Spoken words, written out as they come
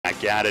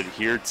back at it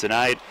here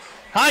tonight.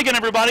 Hi again,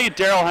 everybody.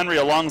 Daryl Henry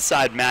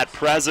alongside Matt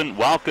Present.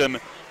 Welcome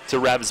to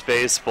Revs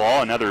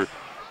Baseball. Another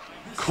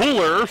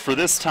cooler for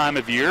this time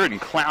of year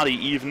and cloudy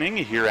evening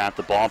here at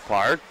the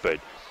ballpark. But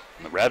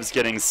the Revs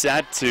getting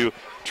set to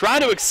try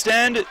to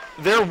extend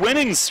their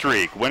winning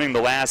streak, winning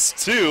the last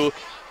two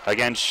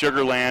against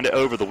Sugar Land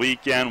over the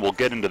weekend. We'll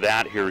get into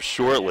that here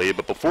shortly.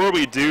 But before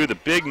we do, the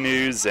big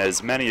news,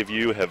 as many of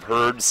you have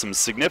heard, some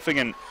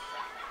significant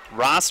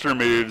roster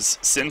moves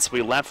since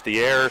we left the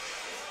air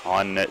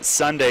on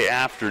Sunday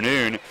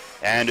afternoon,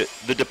 and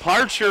the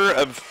departure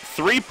of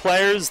three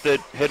players that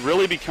had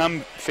really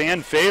become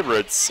fan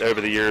favorites over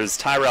the years.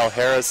 Tyrell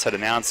Harris had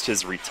announced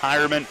his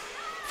retirement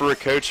for a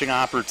coaching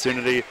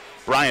opportunity.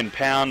 Brian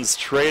Pounds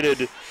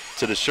traded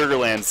to the Sugar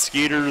Land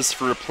Skeeters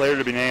for a player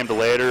to be named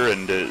later,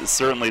 and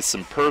certainly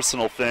some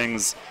personal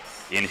things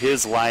in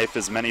his life,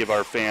 as many of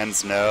our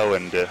fans know,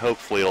 and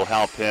hopefully it'll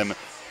help him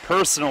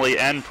personally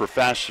and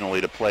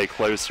professionally to play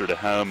closer to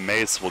home.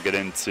 Mace will get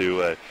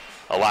into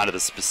a lot of the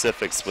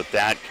specifics with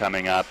that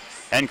coming up.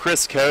 And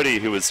Chris Cody,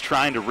 who was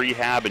trying to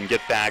rehab and get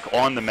back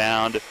on the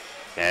mound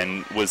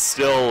and was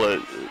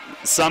still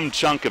some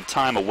chunk of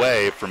time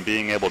away from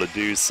being able to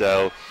do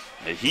so,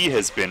 he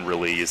has been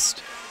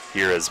released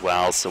here as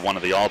well. So one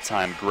of the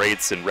all-time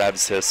greats in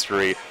Revs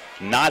history,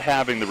 not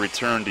having the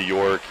return to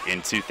York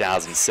in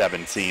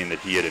 2017 that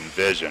he had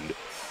envisioned.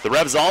 The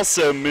Revs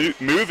also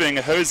moving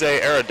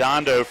Jose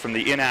Arredondo from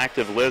the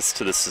inactive list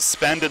to the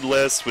suspended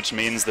list, which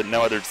means that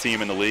no other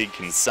team in the league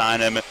can sign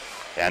him,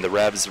 and the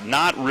Revs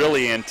not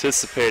really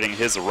anticipating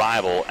his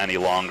arrival any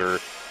longer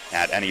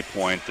at any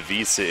point. The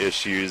visa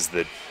issues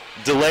that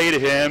delayed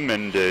him,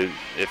 and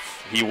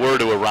if he were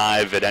to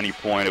arrive at any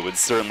point, it would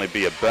certainly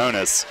be a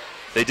bonus.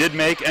 They did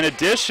make an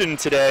addition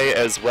today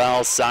as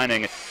well,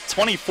 signing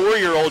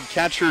 24-year-old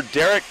catcher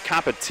Derek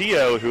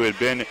Capetillo, who had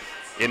been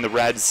in the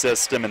Reds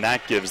system, and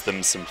that gives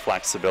them some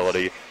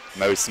flexibility,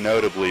 most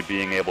notably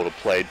being able to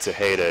play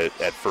Tejeda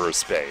at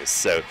first base.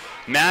 So,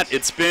 Matt,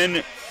 it's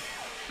been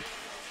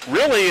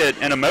really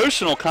an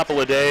emotional couple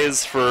of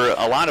days for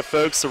a lot of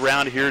folks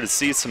around here to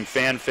see some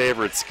fan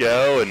favorites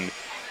go, and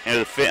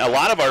a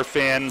lot of our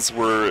fans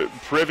were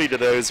privy to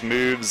those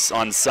moves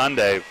on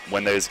Sunday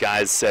when those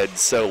guys said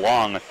so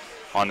long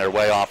on their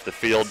way off the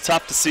field.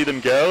 Tough to see them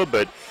go,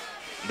 but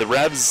the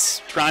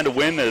Revs trying to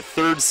win the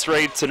third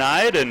straight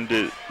tonight, and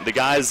the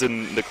guys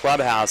in the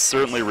clubhouse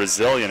certainly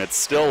resilient. It's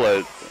still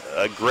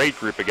a great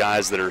group of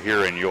guys that are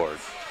here in York.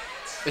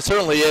 It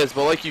certainly is,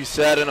 but like you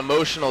said, an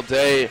emotional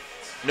day,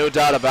 no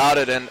doubt about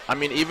it. And I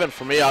mean, even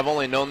for me, I've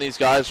only known these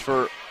guys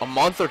for a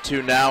month or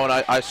two now, and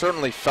I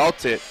certainly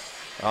felt it.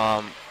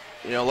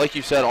 You know, like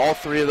you said, all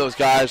three of those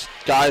guys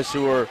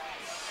who are,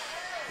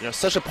 you know,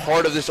 such a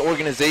part of this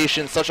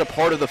organization, such a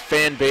part of the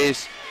fan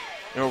base,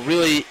 you know,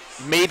 really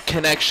made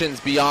connections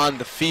beyond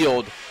the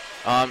field.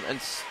 And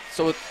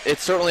so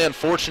it's certainly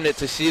unfortunate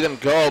to see them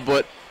go,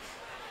 but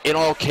in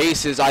all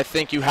cases, I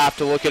think you have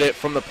to look at it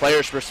from the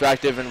player's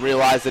perspective and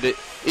realize that it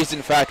is,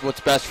 in fact, what's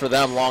best for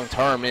them long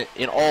term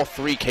in all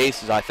three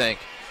cases, I think.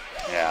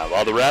 Yeah,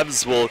 well, the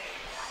Revs will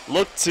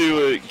look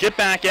to get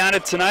back at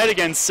it tonight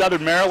against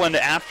Southern Maryland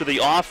after the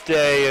off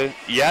day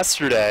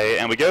yesterday,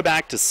 and we go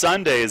back to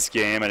Sunday's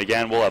game, and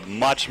again, we'll have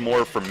much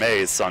more from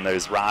Mace on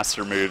those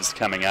roster moves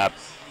coming up.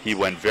 He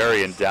went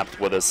very in-depth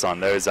with us on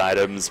those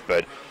items,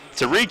 but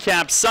to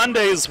recap,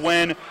 Sunday's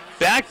win,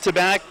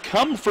 back-to-back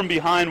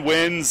come-from-behind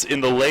wins in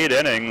the late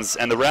innings,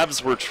 and the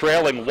Revs were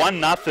trailing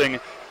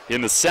 1-0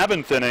 in the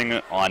 7th inning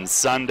on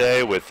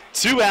Sunday with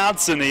 2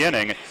 outs in the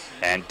inning,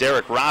 and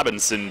Derek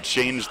Robinson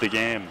changed the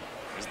game.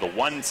 The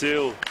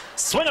 1-2.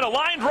 Swinging a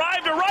line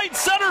drive to right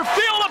center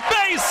field, a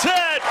base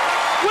hit.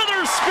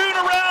 Witherspoon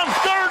around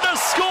third to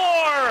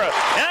score,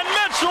 and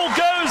Mitchell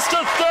goes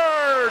to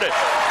third.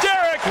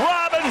 Derek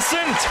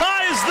Robinson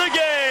ties the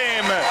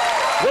game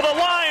with a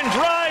line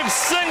drive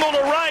single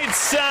to right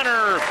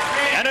center,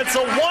 and it's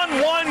a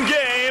 1-1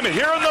 game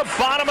here in the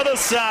bottom of the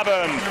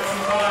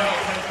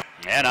 7th.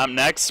 And up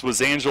next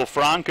was Angel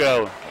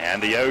Franco,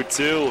 and the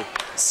 0-2.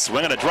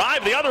 Swinging a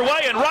drive the other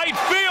way in right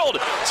field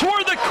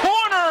toward the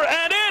corner,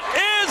 and it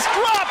is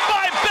dropped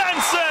by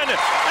Benson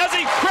as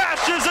he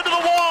crashes into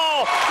the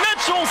wall.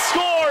 Mitchell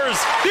scores.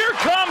 Here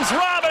comes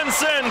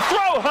Robinson.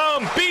 Throw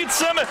home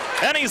beats him,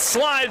 and he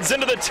slides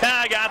into the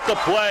tag at the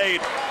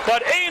plate.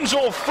 But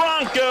Angel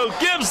Franco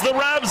gives the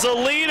Revs a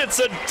lead. It's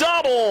a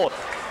double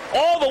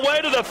all the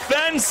way to the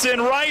fence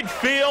in right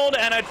field,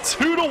 and a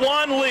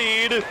 2-1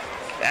 lead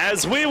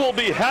as we will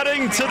be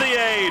heading to the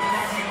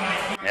 8th.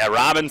 Yeah,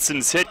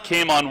 Robinson's hit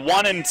came on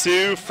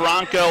 1-2,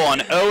 Franco on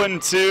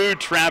 0-2,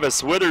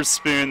 Travis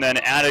Witherspoon then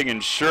adding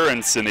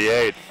insurance in the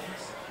 8th.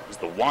 It was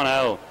the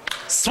 1-0.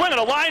 Swinging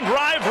a line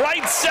drive,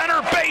 right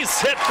center,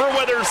 base hit for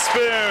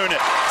Witherspoon.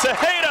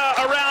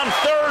 Tejeda around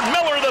third,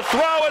 Miller the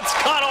throw, it's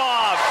cut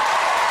off.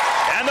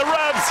 And the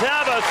Revs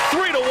have a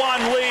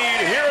 3-1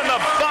 lead here in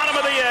the bottom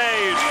of the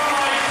 8th.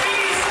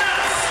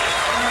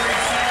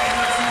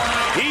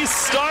 He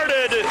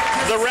started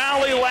the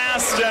rally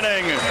last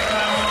inning,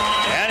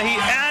 and he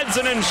adds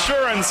an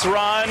insurance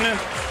run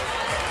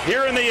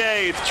here in the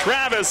 8th.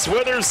 Travis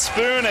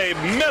Witherspoon, a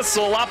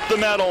missile up the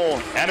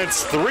middle, and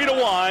it's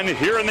 3-1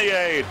 here in the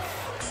 8th.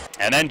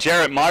 And then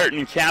Jarrett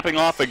Martin capping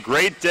off a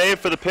great day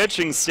for the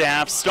pitching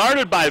staff,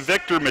 started by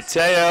Victor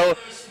Mateo,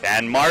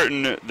 and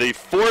Martin, the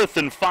 4th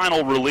and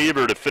final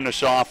reliever to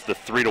finish off the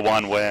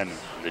 3-1 win.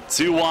 The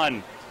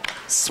 2-1,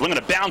 swinging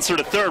a bouncer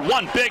to third,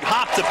 one big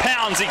hop to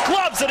Pounds, he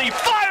gloves it, he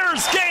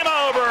fires, game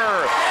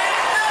over!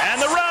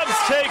 And the Revs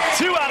take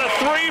 2 out of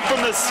 3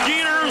 from the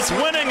Skeeters,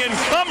 winning in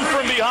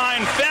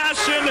come-from-behind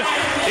fashion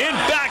in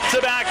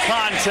back-to-back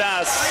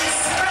contests.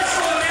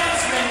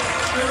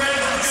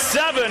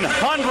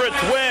 700th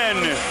win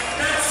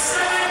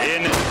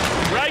in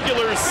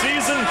regular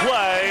season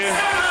play.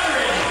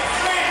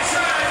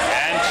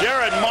 And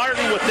Jarrett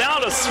Martin,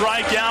 without a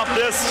strikeout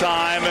this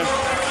time,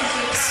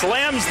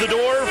 slams the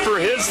door for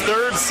his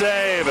 3rd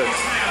save.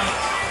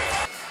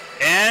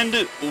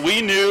 And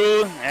we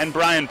knew, and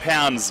Brian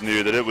Pounds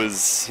knew, that it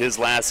was his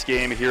last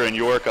game here in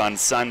York on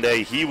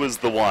Sunday. He was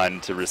the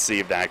one to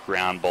receive that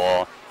ground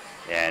ball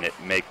and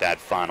make that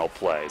final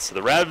play. So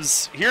the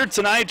Revs here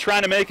tonight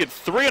trying to make it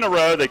 3 in a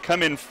row. They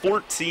come in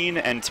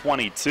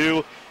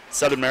 14-22.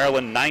 Southern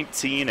Maryland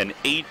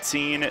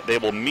 19-18. They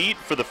will meet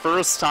for the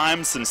first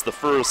time since the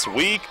first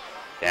week.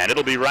 And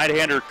it'll be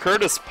right-hander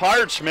Curtis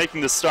Parch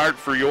making the start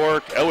for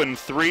York,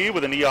 0-3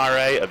 with an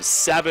ERA of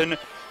 7.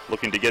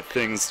 Looking to get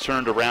things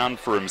turned around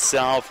for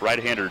himself.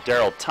 Right-hander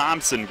Daryl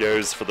Thompson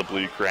goes for the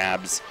Blue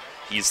Crabs.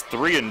 He's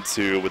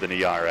 3-2 with an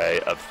ERA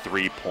of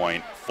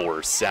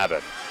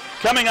 3.47.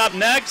 Coming up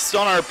next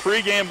on our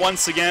pregame,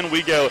 once again,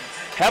 we go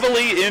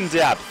heavily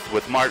in-depth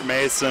with Mark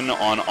Mason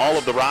on all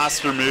of the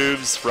roster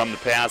moves from the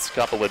past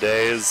couple of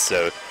days.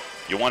 So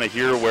if you want to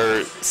hear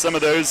where some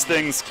of those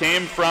things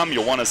came from,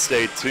 you'll want to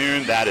stay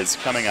tuned. That is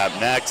coming up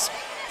next.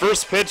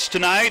 First pitch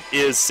tonight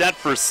is set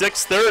for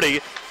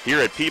 6:30 here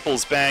at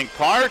Peoples Bank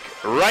Park,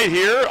 right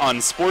here on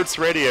Sports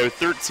Radio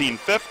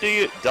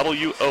 1350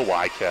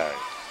 WOYK.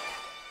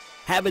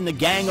 Having the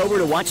gang over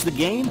to watch the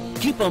game?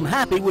 Keep them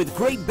happy with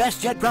great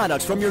BestJet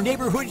products from your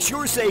neighborhood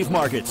SureSave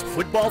markets.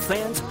 Football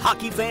fans,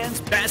 hockey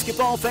fans,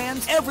 basketball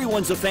fans,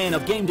 everyone's a fan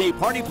of game day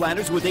party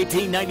platters with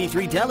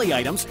 $18.93 deli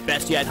items.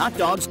 BestJet hot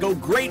dogs go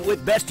great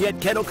with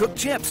BestJet kettle cooked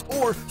chips.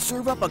 Or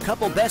serve up a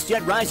couple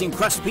BestJet Rising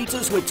Crust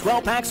pizzas with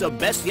 12 packs of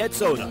BestJet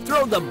soda.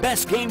 Throw the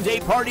best game day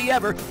party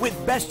ever with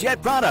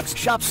BestJet products.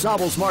 Shop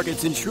Sobel's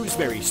Markets in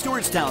Shrewsbury,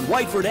 Stewartstown,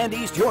 Whiteford and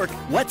East York,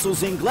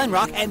 Wetzel's in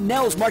Glenrock, and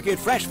Nell's Market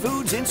Fresh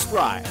Foods in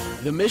Spry.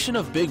 The mission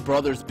of Big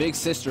Brothers Big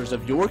Sisters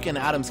of York and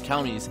Adams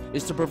counties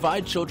is to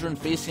provide children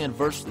facing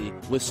adversity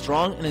with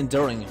strong and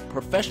enduring,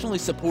 professionally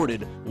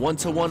supported,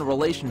 one-to-one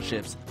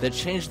relationships that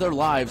change their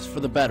lives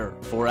for the better,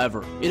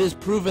 forever. It is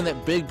proven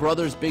that Big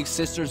Brothers Big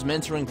Sisters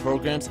mentoring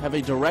programs have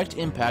a direct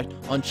impact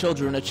on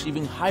children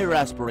achieving higher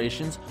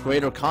aspirations,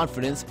 greater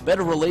confidence,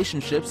 better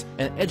relationships,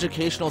 and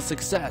educational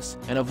success,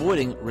 and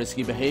avoiding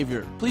risky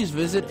behavior. Please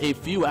visit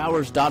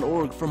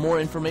afewhours.org for more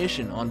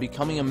information on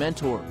becoming a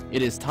mentor.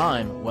 It is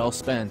time well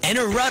spent.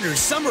 Enter Rutter's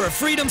Summer of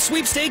Freedom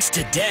sweepstakes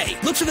today.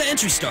 Look for the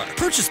entry star,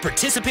 purchase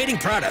participating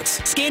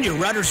products, scan your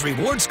Rutter's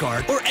rewards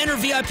card, or enter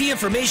VIP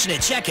information at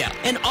checkout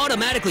and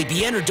automatically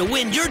be entered to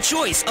win your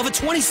choice of a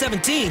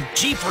 2017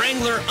 Jeep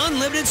Wrangler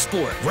Unlimited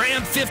Sport,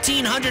 Ram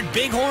 1500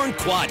 Bighorn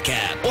Quad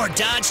Cab, or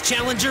Dodge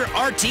Challenger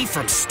RT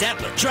from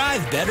Stettler.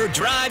 Drive better,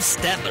 drive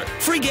Stettler.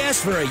 Free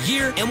gas for a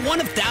year and one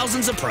of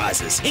thousands of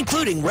prizes,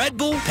 including Red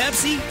Bull,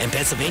 Pepsi, and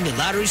Pennsylvania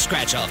Lottery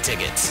scratch-off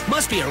tickets.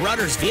 Must be a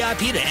Rutter's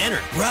VIP to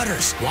enter.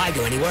 Rutter's, why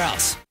go anywhere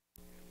else?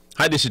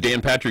 Hi, this is Dan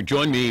Patrick.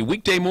 Join me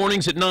weekday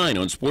mornings at 9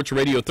 on Sports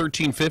Radio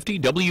 1350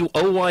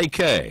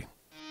 WOYK.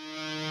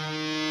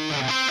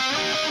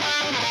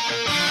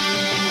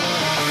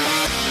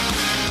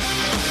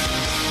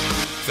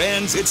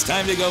 Fans, it's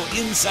time to go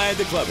inside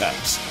the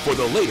clubhouse for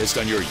the latest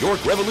on your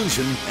York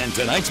Revolution and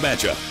tonight's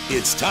matchup.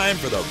 It's time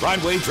for the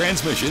Broadway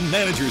Transmission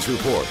Managers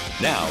Report.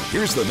 Now,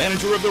 here's the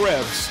manager of the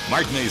Revs,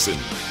 Mark Mason.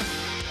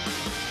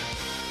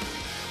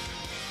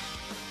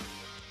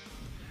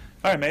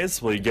 All right,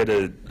 Mace, well, you get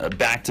a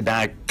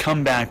back-to-back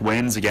comeback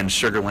wins against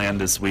Sugar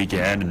Land this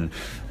weekend, and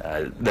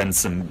then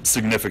some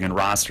significant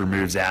roster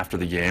moves after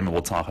the game, and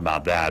we'll talk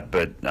about that.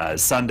 But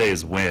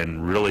Sunday's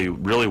win,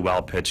 really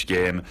well-pitched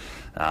game.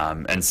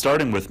 And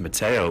starting with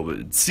Mateo,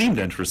 it seemed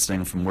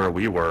interesting from where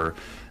we were,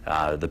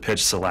 the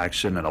pitch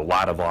selection and a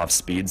lot of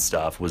off-speed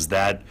stuff. Was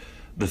that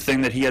the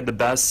thing that he had the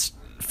best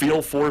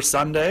feel for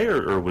Sunday,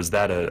 or was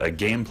that a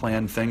game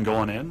plan thing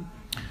going in?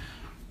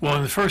 Well,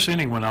 in the first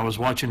inning, when I was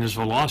watching his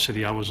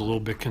velocity, I was a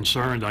little bit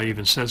concerned. I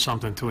even said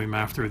something to him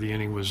after the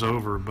inning was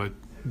over, but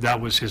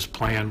that was his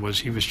plan, was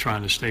he was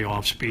trying to stay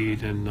off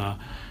speed and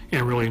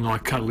really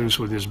not cut loose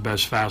with his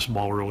best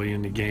fastball early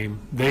in the game.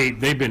 They've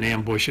been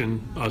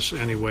ambushing us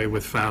anyway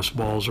with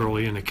fastballs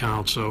early in the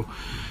count, so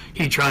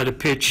he tried to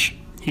pitch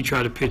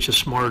a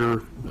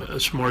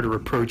smarter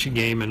approach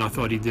game, and I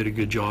thought he did a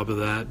good job of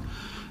that.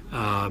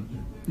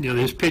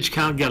 His pitch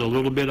count got a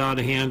little bit out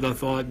of hand, I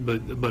thought,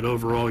 but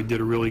overall he did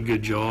a really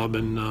good job.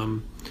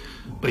 And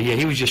but yeah,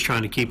 he was just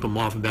trying to keep him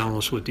off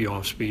balance with the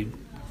off speed.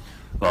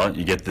 Well,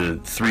 you get the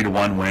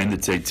 3-1 win to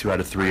take 2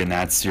 out of 3 in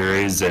that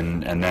series,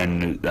 and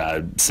then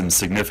some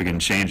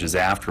significant changes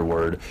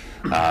afterward.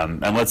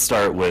 And let's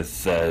start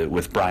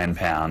with Brian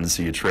Pounds,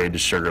 who you trade to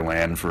Sugar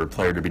Land for a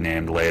player to be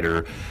named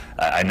later.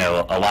 I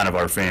know a lot of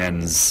our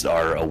fans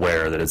are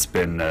aware that it's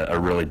been a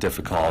really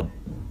difficult,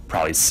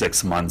 probably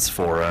 6 months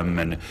for him,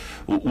 and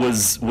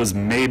was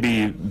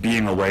maybe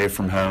being away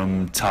from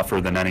home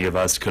tougher than any of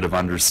us could have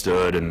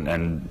understood,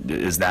 and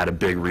is that a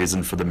big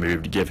reason for the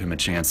move to give him a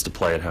chance to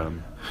play at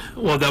home?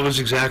 Well, that was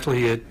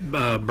exactly it.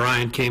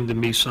 Brian came to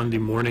me Sunday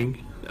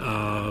morning,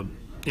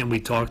 and we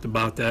talked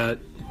about that.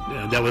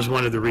 That was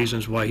one of the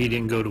reasons why he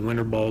didn't go to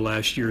winter ball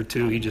last year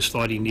too. He just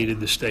thought he needed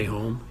to stay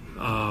home.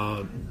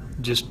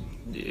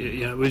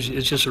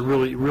 It's just a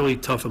really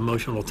tough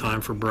emotional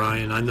time for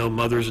Brian. I know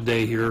Mother's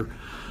Day here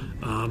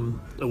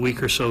a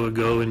week or so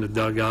ago in the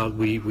dugout,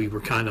 we were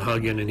kind of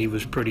hugging, and he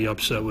was pretty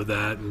upset with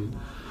that. And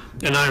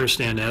I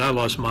understand that. I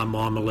lost my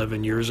mom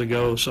 11 years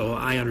ago, so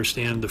I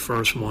understand the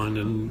first one,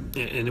 and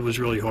it was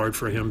really hard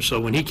for him. So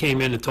when he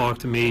came in to talk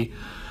to me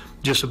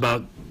just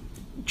about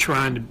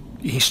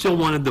he still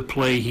wanted to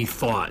play, he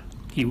thought.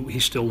 He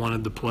still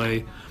wanted to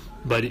play.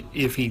 But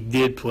if he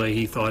did play,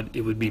 he thought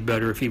it would be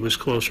better if he was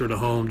closer to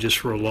home, just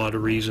for a lot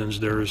of reasons.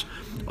 There's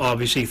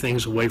obviously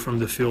things away from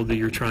the field that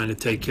you're trying to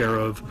take care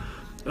of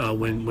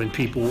when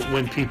people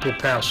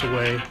pass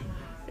away.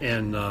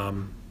 And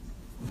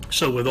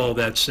so with all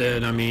that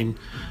said, I mean,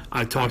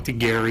 I talked to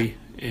Gary,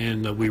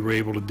 and we were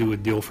able to do a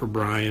deal for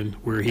Brian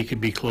where he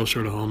could be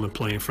closer to home and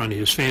play in front of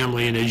his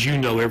family. And as you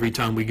know, every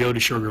time we go to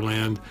Sugar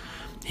Land,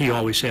 he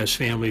always has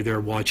family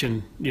there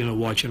watching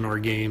our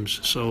games.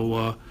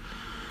 So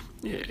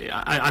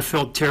I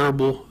felt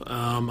terrible.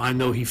 I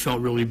know he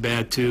felt really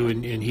bad too,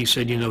 and he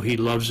said, he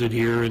loves it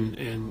here,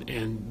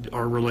 and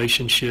our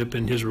relationship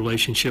and his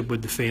relationship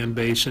with the fan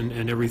base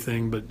and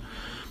everything, but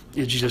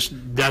it's just,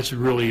 that's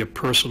really a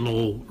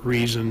personal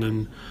reason.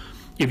 And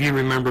if you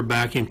remember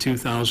back in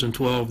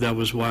 2012, that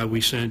was why we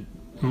sent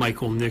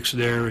Michael Nix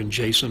there and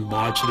Jason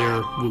Botts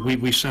there.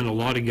 We sent a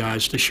lot of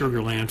guys to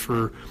Sugar Land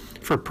for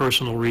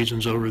personal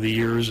reasons over the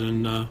years,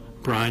 and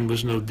Brian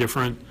was no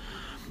different.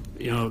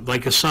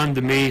 Like a son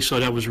to me, so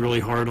that was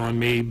really hard on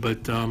me,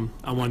 but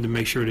I wanted to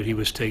make sure that he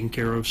was taken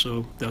care of,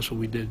 so that's what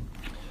we did.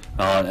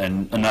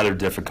 And another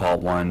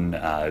difficult one,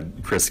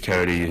 Chris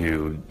Cody,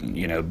 who,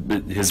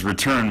 his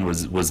return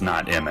was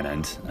not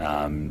imminent,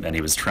 and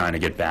he was trying to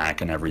get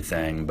back and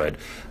everything, but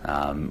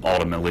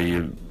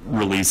ultimately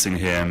releasing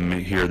him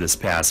here this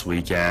past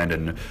weekend,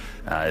 and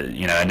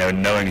I know,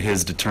 knowing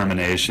his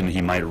determination,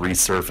 he might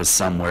resurface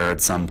somewhere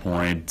at some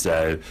point,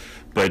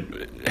 but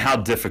how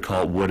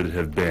difficult would it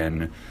have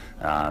been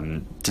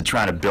to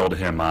try to build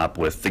him up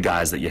with the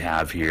guys that you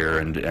have here,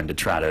 and to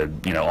try to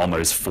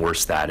almost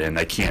force that in?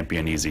 That can't be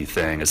an easy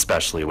thing,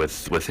 especially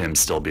with him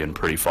still being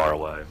pretty far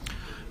away.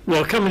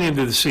 Well, coming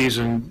into the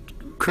season,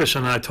 Chris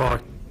and I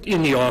talked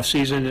in the off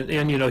season,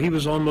 and he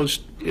was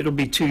it'll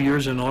be 2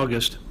 years in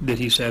August that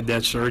he's had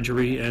that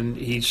surgery, and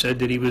he said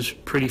that he was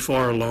pretty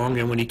far along,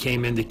 and when he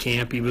came into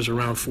camp, he was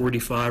around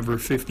 45 or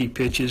 50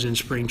 pitches in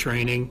spring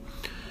training,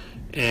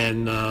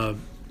 and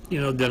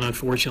then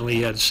unfortunately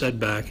he had a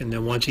setback, and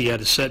then once he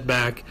had a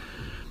setback,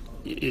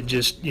 it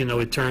just,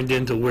 it turned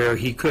into where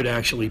he could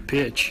actually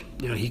pitch.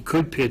 He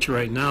could pitch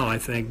right now, I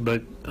think,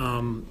 but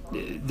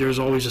there's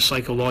always a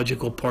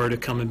psychological part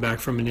of coming back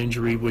from an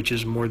injury, which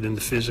is more than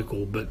the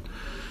physical. But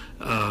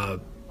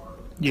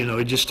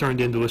it just turned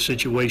into a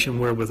situation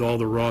where, with all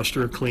the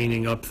roster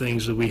cleaning up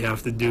things that we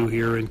have to do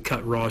here and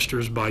cut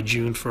rosters by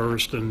June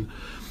 1st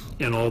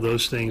and all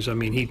those things, I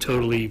mean, he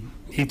totally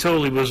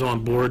was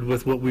on board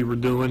with what we were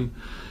doing.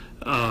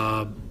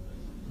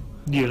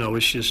 It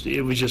was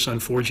just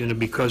unfortunate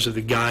because of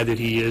the guy that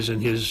he is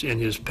and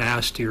his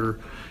past here,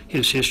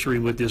 his history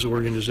with this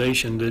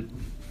organization,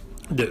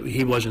 that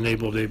he wasn't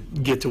able to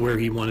get to where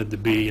he wanted to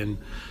be, and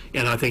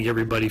I think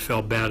everybody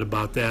felt bad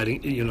about that,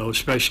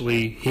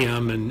 especially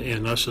him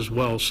and us as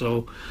well.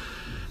 So,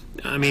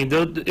 I mean,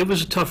 it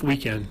was a tough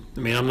weekend. I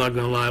mean, I'm not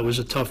going to lie, it was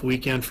a tough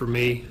weekend for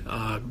me.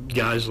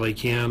 Guys like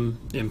him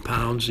and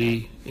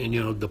Poundsy and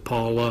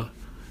DePaula.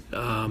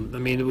 I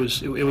mean, it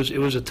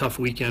was a tough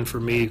weekend for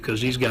me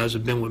because these guys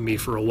have been with me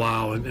for a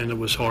while, and it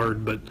was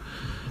hard. But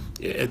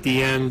at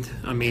the end,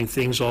 I mean,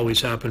 things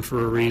always happen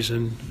for a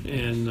reason.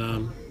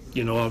 And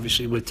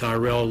obviously with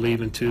Tyrell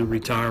leaving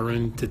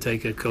retiring to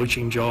take a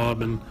coaching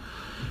job and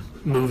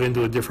move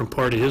into a different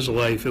part of his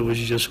life, it was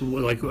just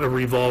like a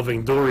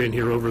revolving door in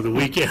here over the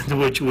weekend,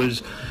 which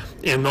was,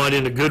 and not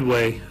in a good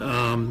way.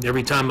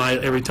 Every time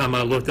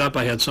I looked up,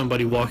 I had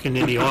somebody walking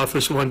in the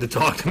office wanting to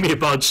talk to me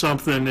about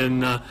something,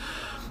 and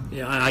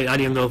I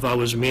didn't know if I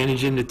was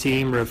managing the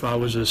team or if I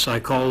was a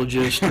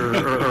psychologist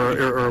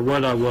or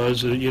what I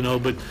was,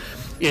 but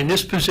in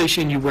this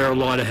position you wear a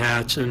lot of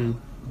hats, and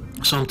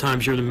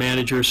sometimes you're the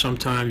manager,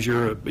 sometimes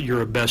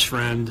you're a best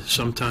friend,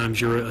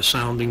 sometimes you're a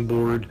sounding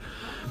board.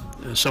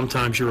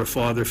 Sometimes you're a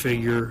father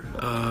figure.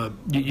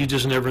 You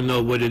just never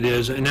know what it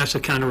is, and that's the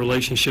kind of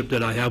relationship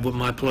that I have with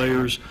my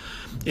players.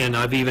 And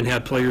I've even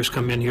had players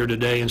come in here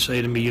today and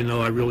say to me, you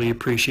know, I really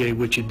appreciate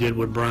what you did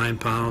with Brian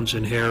Pounds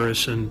and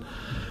Harris, and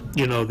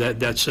you know,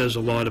 that says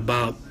a lot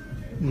about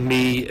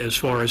me as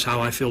far as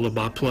how I feel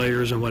about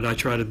players and what I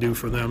try to do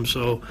for them.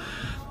 So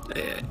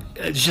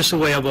it's just the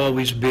way I've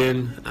always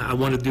been. I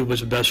want to do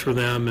what's best for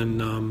them,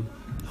 and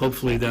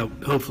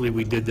hopefully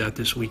we did that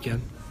this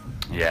weekend.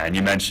 Yeah, and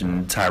you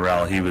mentioned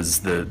Tyrell. He was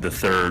the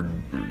third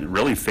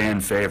really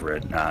fan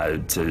favorite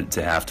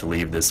to have to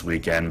leave this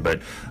weekend,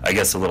 but I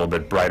guess a little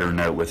bit brighter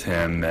note with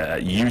him.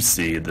 You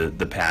see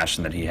the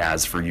passion that he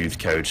has for youth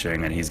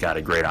coaching, and he's got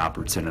a great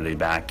opportunity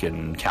back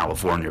in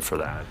California for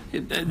that.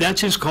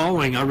 That's his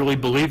calling. I really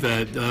believe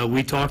that.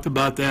 We talked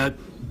about that,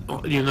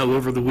 you know,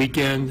 over the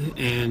weekend,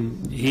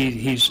 and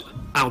he's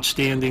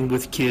outstanding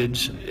with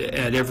kids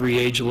at every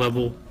age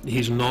level.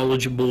 He's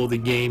knowledgeable of the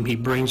game. He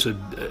brings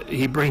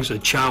a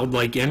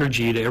childlike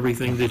energy to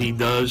everything that he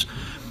does.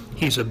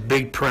 He's a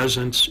big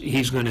presence.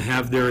 He's going to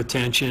have their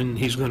attention.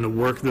 He's going to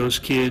work those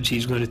kids.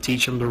 He's going to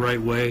teach them the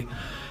right way,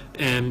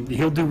 and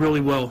he'll do really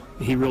well.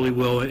 He really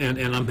will,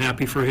 and I'm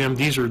happy for him.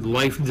 These are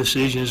life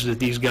decisions that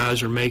these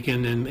guys are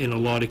making in a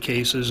lot of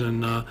cases,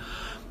 and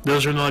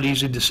those are not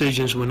easy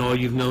decisions when all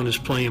you've known is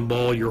playing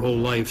ball your whole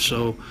life.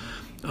 So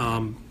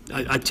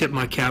I tip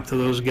my cap to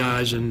those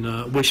guys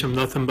and wish them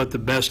nothing but the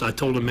best. I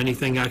told them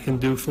anything I can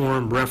do for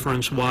them,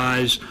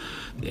 reference-wise,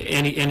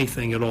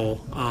 anything at all,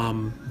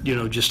 you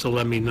know, just to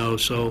let me know.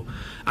 So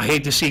I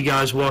hate to see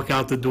guys walk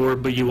out the door,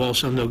 but you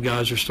also know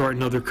guys are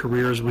starting other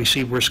careers. We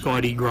see where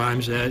Scotty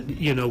Grimes at,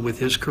 you know, with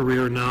his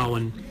career now,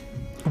 and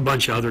a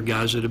bunch of other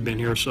guys that have been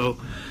here. So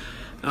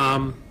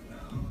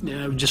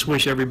yeah, I just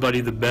wish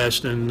everybody the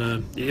best,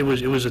 and it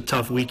was a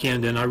tough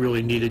weekend, and I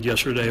really needed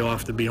yesterday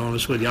off, to be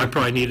honest with you. I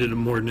probably needed it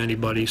more than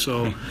anybody,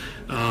 so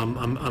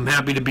I'm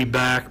happy to be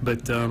back,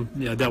 but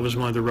yeah, that was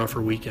one of the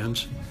rougher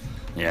weekends.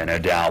 Yeah, no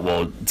doubt.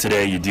 Well,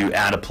 today you do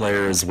add a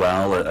player as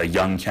well, a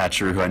young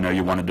catcher who I know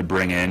you wanted to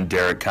bring in,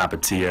 Derek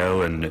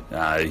Capetillo,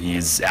 and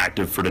he's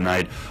active for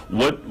tonight.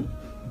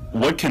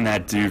 What can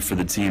that do for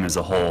the team as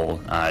a whole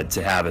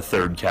to have a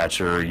third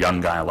catcher, a young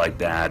guy like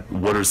that?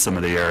 What are some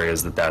of the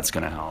areas that's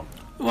going to help?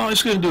 Well,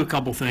 it's going to do a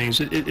couple things.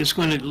 It's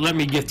going to let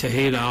me get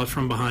Tejeda out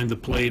from behind the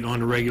plate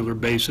on a regular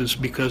basis,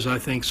 because I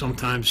think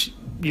sometimes,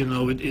 you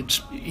know,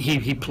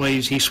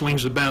 he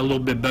swings the bat a little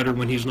bit better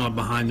when he's not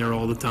behind there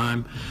all the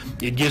time.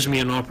 It gives me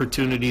an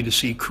opportunity to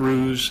see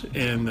Cruz,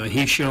 and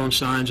he's shown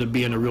signs of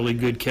being a really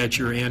good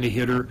catcher and a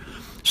hitter.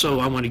 So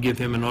I want to give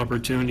him an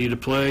opportunity to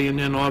play. And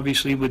then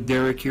obviously with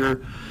Derek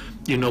here,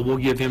 you know, we'll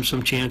give him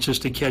some chances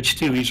to catch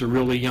too. He's a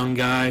really young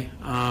guy,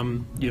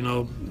 you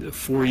know,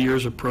 4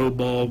 years of pro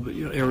ball,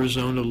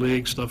 Arizona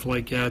League, stuff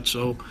like that.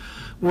 So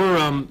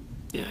we're,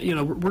 you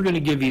know, we're going to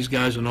give these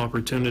guys an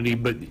opportunity,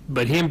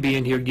 but him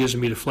being here gives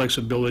me the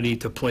flexibility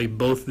to play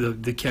both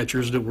the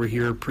catchers that were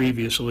here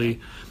previously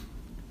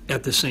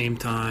at the same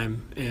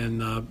time,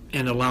 and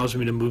allows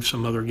me to move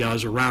some other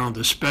guys around,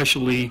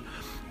 especially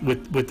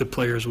with the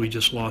players we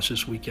just lost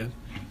this weekend.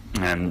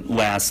 And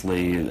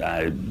lastly,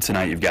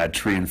 tonight you've got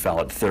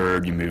Trienfeld at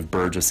third. You move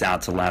Burgess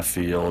out to left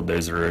field.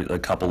 Those are a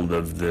couple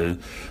of the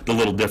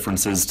little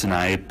differences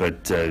tonight.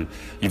 But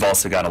you've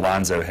also got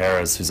Alonzo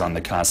Harris, who's on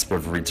the cusp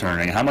of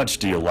returning. How much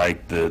do you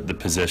like the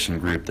position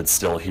group that's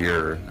still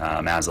here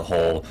as a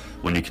whole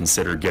when you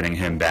consider getting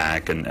him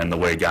back and the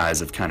way guys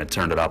have kind of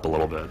turned it up a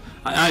little bit?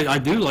 I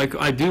do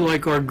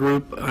like our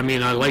group. I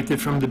mean, I liked it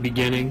from the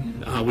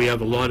beginning. We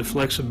have a lot of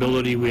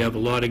flexibility. We have a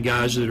lot of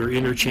guys that are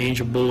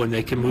interchangeable and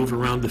they can move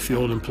around the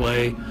field and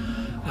play.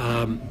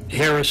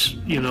 Harris,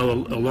 you know,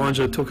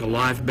 Alonzo took a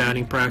live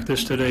batting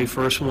practice today,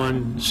 first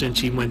one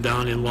since he went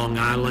down in Long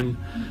Island,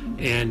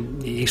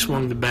 and he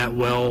swung the bat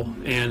well,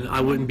 and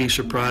I wouldn't be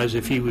surprised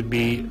if he would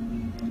be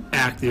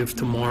active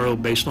tomorrow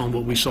based on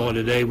what we saw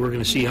today. We're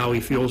going to see how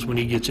he feels when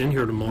he gets in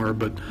here tomorrow,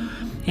 but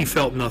he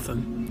felt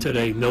nothing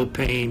today, no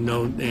pain,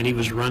 and he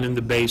was running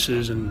the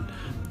bases, and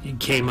he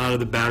came out of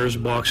the batter's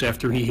box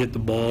after he hit the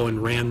ball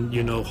and ran,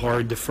 you know,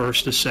 hard to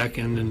first to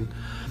second. And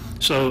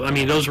so, I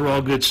mean, those are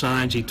all good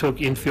signs. He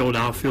took infield,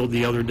 outfield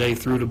the other day,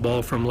 threw the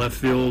ball from left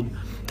field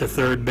to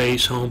third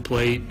base, home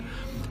plate.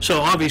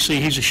 So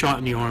obviously he's a shot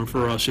in the arm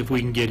for us if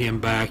we can get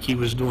him back. He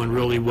was doing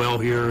really well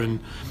here, and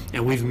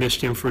we've missed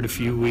him for the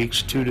few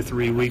weeks, 2 to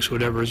 3 weeks,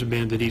 whatever it's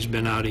been that he's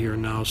been out of here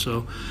now.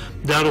 So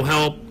that'll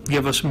help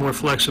give us more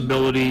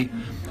flexibility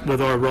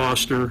with our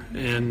roster.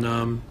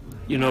 And,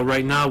 you know,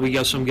 right now we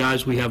got some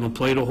guys we haven't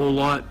played a whole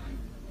lot,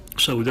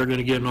 so they're going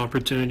to get an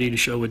opportunity to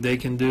show what they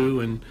can do,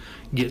 and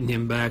getting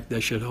him back,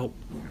 that should help.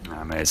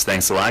 Mace,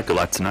 thanks a lot. Good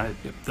luck tonight.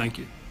 Yep, thank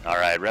you. All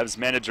right, Revs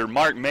manager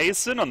Mark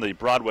Mason on the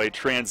Broadway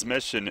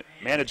Transmission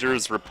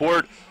Manager's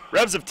Report.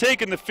 Revs have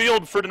taken the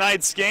field for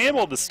tonight's game.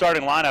 Well, the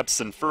starting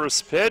lineups and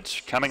first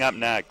pitch coming up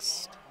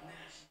next.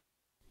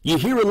 You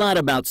hear a lot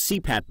about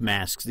CPAP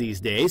masks these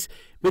days,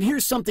 but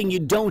here's something you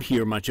don't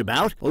hear much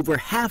about. Over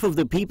half of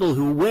the people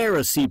who wear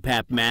a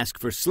CPAP mask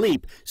for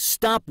sleep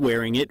stop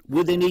wearing it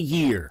within a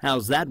year.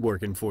 How's that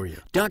working for you?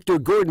 Dr.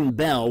 Gordon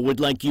Bell would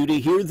like you to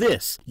hear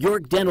this.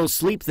 York Dental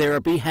Sleep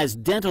Therapy has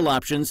dental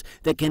options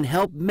that can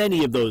help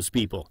many of those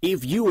people.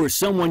 If you or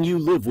someone you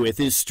live with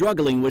is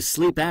struggling with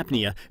sleep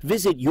apnea,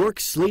 visit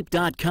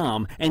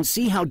yorksleep.com and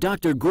see how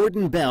Dr.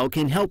 Gordon Bell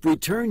can help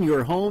return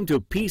your home to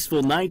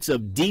peaceful nights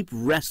of deep,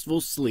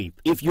 restful sleep.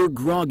 If you're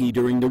groggy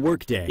during the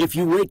workday, if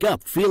you wake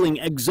up feeling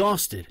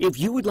exhausted, if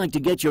you would like to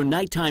get your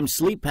nighttime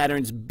sleep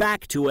patterns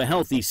back to a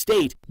healthy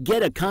state,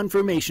 get a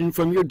confirmation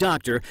from your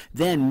doctor,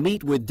 then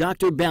meet with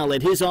Dr. Bell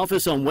at his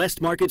office on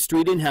West Market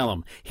Street in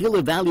Hellam. He'll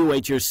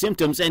evaluate your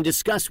symptoms and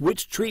discuss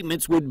which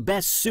treatments would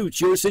best suit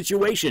your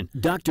situation.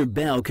 Dr.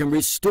 Bell can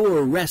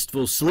restore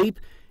restful sleep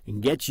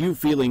and get you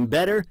feeling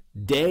better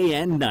day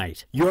and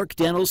night. York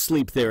Dental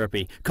Sleep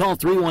Therapy. Call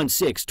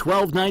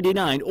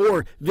 316-1299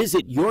 or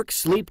visit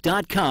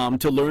yorksleep.com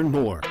to learn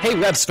more. Hey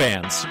Revs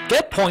fans,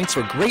 get points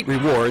or great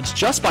rewards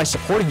just by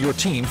supporting your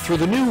team through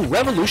the new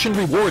Revolution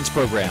Rewards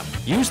program.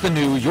 Use the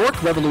new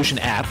York Revolution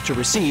app to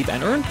receive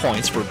and earn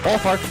points for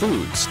ballpark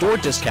food, store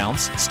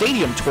discounts,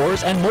 stadium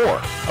tours, and more.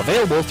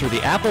 Available through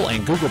the Apple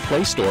and Google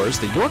Play stores,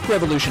 the York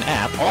Revolution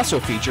app also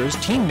features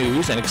team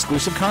news and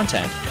exclusive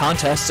content,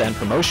 contests and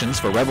promotions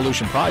for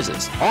Revolution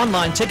prizes,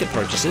 online ticket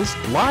purchases,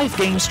 live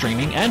game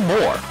streaming, and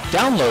more.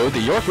 Download the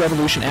York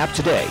Revolution app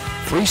today.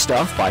 Free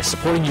stuff by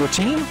supporting your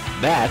team?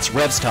 That's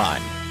Revs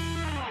time.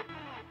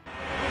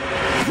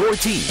 Your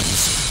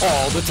teams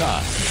all the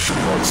time.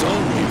 Your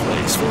zone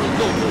replays for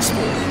local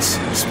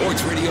sports.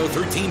 Sports Radio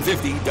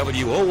 1350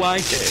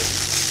 WOYK.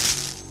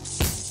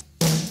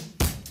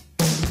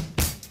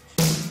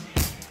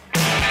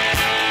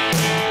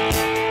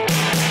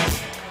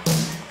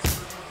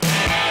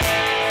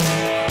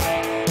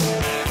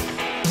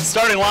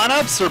 Starting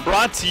lineups are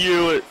brought to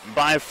you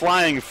by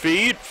Flying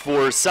Feet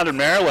for Southern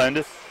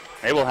Maryland.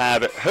 They will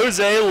have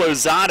Jose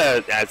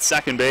Lozada at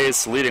second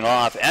base leading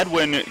off.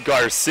 Edwin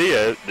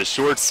Garcia, the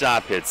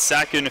shortstop, hits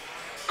second.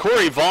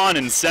 Corey Vaughn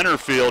in center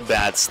field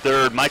bats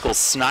third. Michael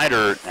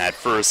Snyder at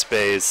first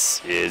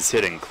base is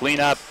hitting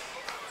cleanup.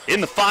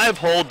 In the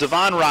 5-hole,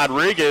 Devon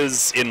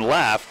Rodriguez in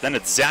left. Then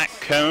it's Zach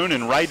Cohn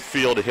in right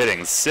field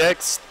hitting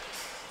sixth.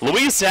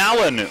 Luis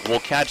Allen will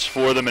catch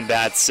for them and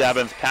bat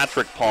seventh.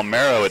 Patrick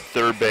Palmero at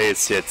third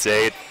base hits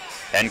eighth.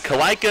 And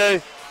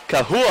Kalaika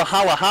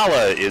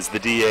Kahuahalahala is the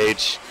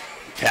DH,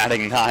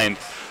 batting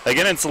ninth.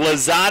 Again, it's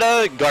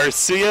Lozada,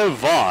 Garcia,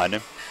 Vaughn,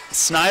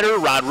 Snyder,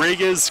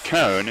 Rodriguez,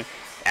 Cohn,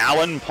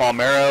 Allen,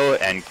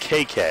 Palmero, and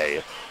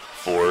KK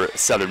for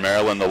Southern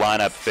Maryland. The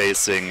lineup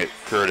facing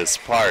Curtis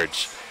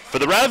Parch. For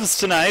the Revs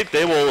tonight,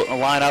 they will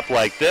line up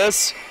like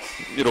this.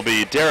 It'll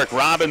be Derek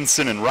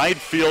Robinson in right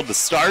field to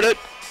start it.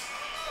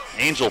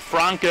 Angel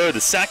Franco,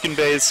 the second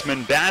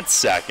baseman, bats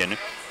second.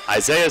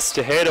 Isaiah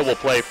Tejeda will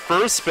play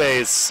first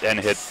base and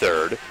hit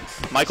third.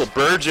 Michael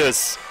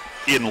Burgess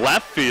in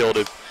left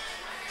field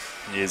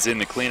is in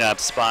the cleanup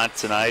spot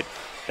tonight.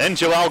 Then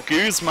Joel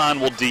Guzman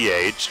will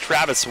DH.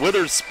 Travis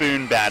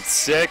Witherspoon bats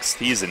sixth.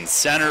 He's in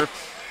center.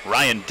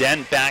 Ryan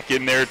Dent back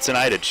in there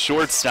tonight at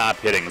shortstop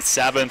hitting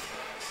seventh.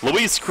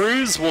 Luis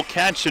Cruz will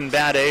catch and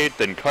bat eighth.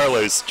 And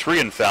Carlos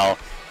Triunfel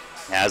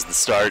has the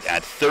start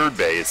at third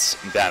base,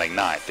 batting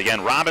ninth.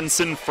 Again,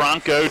 Robinson,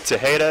 Franco,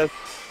 Tejeda,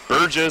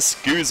 Burgess,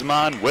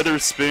 Guzman,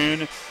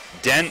 Witherspoon,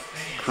 Dent,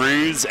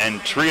 Cruz, and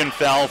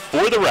Triunfel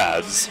for the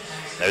Revs.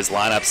 Those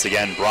lineups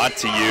again brought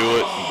to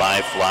you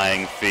by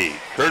Flying Feet.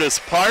 Curtis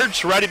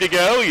Parch ready to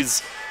go.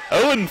 He's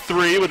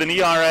 0-3 with an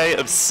ERA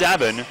of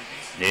 7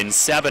 in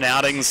 7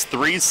 outings,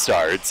 3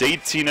 starts,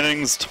 18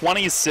 innings,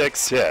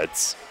 26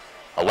 hits,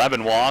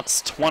 11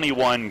 walks,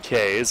 21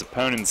 Ks.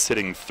 Opponents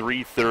hitting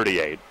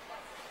 .338.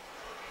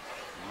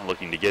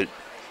 Looking to get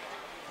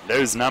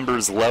those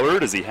numbers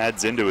lowered as he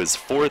heads into his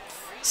 4th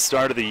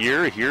start of the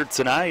year here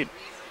tonight.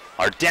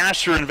 Our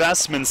Dasher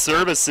Investment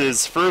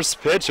Services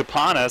first pitch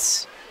upon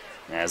us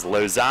as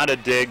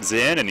Lozada digs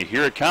in, and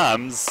here it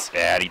comes,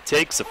 and he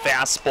takes a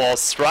fastball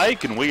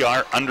strike, and we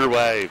are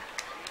underway.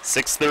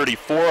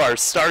 6:34 our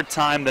start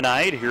time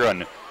tonight here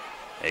on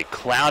a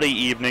cloudy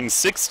evening,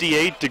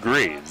 68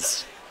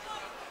 degrees.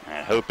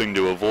 And hoping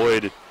to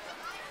avoid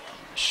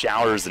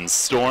showers and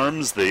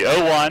storms. The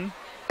 0-1.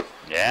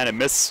 And it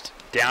missed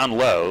down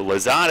low.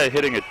 Lozada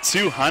hitting at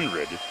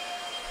 200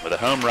 with a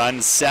home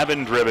run,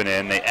 7 driven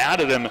in. They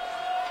added him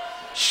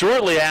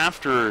shortly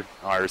after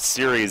our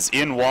series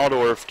in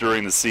Waldorf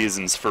during the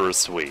season's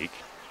first week.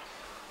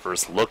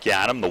 First look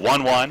at him, the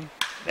 1-1.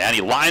 And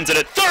he lines it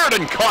at third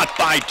and caught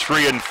by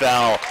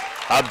Triunfel.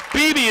 A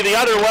BB the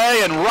other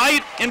way and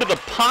right into the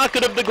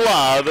pocket of the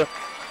glove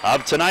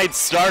of tonight's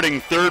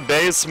starting third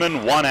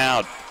baseman, 1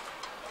 out.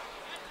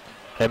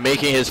 And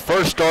making his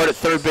first start at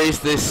third base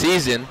this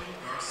season.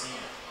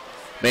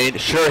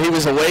 Made sure he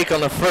was awake on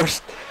the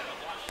first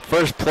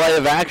play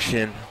of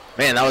action.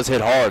 Man, that was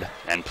hit hard.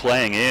 And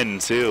playing in,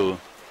 too.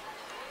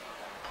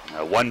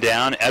 1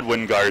 down,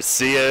 Edwin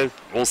Garcia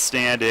will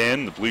stand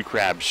in, the Blue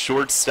Crab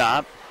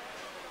shortstop.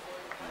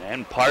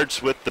 And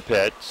Parch with the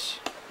pitch.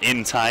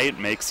 In tight,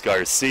 makes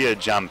Garcia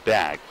jump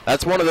back.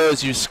 That's one of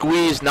those you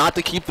squeeze not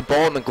to keep the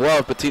ball in the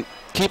glove, but to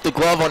keep the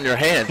glove on your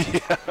hand.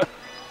 Yeah.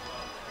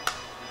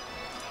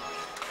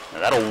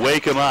 That'll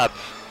wake him up.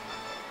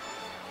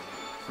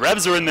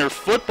 Revs are in their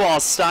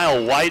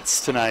football-style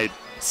whites tonight.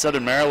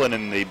 Southern Maryland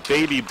in the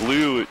baby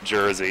blue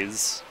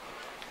jerseys.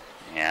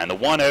 And the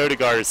 1-0 to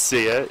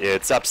Garcia.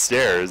 It's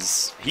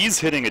upstairs. He's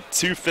hitting a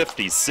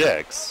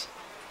 256.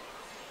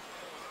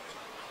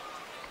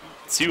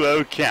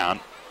 2-0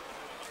 count.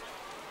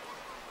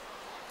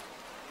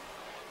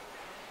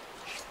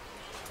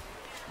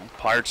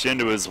 Parch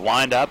into his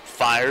windup,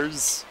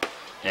 fires,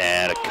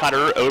 and a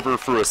cutter over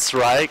for a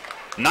strike.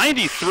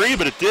 93,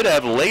 but it did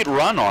have a late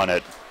run on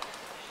it.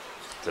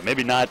 So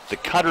maybe not the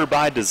cutter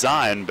by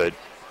design, but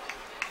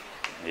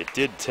it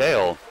did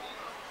tail.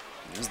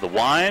 There's the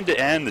wind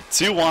and the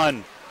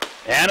 2-1.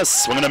 And a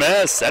swing and a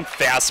miss. That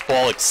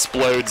fastball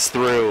explodes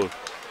through.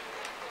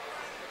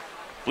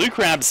 Blue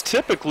Crabs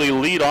typically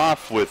lead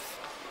off with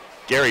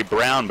Gary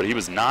Brown, but he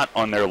was not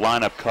on their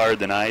lineup card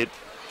tonight.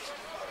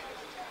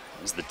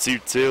 There's the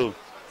 2-2.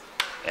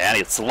 And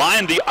it's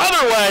lined the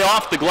other way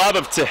off the glove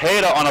of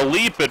Tejeda on a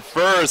leap at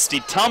first. He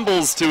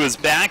tumbles to his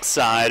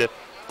backside.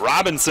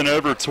 Robinson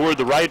over toward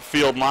the right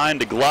field line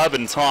to glove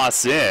and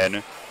toss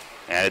in.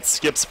 And it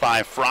skips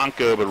by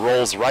Franco but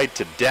rolls right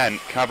to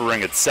Dent,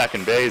 covering at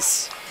second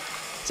base.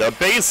 So a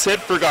base hit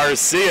for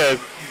Garcia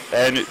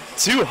and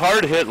 2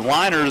 hard hit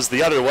liners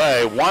the other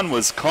way. One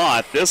was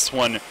caught. This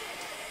one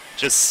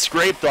just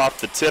scraped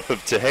off the tip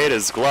of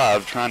Tejeda's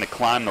glove trying to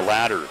climb the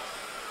ladder.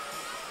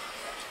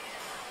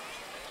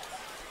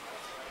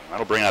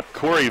 That'll bring up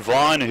Corey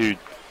Vaughn, who,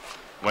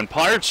 when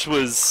Parch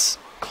was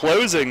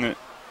closing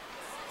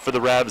for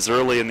the Revs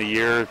early in the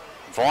year,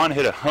 Vaughn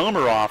hit a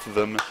homer off of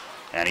him,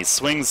 and he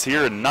swings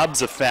here and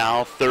nubs a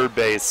foul, third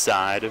base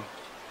side.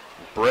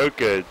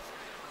 Broke a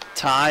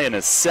tie in a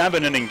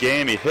 7-inning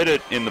game. He hit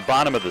it in the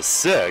bottom of the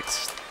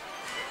 6th.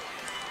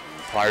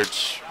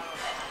 Parch,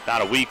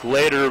 about a week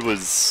later,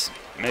 was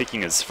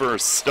making his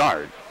first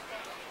start.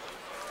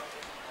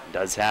 He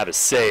does have a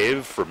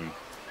save from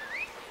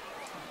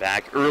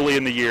back early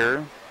in the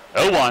year.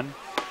 0-1.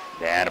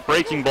 And a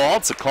breaking ball.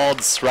 It's a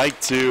called strike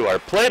 2. Our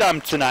plate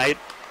ump tonight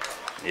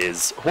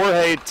is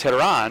Jorge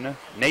Terran,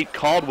 Nate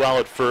Caldwell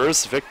at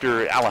first,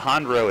 Victor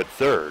Alejandro at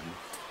third.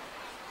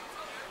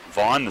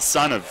 Vaughn, the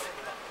son of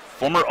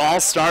former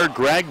All-Star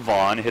Greg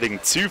Vaughn, hitting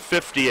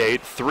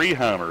 258, 3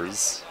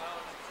 homers.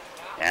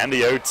 And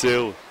the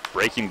 0-2.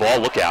 Breaking ball,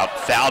 look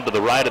out, fouled to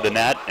the right of the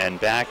net and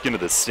back into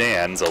the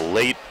stands. A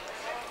late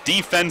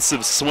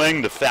defensive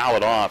swing to foul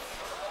it off.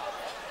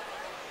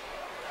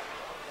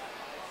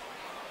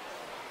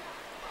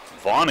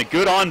 Vaughn, a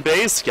good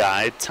on-base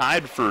guy,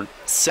 tied for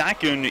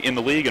second in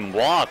the league in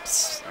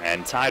walks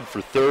and tied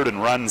for third in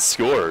runs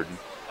scored.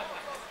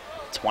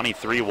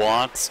 23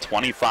 walks,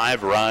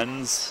 25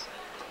 runs.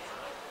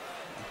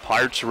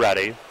 Parch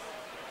ready.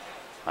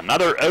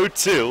 Another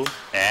 0-2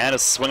 and a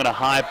swing and a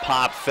high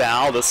pop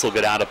foul. This will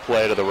get out of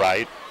play to the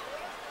right.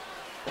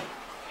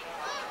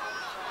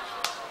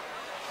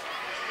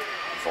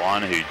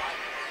 Vaughn, who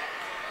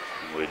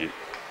would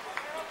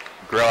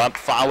grow up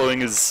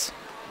following his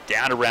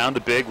dad around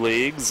the big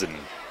leagues and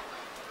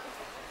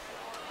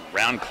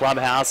around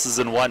clubhouses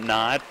and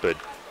whatnot, but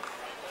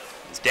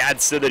his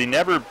dad said that he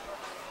never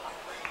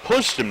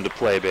pushed him to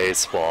play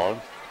baseball.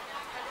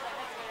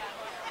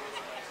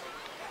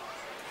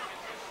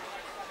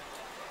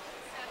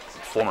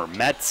 Former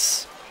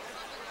Mets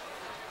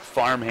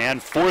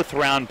farmhand, 4th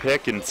round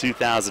pick in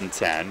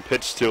 2010.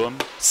 Pitched to him,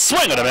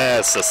 swing and a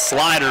miss, a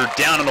slider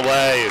down and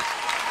away,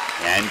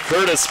 and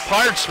Curtis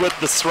Parch with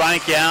the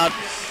strikeout.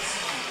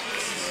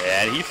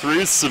 And he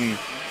threw some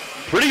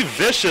pretty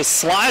vicious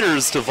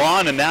sliders to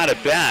Vaughn in that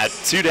at bat.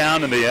 2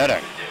 down in the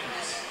inning.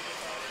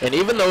 And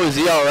even though his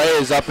ERA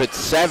is up at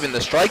 7, the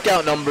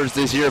strikeout numbers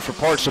this year for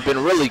Parch have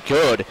been really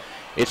good.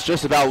 It's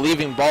just about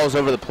leaving balls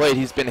over the plate.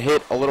 He's been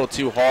hit a little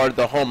too hard,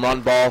 the home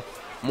run ball,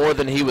 more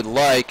than he would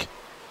like.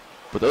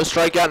 But those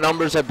strikeout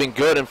numbers have been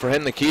good, and for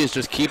him the key is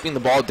just keeping the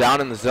ball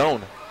down in the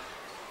zone.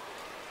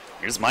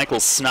 Here's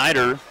Michael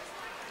Snyder.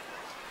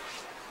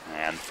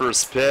 And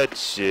first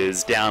pitch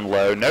is down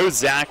low. No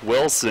Zach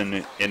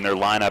Wilson in their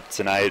lineup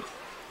tonight.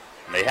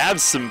 They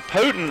have some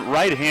potent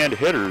right-hand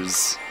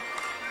hitters,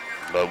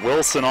 but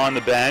Wilson on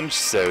the bench,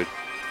 so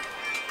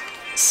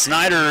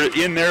Snyder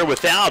in there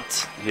without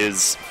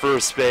his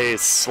first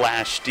base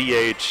 /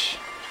 DH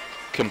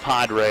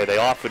compadre. They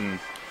often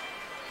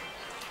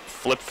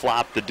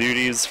flip-flop the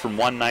duties from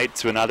one night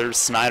to another.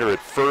 Snyder at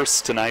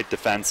first tonight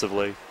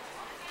defensively.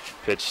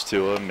 Pitch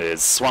to him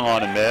is swung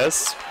on and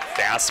missed.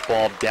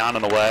 Fastball down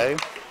and away.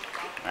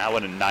 That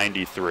one in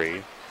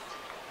 93.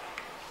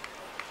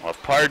 Well,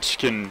 if Parch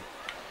can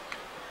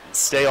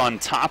stay on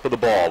top of the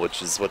ball,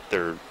 which is what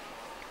they're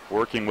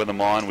working with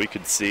him on, we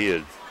could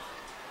see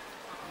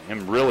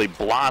him really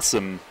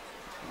blossom,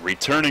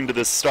 returning to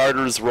the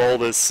starter's role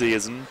this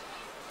season.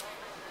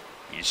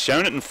 He's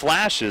shown it in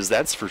flashes,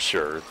 that's for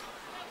sure.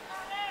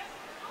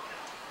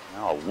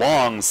 Now a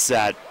long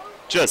set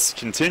just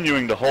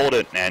continuing to hold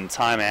it, and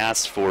time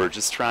asked for,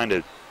 just trying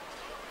to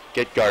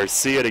get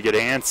Garcia to get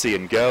antsy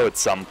and go at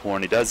some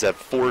point. He does have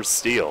 4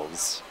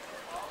 steals.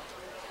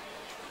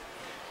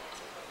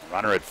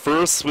 Runner at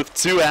first with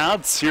 2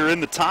 outs here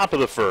in the top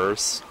of the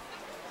first.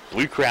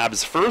 Blue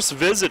Crabs' first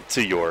visit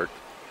to York.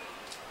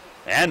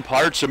 And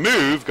Parch a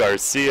move.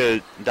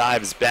 Garcia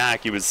dives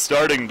back. He was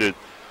starting to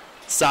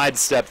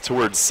sidestep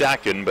towards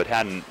second, but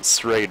hadn't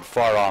strayed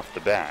far off the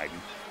bag.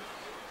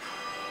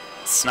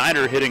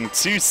 Snyder hitting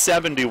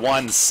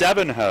 .271,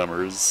 7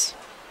 homers.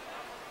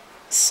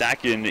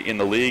 Second in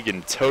the league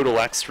in total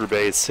extra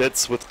base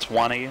hits with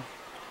 20.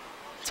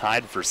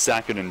 Tied for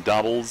second in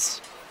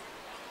doubles.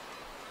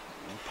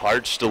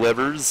 Parch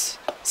delivers.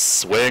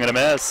 Swing and a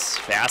miss.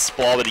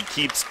 Fastball that he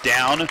keeps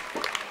down.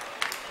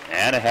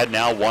 And ahead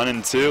now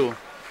 1-2.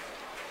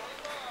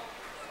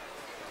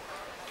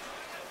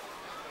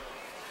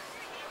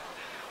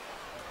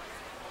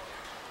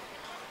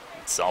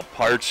 Saw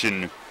Parch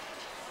in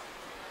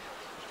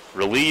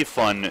relief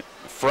on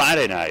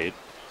Friday night.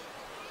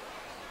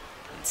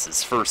 It's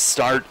his first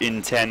start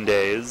in 10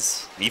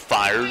 days. He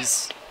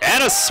fires.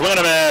 And a swing and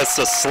a miss.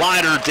 A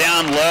slider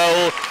down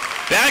low.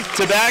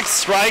 Back-to-back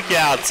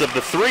strikeouts of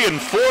the 3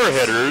 and 4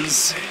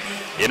 hitters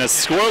in a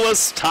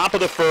scoreless top of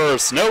the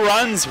first. No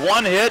runs,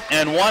 1 hit,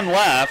 and 1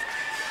 left.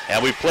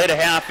 And we've played a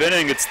half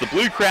inning. It's the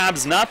Blue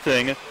Crabs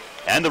nothing,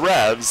 and the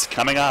Revs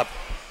coming up.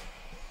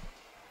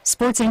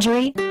 Sports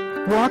injury?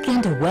 Walk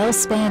into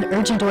WellSpan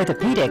Urgent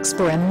Orthopedics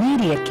for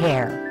immediate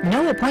care.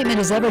 No appointment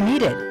is ever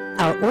needed.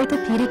 Our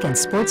orthopedic and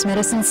sports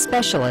medicine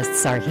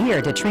specialists are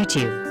here to treat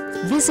you.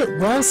 Visit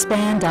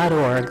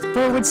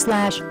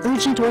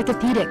wellspan.org/urgent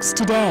orthopedics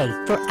today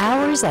for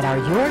hours at our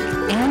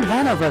York and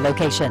Hanover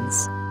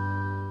locations.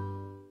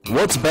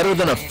 What's better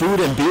than a food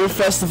and beer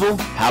festival?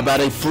 How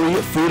about a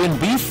free food and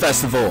beef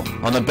festival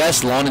on the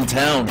best lawn in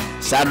town?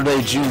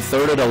 Saturday, June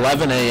 3rd at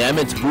 11 a.m.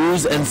 It's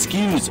Brews and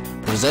Skews,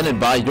 presented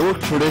by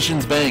York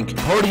Traditions Bank.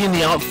 Party in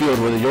the outfield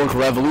where the York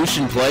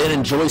Revolution play and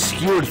enjoy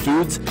skewered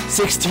foods,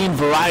 16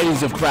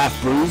 varieties of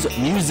craft brews,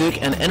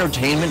 music, and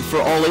entertainment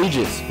for all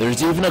ages.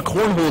 There's even a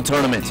cornhole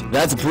tournament.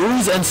 That's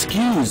Brews and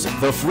Skews,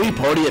 the free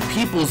party at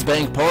People's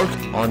Bank Park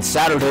on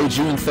Saturday,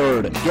 June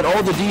 3rd. Get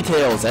all the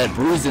details at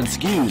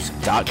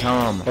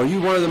brewsandskews.com. Are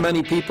you one of the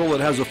many people that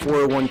has a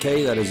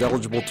 401k that is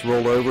eligible to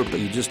roll over, but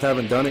you just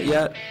haven't done it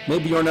yet?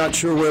 Maybe you're not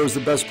sure where is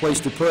the best place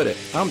to put it.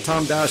 I'm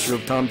Tom Dasher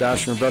of Tom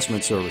Dasher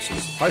Investment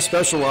Services. I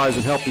specialize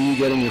in helping you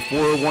getting your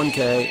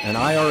 401k and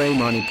IRA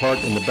money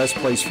parked in the best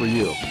place for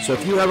you. So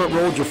if you haven't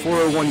rolled your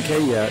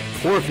 401k yet,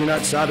 or if you're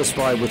not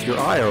satisfied with your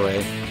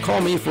IRA,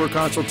 call me for a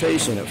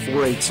consultation at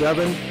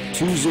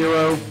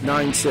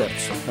 487-2096.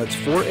 That's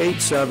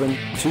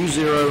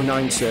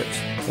 487-2096.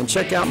 And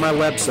check out my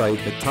website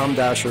at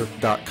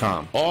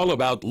tomdasher.com. All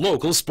about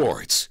local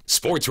sports.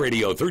 Sports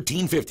Radio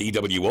 1350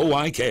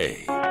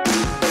 WOIK.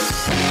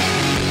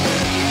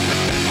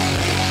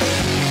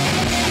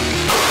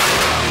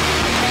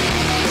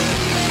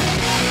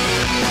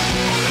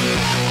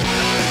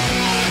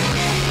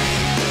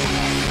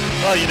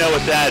 Well, you know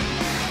what that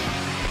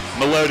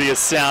melodious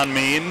sound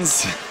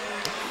means.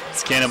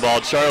 It's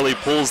Cannonball Charlie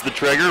pulls the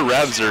trigger.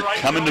 Revs are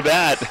coming to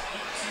bat.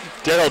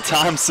 Daryl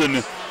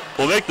Thompson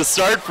will make the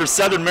start for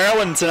Southern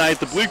Maryland tonight.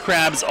 The Blue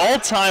Crabs'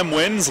 all-time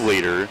wins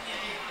leader.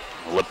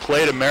 La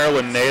Plata,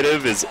 Maryland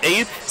native, is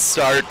 8th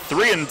start,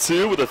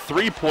 3-2 with a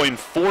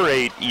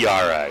 3.48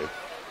 ERA.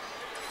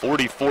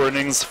 44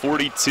 innings,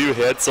 42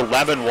 hits,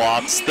 11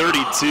 walks,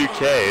 32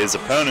 Ks.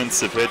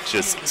 Opponents have hit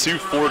just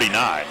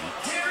 249.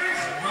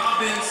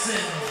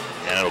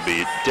 And it'll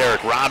be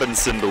Derek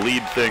Robinson to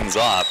lead things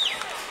off.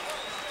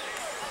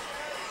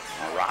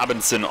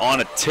 Robinson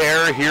on a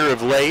tear here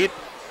of late.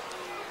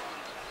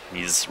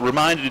 He's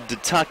reminded to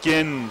tuck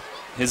in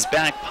his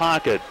back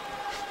pocket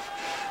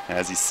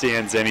as he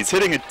stands in. He's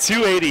hitting a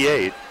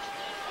 .288.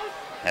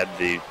 Had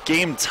the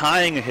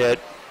game-tying hit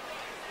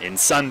in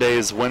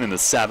Sunday's win in the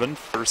 7th.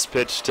 First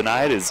pitch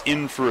tonight is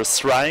in for a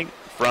strike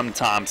from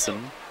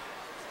Thompson.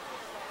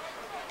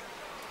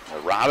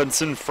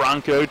 Robinson,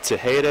 Franco,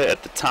 Tejeda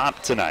at the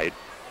top tonight.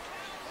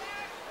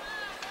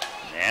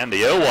 And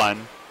the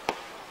 0-1.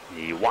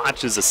 He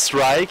watches a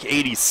strike.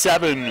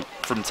 87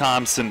 from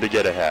Thompson to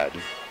get ahead.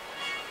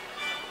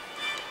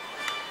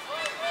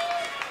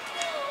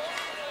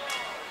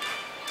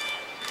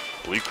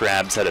 Blue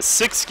Crabs had a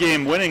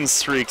 6-game winning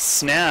streak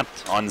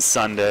snapped on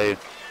Sunday.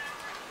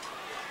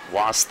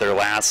 Lost their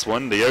last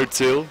one, the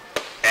 0-2,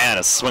 and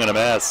a swing and a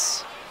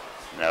miss.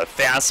 Now a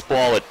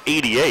fastball at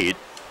 88,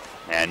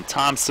 and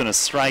Thompson a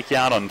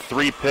strikeout on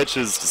 3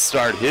 pitches to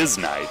start his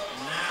night.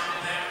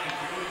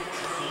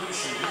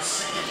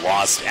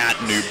 Lost at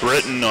New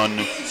Britain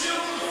on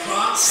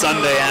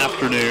Sunday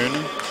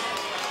afternoon.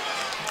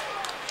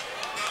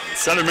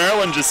 Southern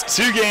Maryland just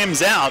 2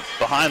 games out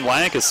behind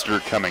Lancaster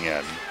coming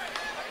in.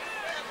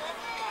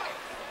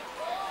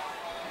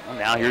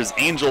 Now here's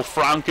Angel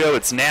Franco.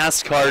 It's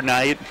NASCAR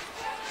night.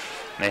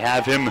 They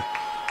have him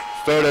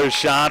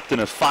photoshopped in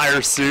a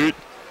fire suit.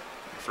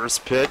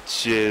 First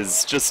pitch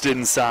is just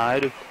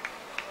inside.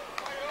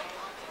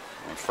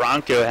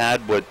 Franco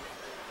had what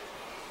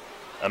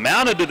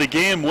amounted to the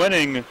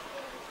game-winning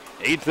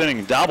 8th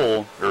inning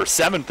double, or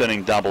 7th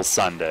inning double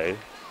Sunday.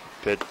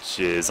 Pitch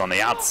is on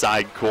the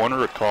outside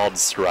corner, a called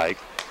strike.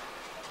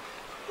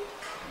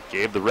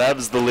 Gave the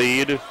Revs the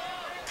lead.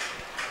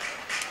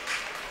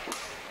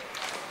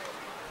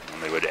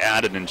 And they would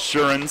add an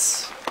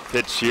insurance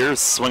pitch here,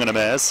 swing and a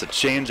miss, a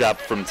changeup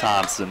from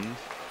Thompson.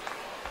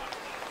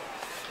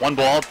 1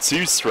 ball,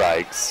 2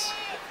 strikes.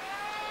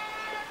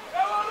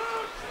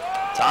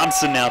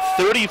 Thompson now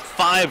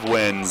 35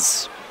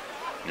 wins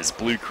in his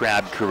Blue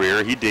Crab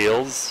career. He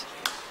deals,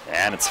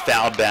 and it's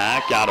fouled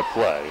back, out of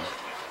play.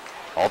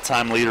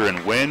 All-time leader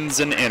in wins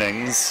and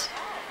innings,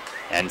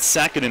 and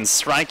second in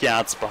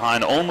strikeouts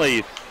behind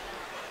only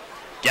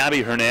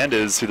Gabby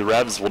Hernandez, who the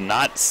Revs will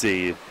not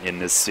see in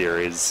this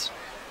series.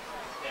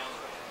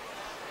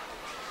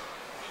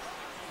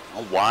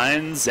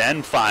 Winds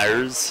and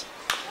fires,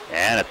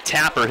 and a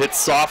tapper hits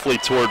softly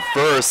toward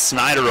first.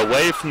 Snyder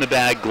away from the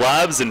bag,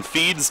 gloves, and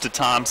feeds to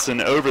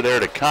Thompson over there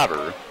to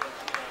cover.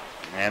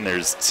 And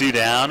there's 2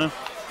 down.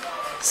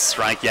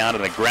 Strikeout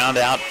and a ground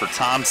out for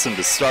Thompson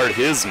to start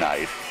his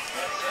night.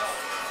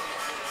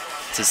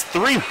 It's his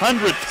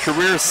 300th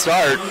career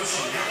start,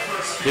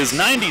 his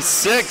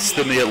 96th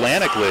in the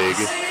Atlantic League,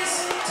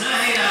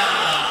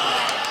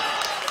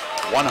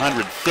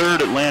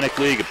 103rd Atlantic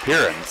League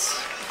appearance.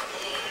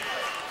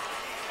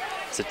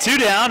 It's a 2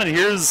 down, and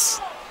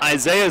here's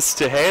Isaias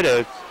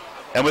Tejeda.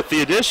 And with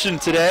the addition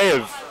today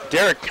of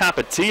Derek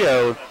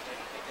Capetillo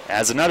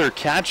as another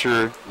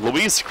catcher,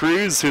 Luis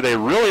Cruz, who they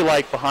really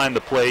like behind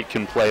the plate,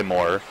 can play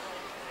more.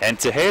 And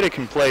Tejeda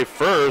can play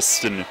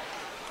first, and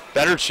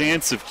better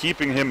chance of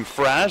keeping him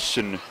fresh,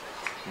 and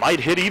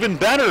might hit even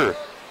better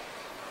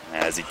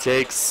as he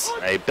takes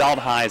a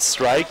belt-high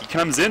strike. He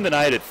comes in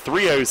tonight at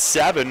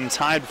 307,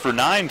 tied for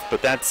 9th,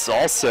 but that's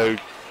also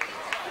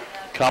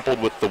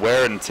coupled with the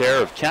wear and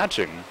tear of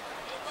catching.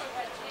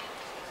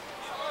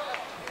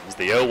 There's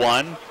the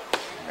 0-1,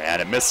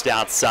 and it missed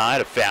outside,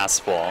 a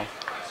fastball.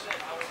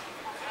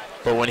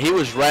 But when he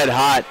was red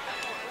hot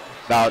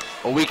about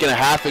a week and a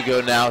half ago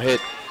now, hit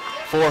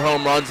 4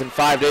 home runs in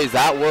 5 days.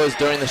 That was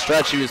during the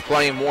stretch he was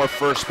playing more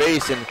first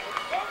base, and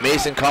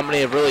Mason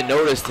Company have really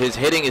noticed his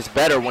hitting is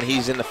better when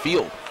he's in the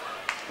field.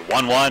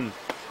 1-1,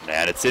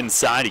 and it's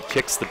inside. He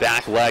kicks the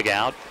back leg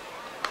out.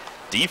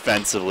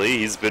 Defensively,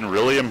 he's been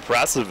really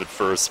impressive at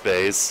first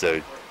base, so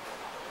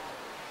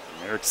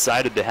they're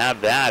excited to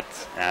have that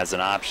as an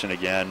option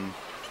again.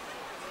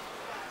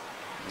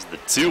 There's the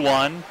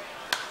 2-1,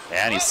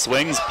 and he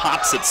swings,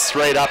 pops it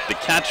straight up. The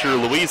catcher,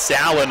 Luis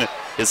Allen,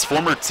 his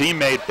former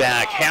teammate,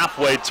 back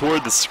halfway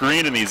toward the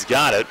screen, and he's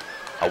got it.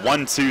 A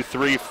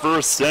 1-2-3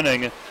 first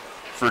inning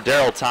for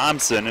Daryl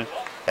Thompson.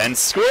 And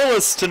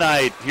scoreless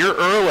tonight here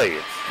early,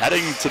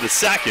 heading to the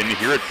second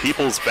here at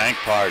Peoples Bank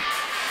Park.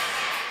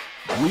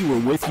 We were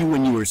with you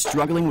when you were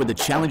struggling with the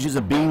challenges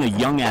of being a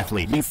young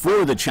athlete,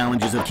 before the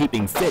challenges of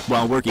keeping fit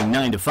while working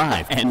 9 to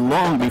 5, and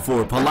long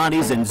before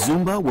Pilates and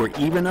Zumba were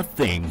even a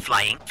thing.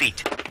 Flying Feet.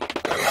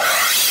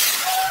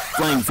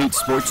 Flying Feet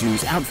Sports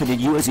Shoes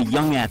outfitted you as a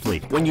young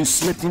athlete. When you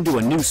slipped into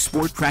a new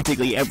sport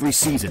practically every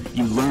season,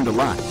 you learned a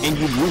lot, and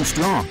you grew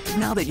strong.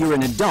 Now that you're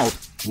an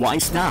adult, why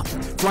stop?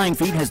 Flying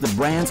Feet has the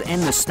brands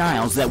and the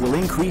styles that will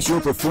increase your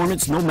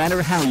performance no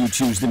matter how you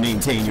choose to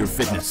maintain your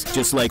fitness.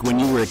 Just like when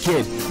you were a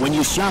kid, when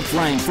you shop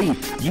Flying Feet,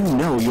 you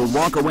know you'll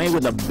walk away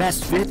with the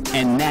best fit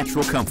and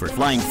natural comfort.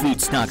 Flying Feet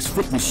stocks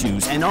fitness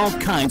shoes and all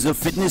kinds of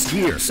fitness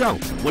gear. So,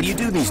 what do you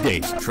do these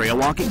days? Trail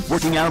walking?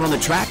 Working out on the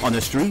track, on the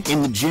street,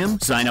 in the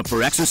gym? Sign up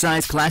for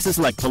exercise classes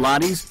like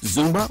Pilates,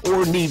 Zumba,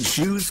 or need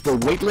shoes for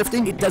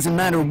weightlifting? It doesn't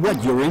matter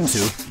what you're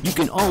into, you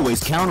can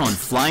always count on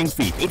Flying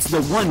Feet. It's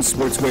the one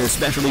sportswear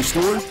specialty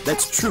store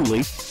that's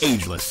truly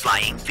ageless.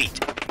 Flying Feet.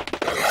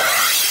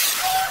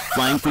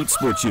 Flying Feet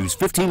Sports Shoes,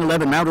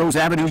 1511 Melrose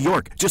Avenue,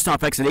 York, just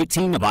off exit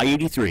 18 of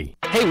I-83.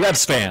 Hey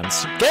Revs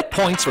fans, get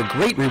points or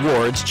great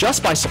rewards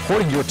just by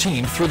supporting your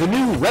team through the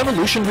new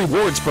Revolution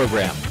Rewards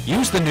program.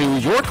 Use the new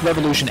York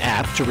Revolution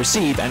app to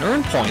receive and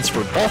earn points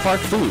for ballpark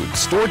food,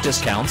 store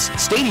discounts,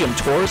 stadium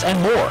tours,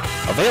 and more.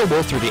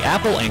 Available through the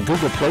Apple and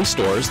Google Play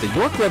stores, the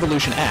York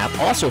Revolution app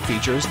also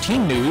features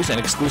team news and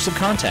exclusive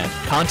content,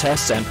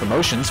 contests and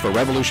promotions for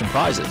Revolution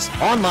prizes,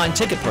 online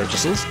ticket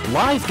purchases,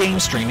 live game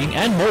streaming,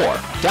 and more.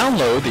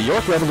 Download the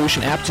York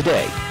Revolution app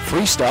today.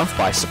 Free stuff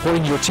by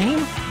supporting your team?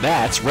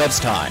 That's Revs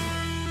time.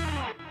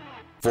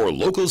 For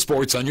local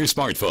sports on your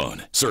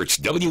smartphone,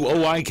 search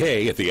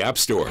WOIK at the App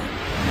Store.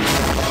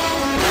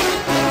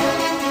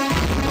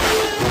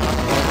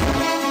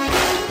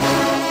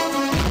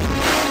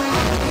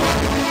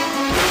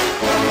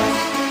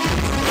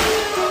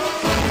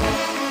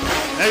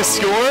 Next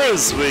score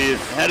as we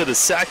head to the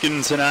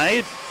second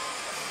tonight.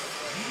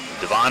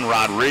 Devon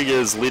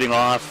Rodriguez leading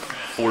off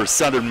for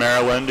Southern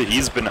Maryland.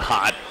 He's been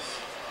hot.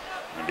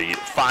 The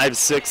 5,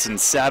 6, and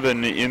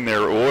 7 in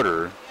their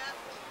order.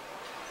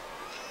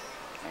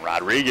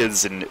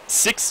 Rodriguez in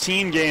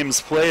 16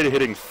 games played,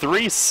 hitting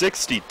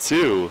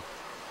 .362,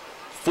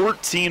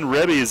 14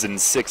 ribbies in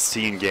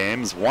 16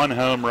 games, 1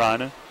 home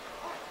run.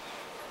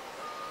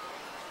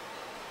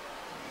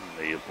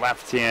 The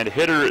Left-hand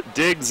hitter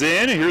digs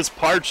in. Here's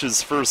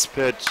Parch's first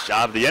pitch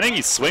of the inning.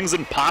 He swings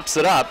and pops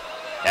it up.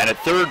 And at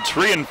third,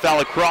 Trian fell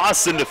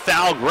across into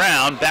foul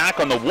ground, back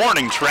on the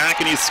warning track,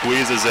 and he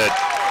squeezes it.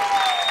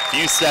 A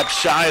few steps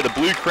shy of the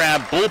Blue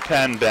Crab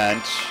bullpen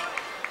bench.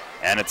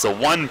 And it's a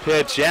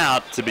one-pitch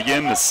out to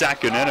begin the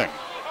second inning.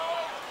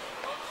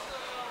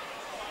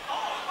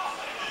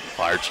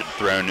 Parch had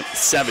thrown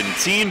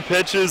 17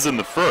 pitches in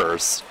the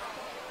first.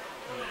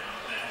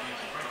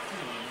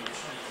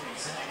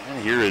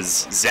 And here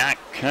is Zach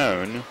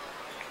Cohn.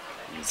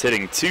 He's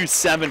hitting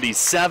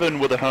 .277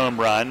 with a home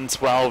run,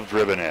 12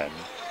 driven in.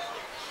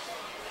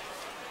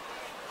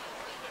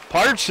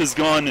 Parch has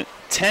gone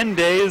 10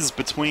 days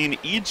between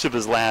each of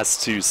his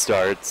last two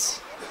starts.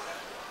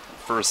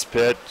 First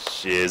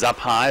pitch is up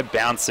high,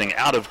 bouncing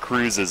out of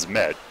Cruz's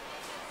mitt.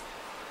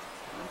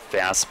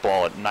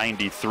 Fastball at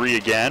 93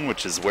 again,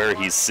 which is where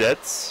he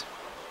sits.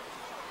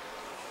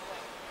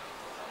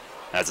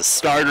 As a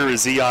starter,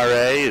 his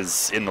ERA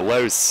is in the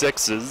low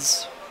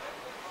sixes.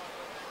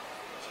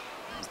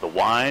 There's the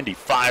wind, he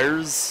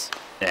fires,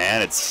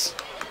 and it's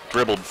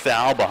dribbled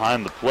foul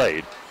behind the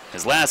plate.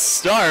 His last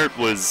start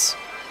was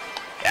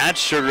at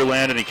Sugar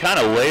Land, and he kind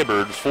of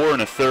labored. 4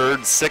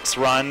 1/3, 6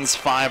 runs,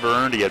 5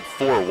 earned. He had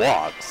 4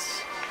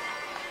 walks.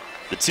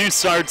 The two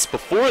starts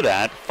before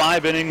that,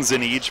 5 innings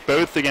in each,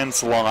 both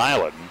against Long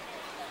Island.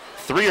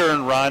 3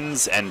 earned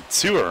runs and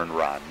 2 earned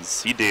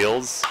runs. He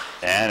deals,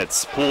 and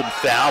it's pulled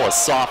foul, a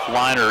soft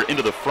liner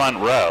into the front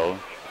row.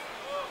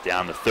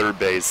 Down the third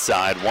base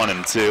side,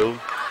 1-2.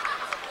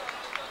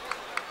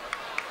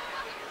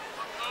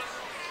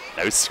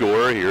 No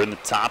score here in the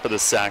top of the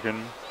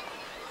second.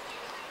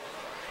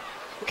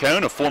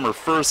 Cohn, a former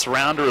first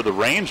rounder of the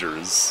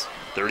Rangers,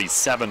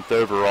 37th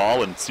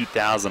overall in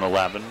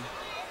 2011.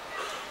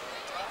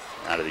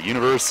 Out of the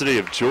University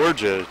of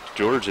Georgia,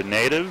 Georgia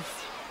native.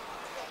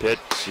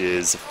 Pitch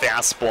is a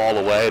fastball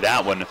away.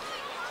 That one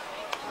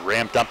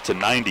ramped up to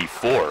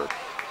 94.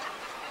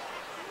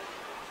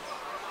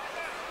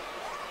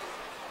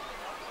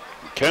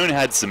 Cohn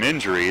had some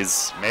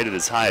injuries, made it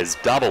as high as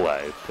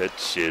Double-A.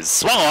 Pitch is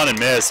swung on and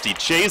missed. He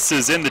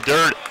chases in the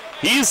dirt.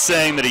 He's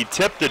saying that he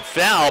tipped it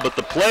foul, but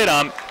the plate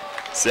ump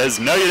says,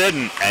 no, you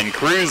didn't. And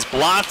Cruz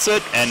blocks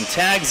it and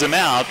tags him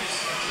out.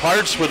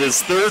 Parch with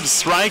his third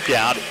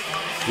strikeout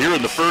here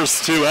in the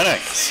first 2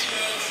 innings.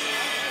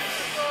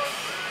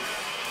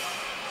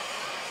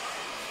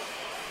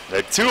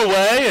 They're 2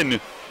 away,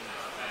 and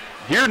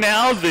here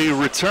now the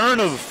return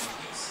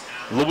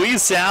of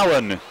Luis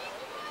Allen.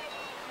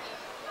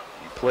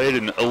 He played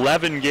in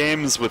 11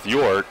 games with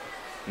York,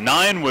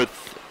 9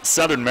 with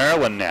Southern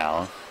Maryland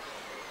now.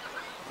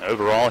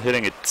 Overall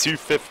hitting at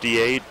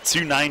 .258,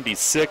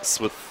 .296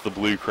 with the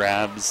Blue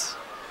Crabs.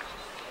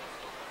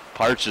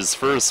 Parch's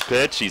first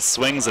pitch, he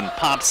swings and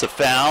pops a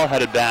foul,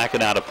 headed back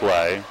and out of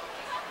play.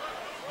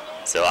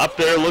 So up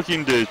there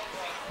looking to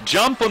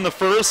jump on the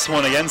first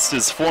one against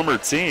his former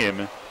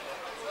team.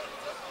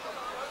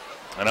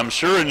 And I'm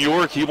sure in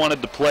York he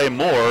wanted to play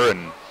more,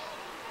 and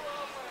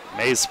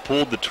Mace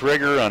pulled the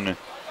trigger on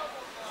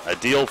a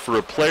deal for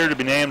a player to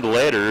be named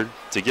later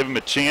to give him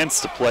a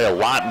chance to play a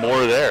lot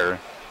more there.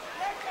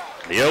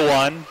 The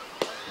 0-1,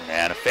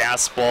 and a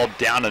fastball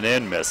down and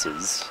in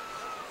misses.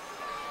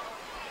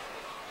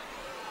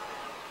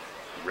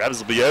 Revs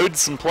will be owed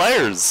some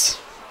players.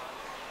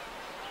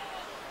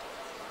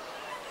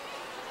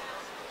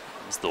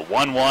 It's the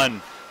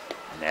 1-1,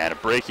 and a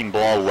breaking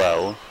ball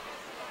low.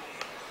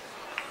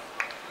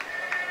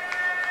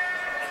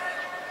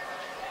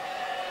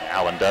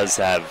 Allen does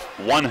have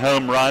 1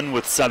 home run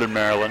with Southern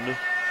Maryland.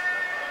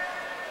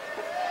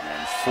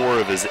 And 4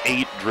 of his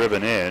 8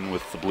 driven in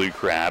with the Blue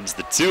Crabs.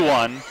 The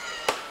 2-1,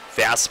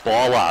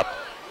 fastball up.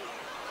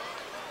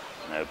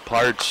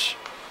 Parch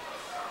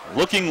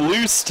looking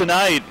loose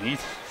tonight.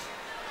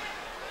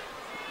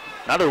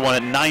 Another one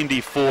at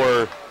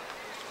 94.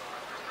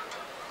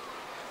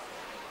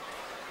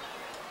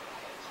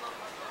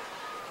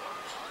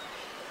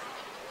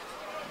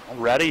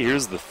 Already,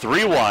 here's the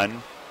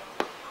 3-1.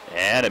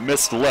 And it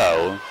missed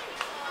low.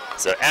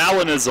 So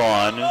Allen is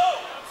on.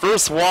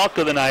 First walk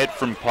of the night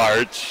from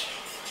Parch.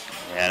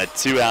 And a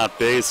 2-out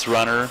base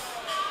runner.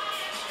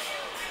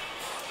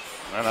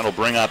 And that'll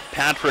bring up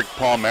Patrick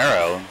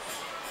Palmero,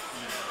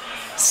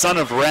 son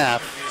of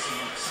Raff.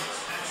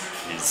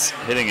 He's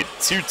hitting at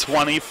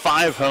 .220,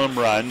 5 home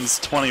runs,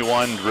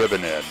 21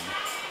 driven in.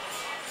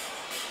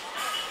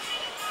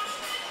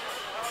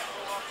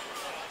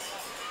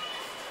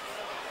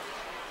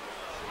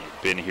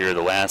 He's been here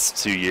the last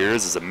 2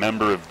 years as a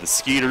member of the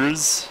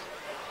Skeeters.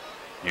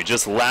 You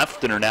just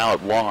left and are now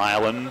at Long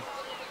Island.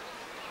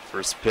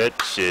 First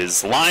pitch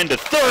is lined to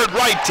third,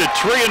 right to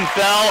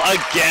Trienfeld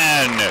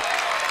again.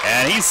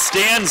 And he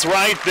stands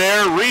right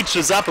there,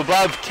 reaches up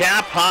above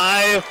cap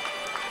high,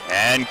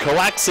 and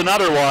collects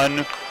another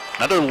one.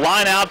 Another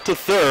line out to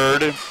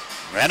third,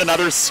 and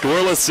another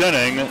scoreless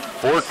inning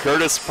for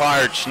Curtis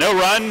Parch. No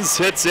runs,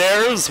 hits,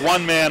 errors,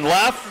 1 man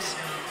left.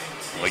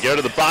 We go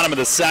to the bottom of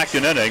the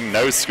second inning,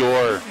 no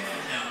score.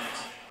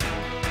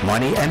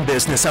 Money and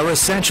business are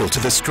essential to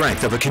the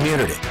strength of a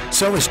community.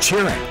 So is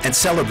cheering and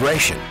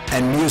celebration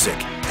and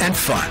music and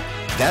fun.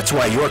 That's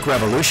why York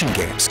Revolution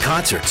games,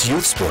 concerts,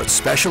 youth sports,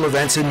 special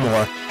events, and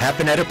more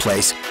happen at a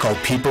place called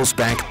People's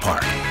Bank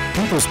Park.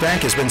 People's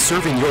Bank has been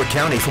serving York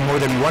County for more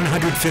than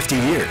 150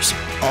 years.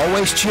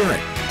 Always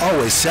cheering,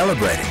 always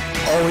celebrating,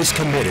 always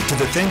committed to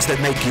the things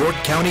that make York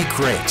County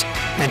great.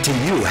 And to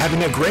you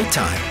having a great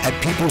time at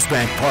People's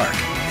Bank Park.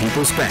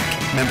 People's Bank,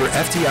 member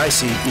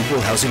FDIC,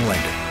 equal housing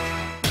lender.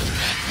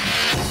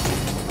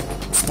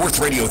 Sports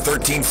Radio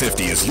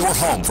 1350 is your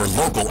home for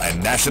local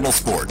and national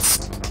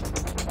sports.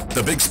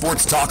 The Big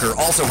Sports Talker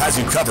also has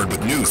you covered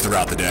with news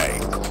throughout the day.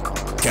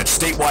 Catch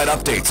statewide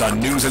updates on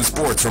news and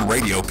sports from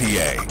Radio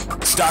PA.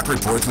 Stock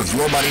reports with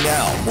Your Money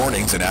Now,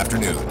 mornings and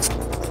afternoons.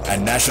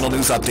 And national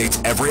news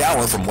updates every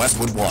hour from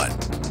Westwood One.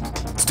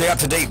 Stay up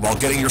to date while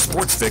getting your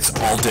sports fix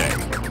all day.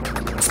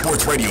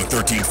 Sports Radio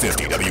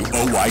 1350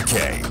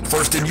 WOYK.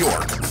 First in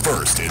York,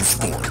 first in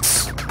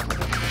sports.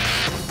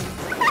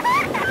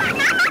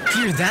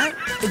 Hear that?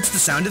 It's the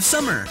sound of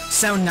summer.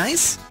 Sound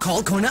nice?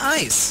 Call Kona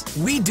Ice.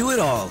 We do it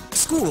all.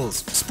 Schools,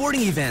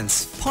 sporting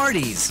events,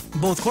 parties,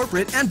 both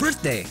corporate and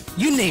birthday.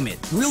 You name it,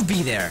 we'll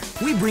be there.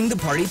 We bring the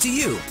party to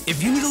you.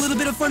 If you need a little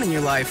bit of fun in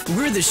your life,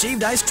 we're the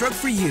shaved ice truck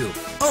for you.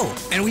 Oh,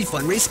 and we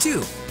fundraise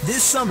too.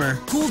 This summer,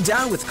 cool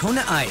down with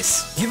Kona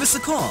Ice. Give us a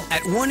call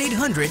at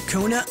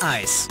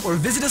 1-800-KONA-ICE or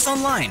visit us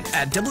online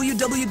at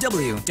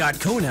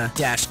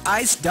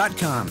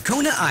www.kona-ice.com.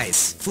 Kona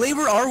Ice.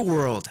 Flavor our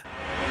world.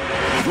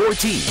 Your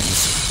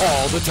teams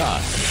all the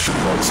time.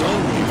 York's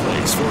only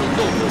place for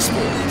local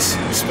sports.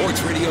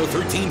 Sports Radio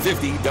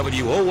 1350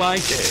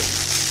 WOYK.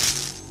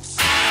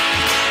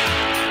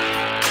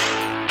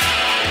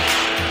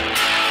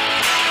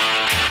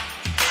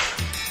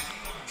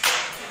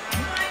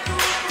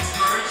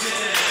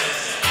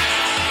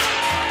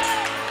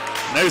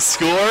 No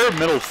score,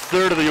 middle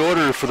third of the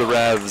order for the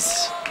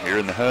Revs. Here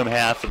in the home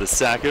half of the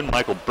second,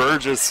 Michael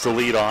Burgess to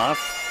lead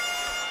off.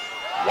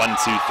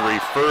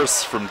 1-2-3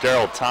 first from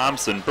Daryl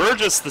Thompson.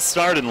 Burgess the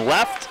start in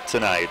left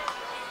tonight.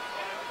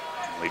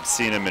 We've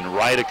seen him in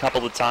right a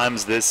couple of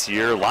times this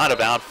year. A lot of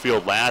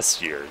outfield last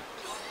year.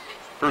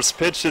 First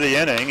pitch of the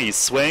inning, he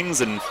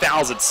swings and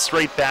fouls it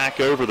straight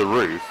back over the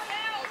roof.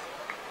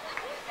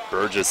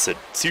 Burgess at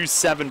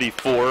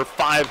 274,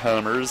 5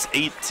 homers,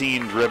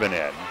 18 driven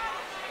in.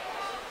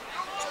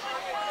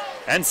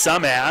 And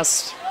some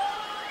asked,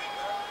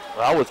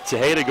 well, with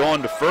Tejeda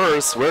going to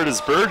first, where does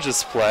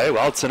Burgess play?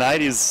 Well,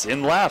 tonight he's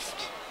in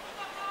left.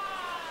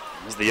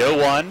 Here's the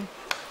 0-1,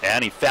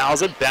 and he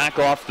fouls it back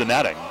off the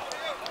netting.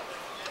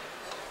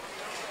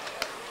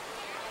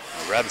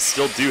 The Revs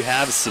still do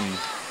have some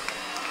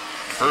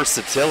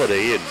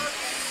versatility, and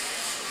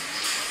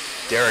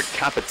Derek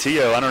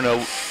Capetillo, I don't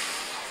know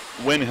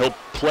when he'll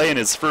play in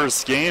his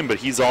first game, but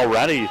he's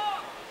already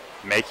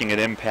making an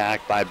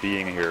impact by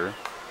being here.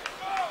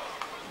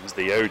 Here's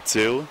the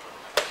 0-2.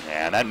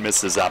 And that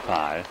misses up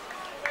high.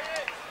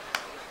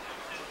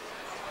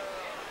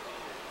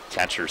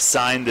 Catcher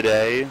signed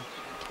today.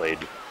 Played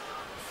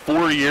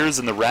 4 years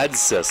in the Reds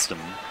system.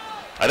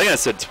 I think I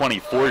said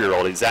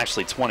 24-year-old. He's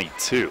actually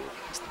 22.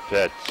 It's the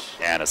pitch.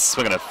 And a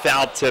swing and a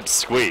foul tip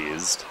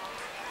squeezed.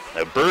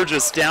 Now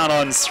Burgess down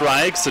on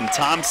strikes, and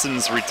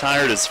Thompson's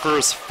retired his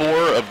first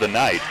 4 of the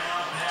night.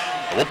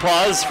 We'll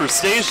pause for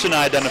station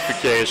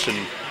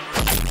identification.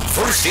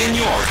 First in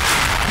York.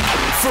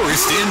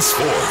 First in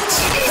sports.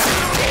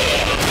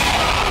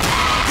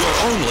 Your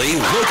only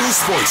local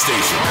sports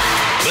station.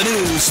 The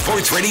new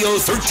Sports Radio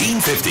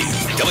 1350.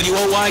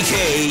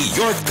 WOYK,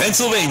 York,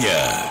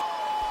 Pennsylvania.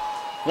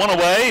 One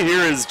away.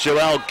 Here is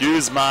Joel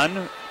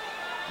Guzman,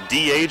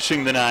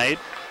 DHing the night.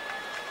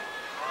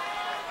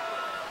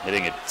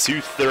 Hitting at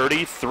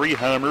 230, 3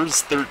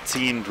 homers,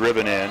 13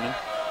 driven in.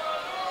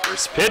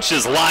 First pitch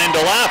is lined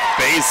to left.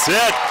 Base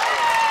hit.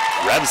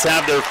 Revs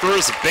have their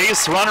first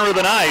base runner of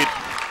the night.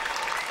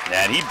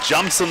 And he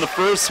jumps on the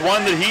first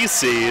one that he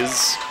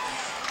sees.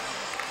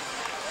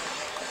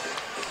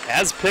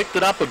 Has picked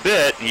it up a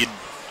bit. He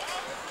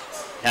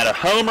had a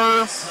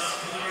homer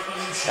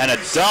and a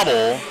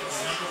double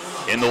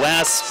in the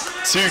last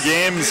 2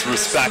 games,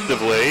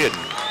 respectively, and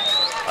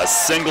a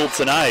single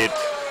tonight.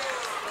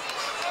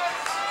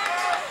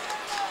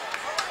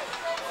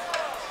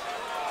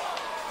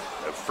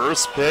 The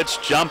first pitch,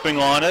 jumping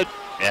on it,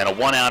 and a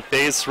 1-out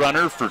base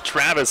runner for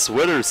Travis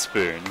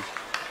Witherspoon.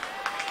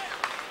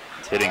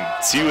 Hitting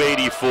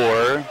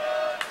 284.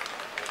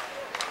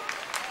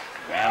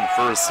 And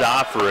first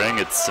offering,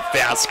 it's a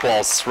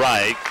fastball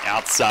strike,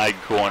 outside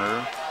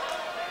corner.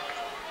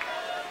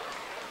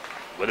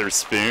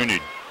 Witherspoon, who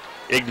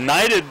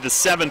ignited the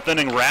 7th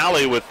inning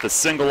rally with the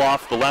single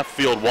off the left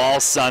field wall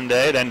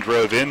Sunday, then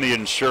drove in the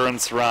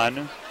insurance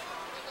run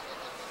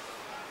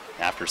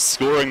after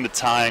scoring the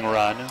tying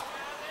run.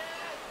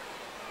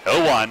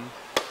 0-1,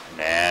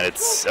 and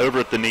it's over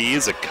at the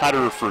knees, a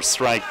cutter for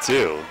strike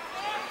 2.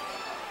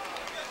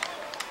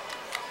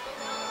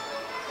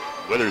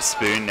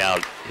 Witherspoon now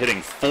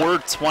hitting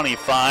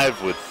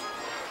 .425 with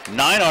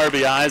 9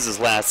 RBIs his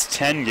last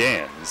 10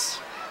 games.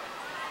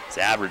 His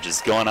average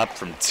is going up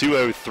from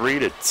 203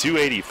 to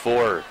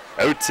 284.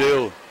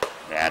 0-2.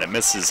 And it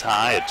misses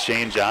high, a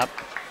changeup.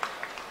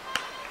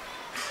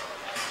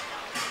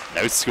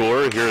 No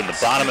score here in the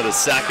bottom of the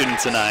second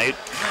tonight.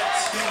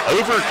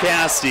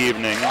 Overcast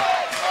evening.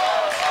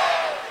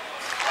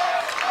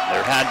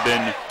 There had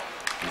been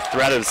the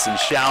threat of some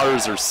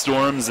showers or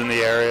storms in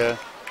the area.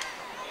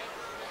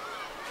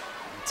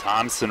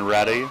 Thompson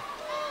ready.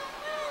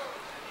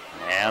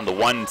 And the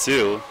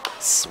 1-2.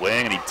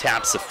 Swing, and he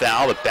taps a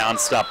foul that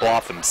bounced up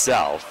off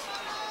himself.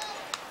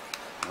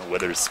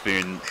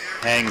 Witherspoon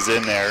hangs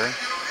in there.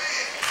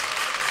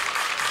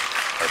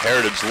 Our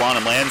Heritage Lawn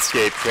and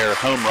Landscape Care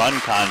home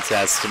run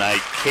contest tonight.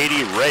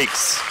 Katie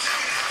Rakes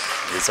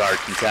is our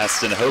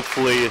contestant.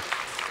 Hopefully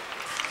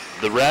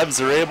the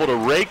Revs are able to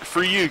rake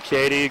for you,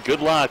 Katie.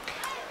 Good luck.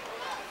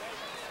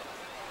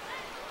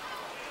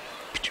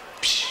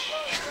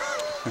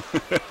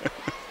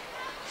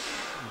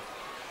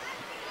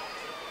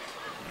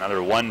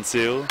 Another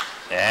 1-2.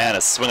 And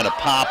a swing and a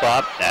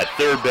pop-up at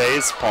third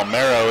base.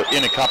 Palmero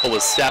in a couple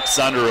of steps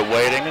under it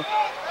waiting.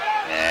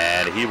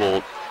 And he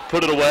will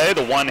put it away.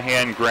 The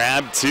one-hand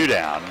grab, 2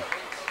 down.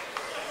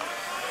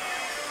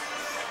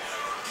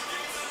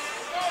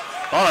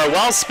 On our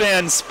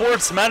WellSpan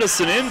Sports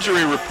Medicine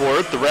injury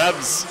report, the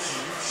Revs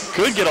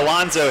could get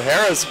Alonzo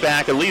Harris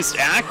back at least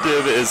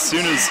active as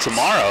soon as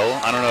tomorrow.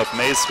 I don't know if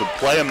Mace would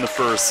play him the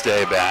first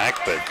day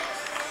back, but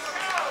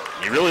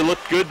he really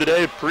looked good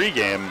today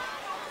pregame.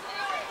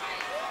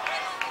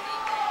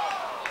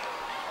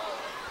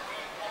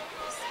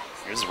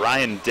 Here's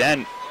Ryan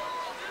Dent,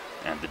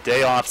 and the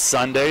day off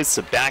Sunday,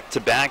 so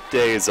back-to-back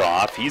days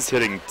off. He's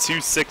hitting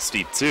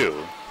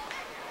 .262,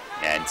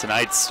 and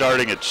tonight's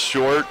starting at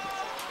short,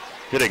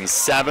 hitting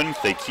 7th.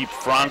 They keep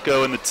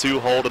Franco in the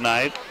 2-hole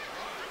tonight.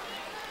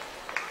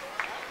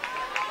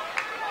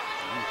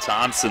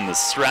 Thompson, the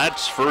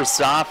stretch,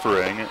 first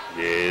offering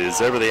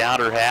is over the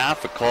outer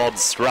half, a called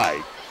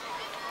strike.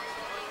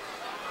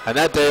 And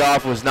that day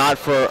off was not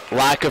for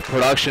lack of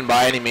production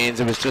by any means.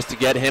 It was just to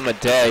get him a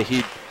day.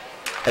 He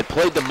had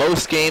played the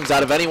most games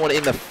out of anyone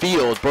in the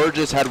field.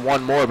 Burgess had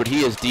one more, but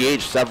he has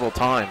DH'd several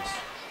times.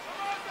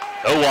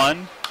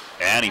 0-1,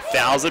 and he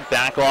fouls it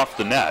back off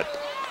the net.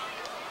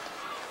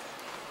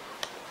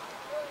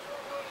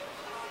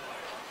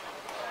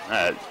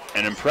 An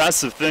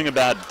impressive thing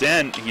about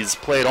Dent, he's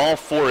played all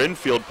 4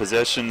 infield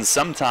positions,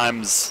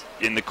 sometimes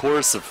in the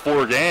course of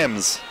 4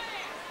 games.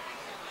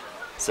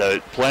 So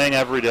playing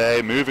every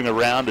day, moving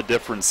around to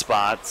different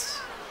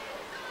spots.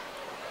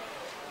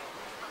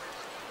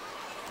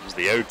 There's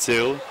the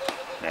 0-2,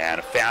 and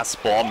a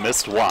fastball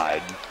missed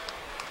wide.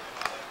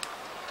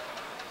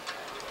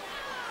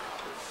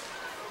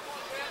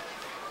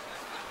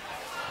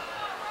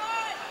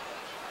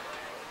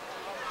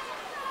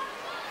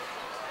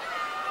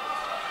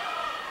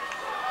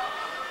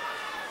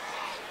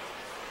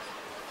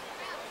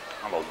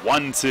 On the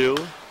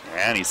 1-2,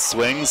 and he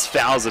swings,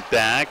 fouls it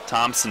back.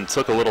 Thompson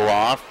took a little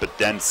off, but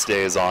Dent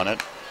stays on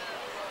it.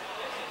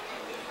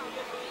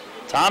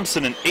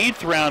 Thompson, an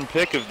 8th-round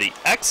pick of the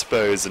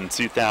Expos in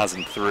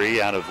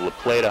 2003 out of La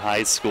Plata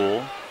High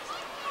School.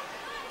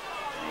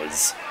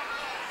 Was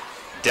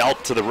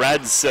dealt to the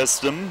Reds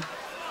system.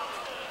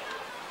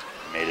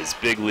 Made his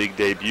big league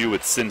debut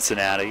with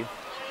Cincinnati.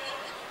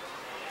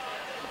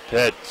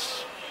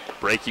 Pitch,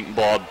 breaking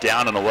ball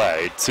down and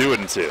away,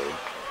 2-2.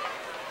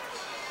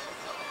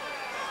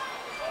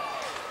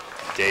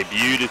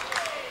 Debuted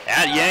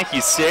at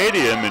Yankee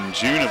Stadium in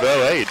June of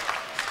 '08.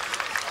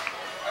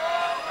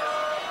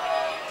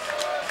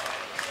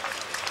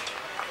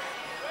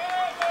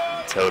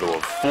 Total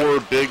of 4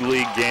 big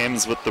league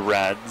games with the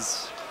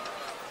Reds.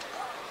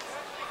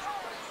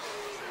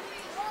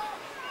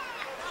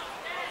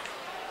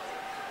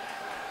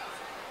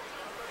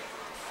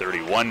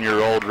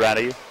 "31-year-old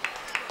ready.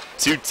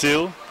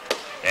 2-2,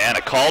 and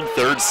a called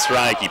third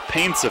strike. He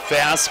paints a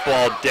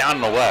fastball down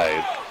and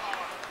away,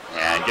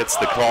 and gets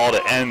the call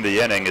to end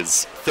the inning.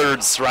 His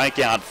 3rd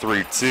strikeout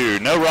through 2.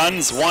 No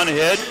runs, 1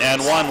 hit,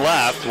 and 1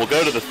 left. We'll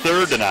go to the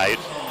 3rd tonight.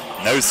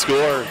 No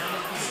score.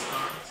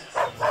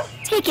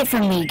 Take it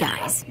from me,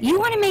 guys. You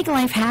want to make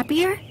life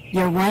happier?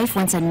 Your wife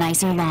wants a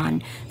nicer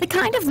lawn. The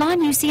kind of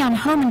lawn you see on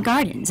Home and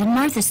Gardens and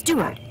Martha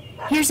Stewart.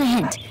 Here's a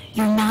hint.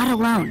 You're not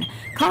alone.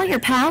 Call your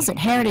pals at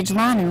Heritage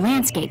Lawn and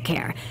Landscape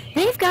Care.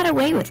 They've got a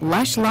way with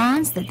lush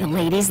lawns that the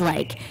ladies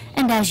like.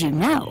 And as you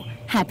know,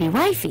 happy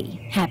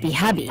wifey, happy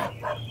hubby.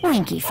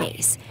 Winky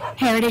face.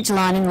 Heritage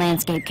Lawn and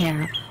Landscape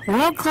Care.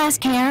 World-class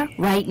care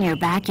right in your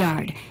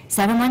backyard.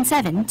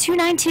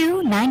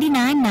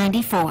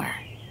 717-292-9994.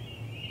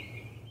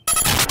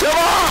 Come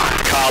on,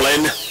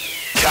 Colin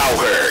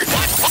Cowherd.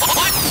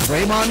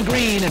 Draymond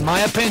Green, in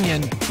my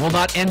opinion, will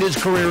not end his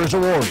career as a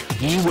Warrior.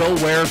 He will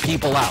wear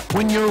people out.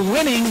 When you're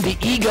winning, the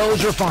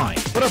egos are fine.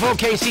 What if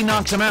OKC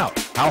knocks him out?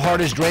 How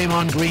hard is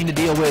Draymond Green to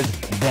deal with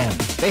them?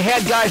 They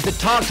had guys that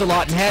talked a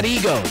lot and had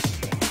egos.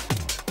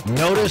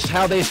 Notice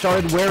how they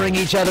started wearing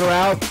each other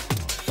out?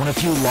 when a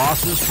few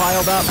losses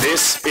piled up?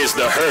 This is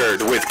The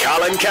Herd with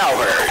Colin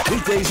Cowherd.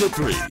 Weekdays at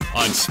 3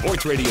 on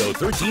Sports Radio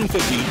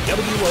 1350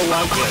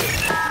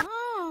 WOYK.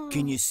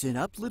 Can you sit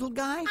up, little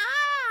guy?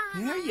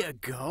 There you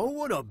go.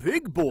 What a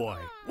big boy.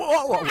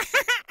 Whoa.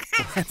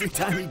 Every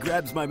time he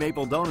grabs my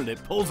maple donut,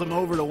 it pulls him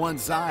over to one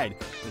side.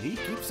 But he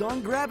keeps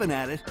on grabbing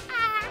at it.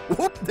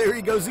 Whoop, there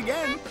he goes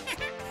again.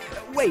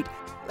 Wait,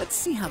 let's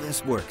see how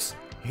this works.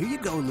 Here you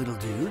go, little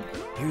dude.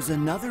 Here's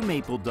another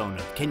maple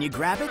donut. Can you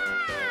grab it?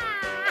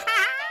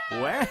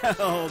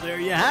 Well,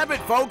 there you have it,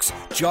 folks.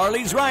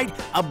 Charlie's right.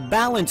 A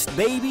balanced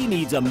baby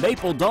needs a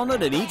maple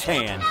donut in each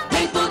hand.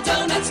 Maple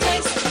donuts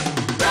taste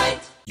right.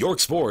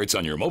 York Sports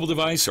on your mobile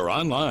device or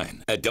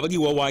online at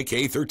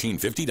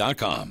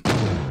WOYK1350.com.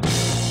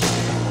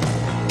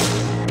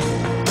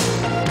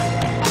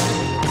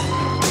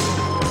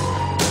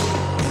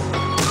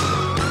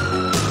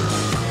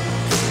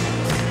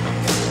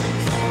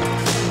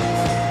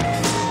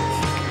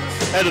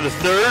 Head of the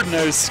third,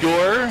 no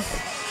score.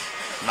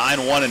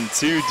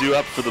 9-1-2 due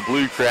up for the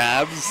Blue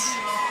Crabs.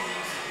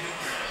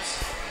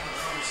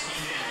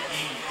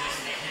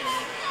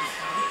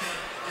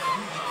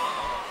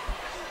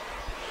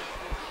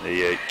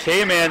 The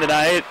K-man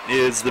tonight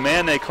is the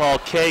man they call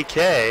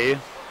KK,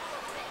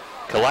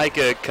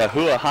 Kalaika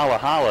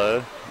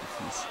Kahuahalahala.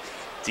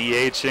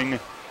 DHing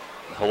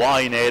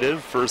Hawaii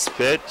native. First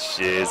pitch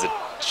is a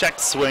check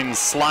swing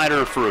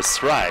slider for a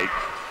strike.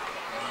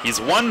 He's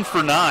 1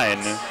 for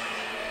 9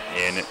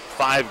 in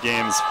 5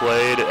 games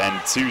played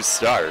and 2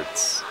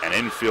 starts. An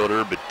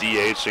infielder, but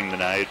DHing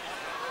tonight.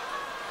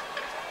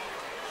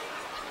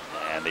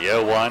 And the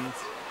 0-1.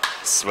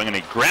 Swinging,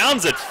 he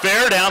grounds it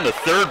fair down the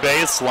third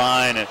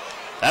baseline.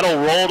 That'll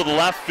roll to the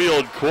left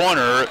field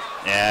corner,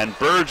 and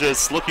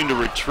Burgess looking to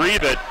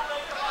retrieve it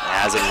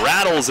as it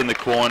rattles in the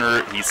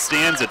corner. He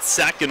stands at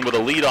second with a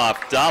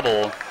leadoff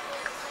double.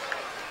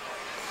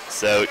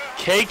 So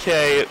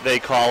KK, they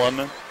call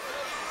him,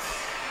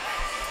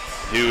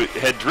 who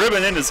had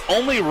driven in his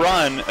only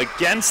run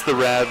against the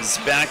Revs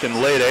back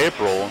in late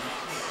April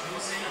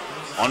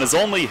on his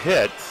only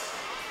hit.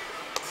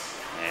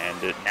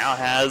 And it now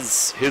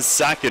has his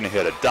second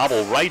hit, a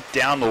double right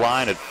down the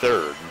line at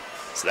third.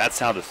 So that's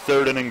how the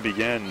third inning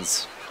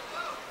begins.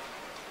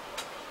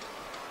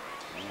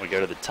 And we go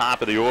to the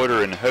top of the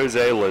order, and Jose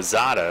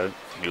Lozada,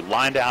 who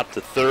lined out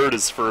to third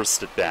his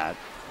first at bat.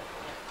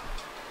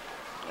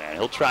 And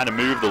he'll try to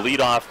move the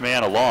leadoff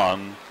man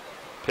along.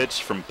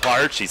 Pitch from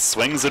Parch, he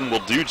swings and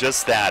will do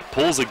just that.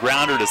 Pulls a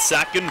grounder to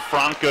second,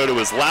 Franco to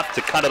his left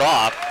to cut it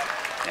off.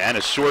 And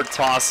a short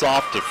toss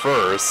off to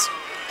first.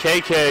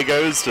 KK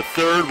goes to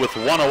third with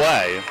 1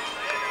 away.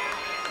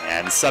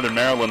 And Southern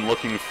Maryland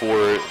looking for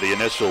the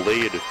initial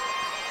lead.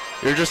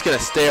 You're just going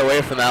to stay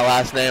away from that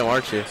last name,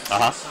 aren't you?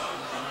 Uh-huh.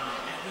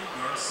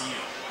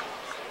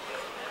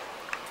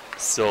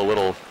 Still a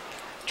little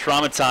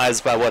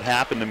traumatized by what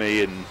happened to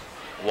me in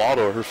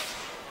Waldorf.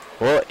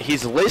 Well,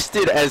 he's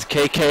listed as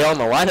KK on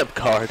the lineup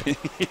card.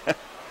 Yeah.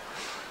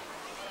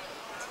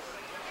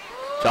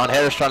 John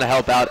Harris trying to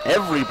help out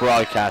every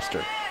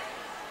broadcaster.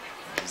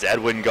 There's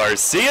Edwin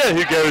Garcia,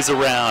 who goes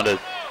around a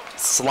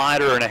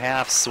slider and a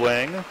half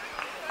swing.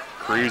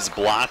 Cruz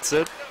blocks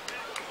it.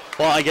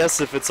 Well, I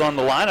guess if it's on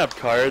the lineup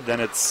card, then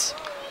it's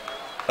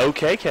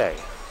OKK.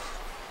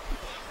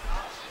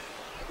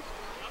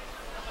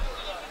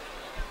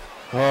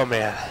 Oh,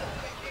 man.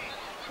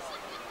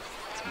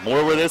 It's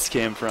more where this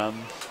came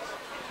from.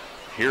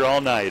 Here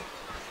all night.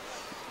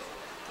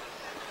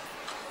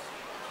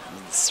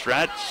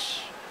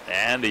 Stretch,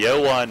 and the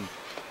 0-1.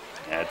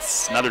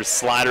 That's another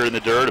slider in the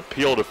dirt,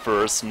 appeal to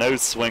first, no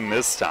swing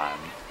this time.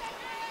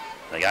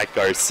 They got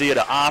Garcia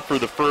to offer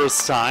the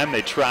first time,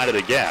 they tried it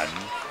again.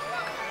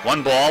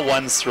 1 ball,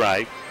 1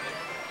 strike.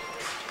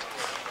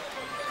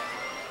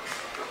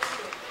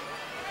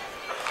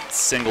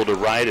 Single to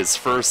right his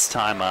first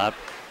time up.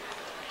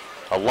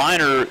 A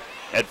liner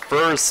at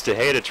first,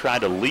 Tejeda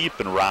tried to leap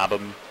and rob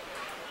him.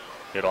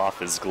 Hit off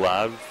his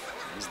glove.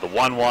 This is the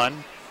 1-1.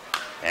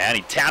 And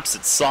he taps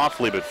it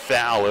softly but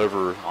foul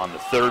over on the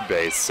third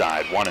base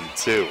side,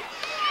 1-2.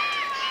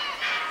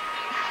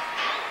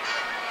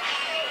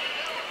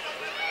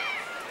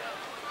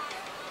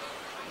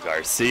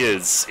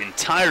 Garcia's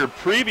entire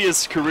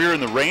previous career in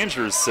the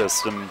Rangers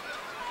system,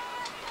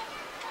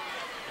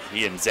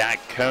 he and Zach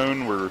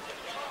Cohn were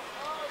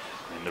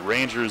in the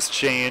Rangers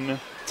chain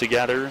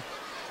together.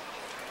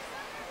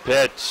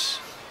 Pitch.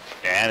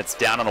 And it's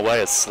down and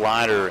away, a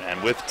slider,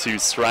 and with 2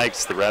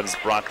 strikes, the Revs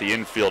brought the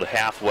infield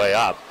halfway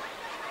up.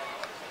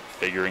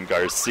 Figuring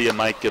Garcia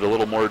might get a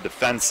little more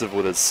defensive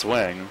with his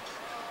swing.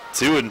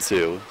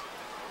 2-2.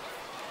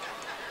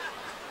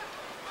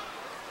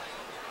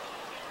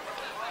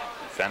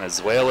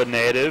 Venezuela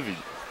native,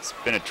 he's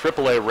been at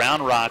AAA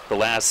Round Rock the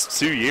last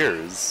 2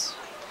 years.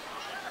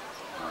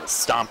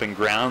 Stomping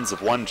grounds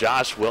of one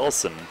Josh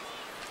Wilson.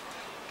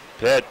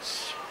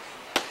 Pitch,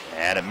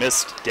 and it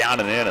missed down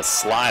and in, a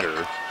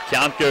slider.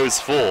 Count goes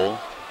full.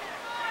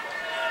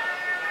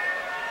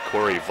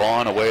 Corey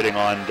Vaughn awaiting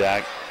on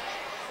deck.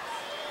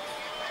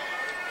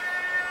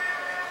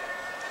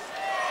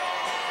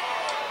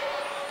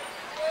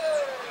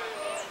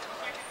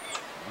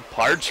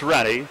 Parch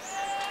ready.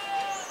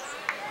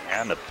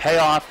 And the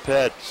payoff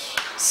pitch.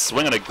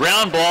 Swinging a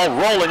ground ball,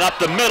 rolling up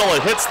the middle.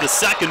 It hits the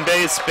second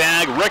base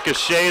bag,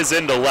 ricochets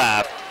into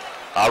left.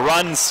 A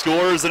run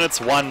scores, and it's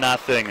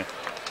 1-0.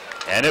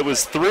 And it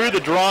was through the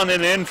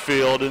drawn-in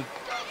infield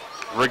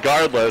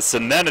regardless,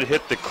 and then it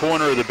hit the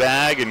corner of the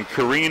bag and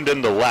careened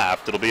into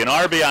left. It'll be an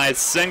RBI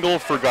single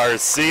for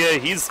Garcia.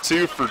 He's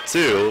 2 for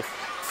 2,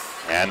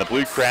 and the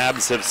Blue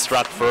Crabs have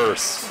struck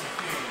first.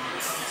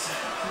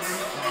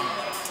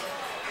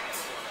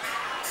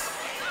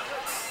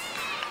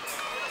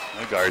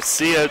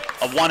 Garcia,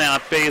 a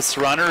one-out base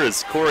runner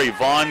as Corey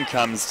Vaughn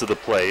comes to the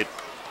plate.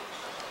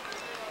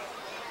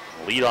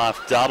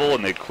 Leadoff double,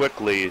 and they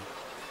quickly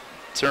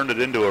turned it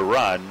into a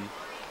run.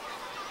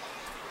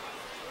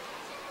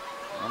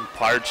 And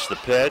Parch the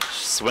pitch,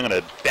 swinging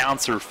a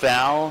bouncer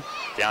foul.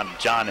 Down to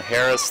John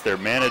Harris, their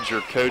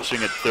manager,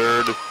 coaching at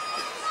third.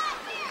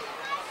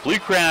 Blue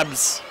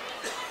Crabs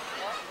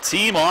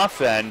team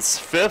offense,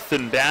 5th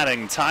in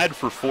batting, tied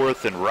for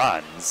 4th in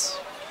runs.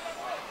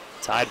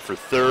 Tied for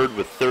 3rd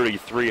with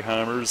 33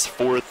 homers,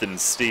 4th in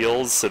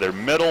steals, so they're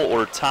middle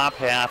or top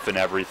half in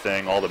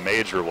everything, all the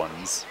major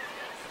ones.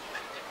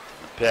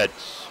 The pitch,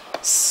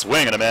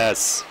 swing and a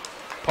miss.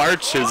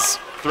 Parch has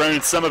thrown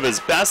some of his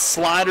best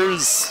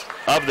sliders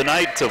of the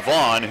night to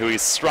Vaughn, who he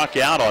struck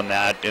out on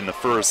that in the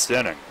first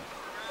inning.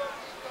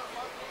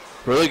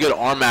 Really good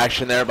arm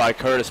action there by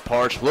Curtis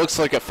Parch. Looks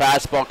like a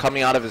fastball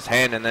coming out of his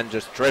hand and then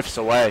just drifts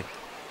away.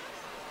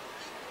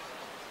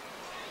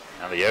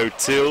 Now the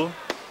 0-2.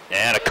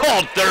 And a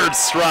called third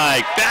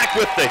strike. Back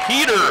with the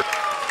heater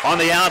on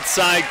the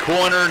outside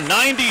corner.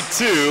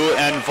 92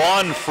 and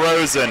Vaughn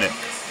frozen.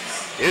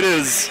 It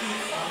is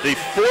the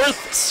 4th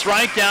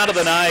strikeout of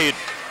the night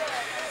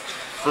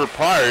for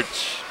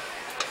Parch,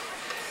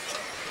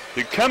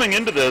 who coming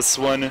into this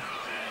one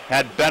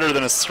had better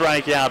than a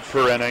strikeout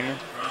per inning.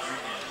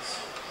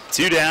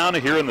 2 down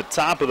here in the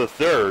top of the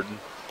 3rd.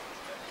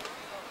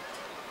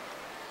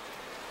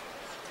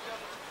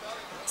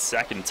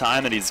 Second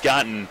time that he's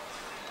gotten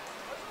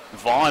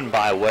Vaughn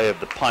by way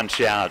of the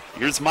punch out.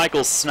 Here's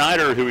Michael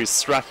Snyder, who he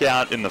struck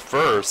out in the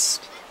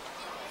first.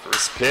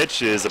 First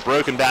pitch is a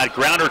broken bat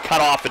grounder, cut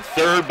off at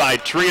third by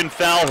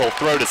Trienfeld. He'll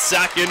throw to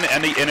second,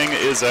 and the inning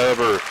is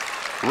over.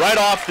 Right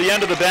off the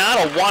end of the bat,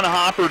 a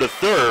one-hopper to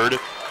third.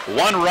 1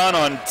 run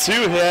on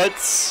 2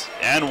 hits,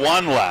 and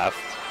 1 left.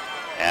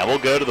 And we'll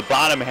go to the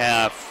bottom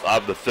half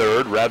of the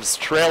 3rd. Revs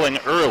trailing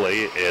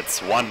early. It's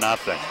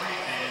 1-0.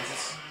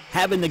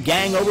 Having the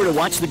gang over to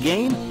watch the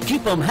game?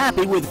 Keep them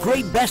happy with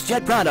great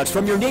BestJet products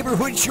from your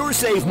neighborhood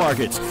SureSave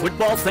markets.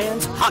 Football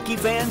fans, hockey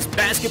fans,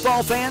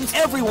 basketball fans,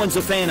 everyone's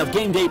a fan of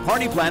game day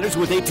party planners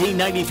with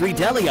 $18.93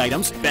 deli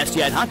items.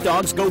 BestJet hot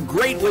dogs go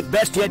great with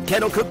BestJet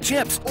kettle cooked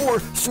chips. Or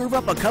serve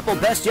up a couple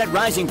BestJet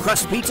Rising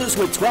Crust pizzas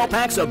with 12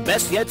 packs of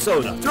BestJet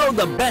soda. Throw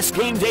the best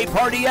game day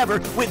party ever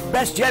with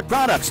BestJet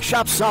products.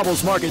 Shop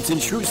Sobel's Markets in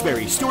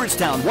Shrewsbury,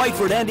 Stewartstown,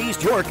 Whiteford and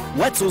East York,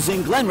 Wetzel's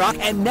in Glenrock,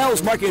 and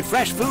Nell's Market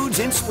Fresh Foods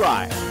in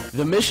Spry.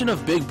 The mission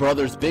of Big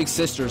Brothers Big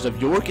Sisters of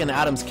York and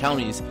Adams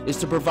counties is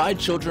to provide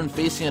children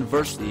facing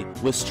adversity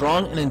with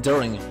strong and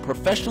enduring,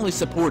 professionally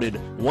supported,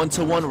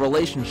 one-to-one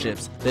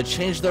relationships that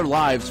change their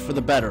lives for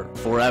the better,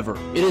 forever.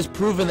 It is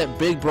proven that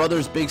Big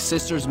Brothers Big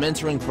Sisters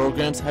mentoring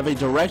programs have a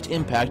direct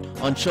impact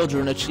on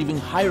children achieving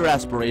higher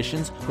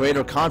aspirations,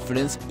 greater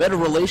confidence, better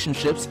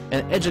relationships,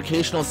 and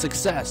educational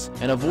success,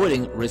 and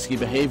avoiding risky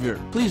behavior.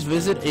 Please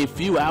visit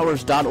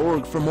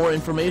afewhours.org for more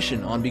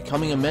information on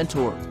becoming a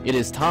mentor. It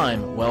is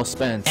time well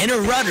spent.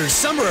 Enter Rutter's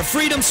Summer of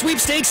Freedom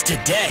sweepstakes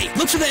today.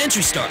 Look for the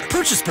entry star,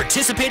 purchase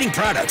participating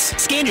products,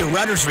 scan your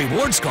Rutter's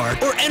rewards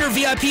card, or enter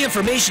VIP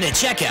information at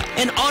checkout,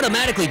 and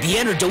automatically be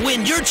entered to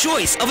win your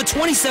choice of a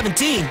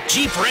 2017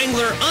 Jeep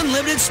Wrangler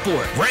Unlimited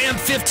Sport, Ram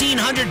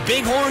 1500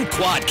 Bighorn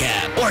Quad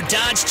Cab, or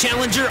Dodge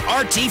Challenger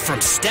RT from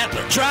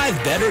Stettler.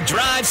 Drive better,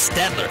 drive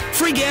Stettler.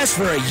 Free gas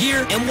for a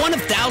year and one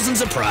of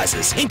thousands of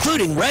prizes,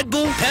 including Red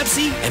Bull,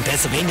 Pepsi, and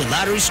Pennsylvania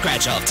Lottery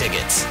scratch-off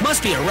tickets.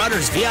 Must be a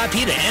Rutter's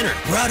VIP to enter.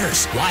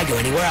 Rutter's, why go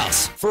anywhere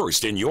else?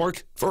 First in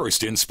York,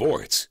 first in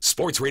sports.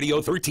 Sports Radio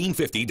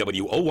 1350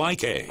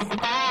 WOYK.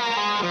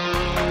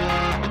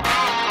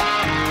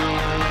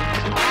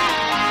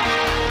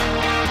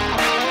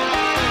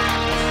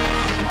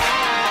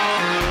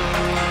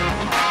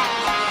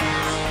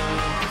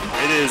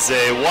 It is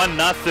a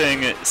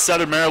 1-0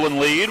 Southern Maryland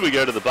lead. We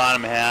go to the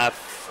bottom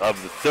half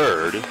of the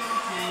 3rd.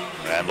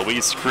 And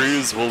Luis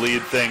Cruz will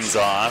lead things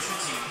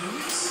off.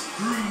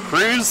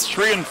 Cruz,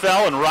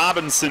 Trienfeld, and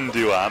Robinson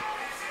do up.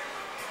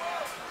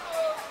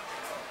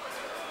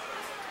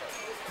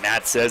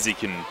 Matt says he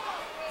can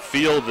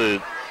feel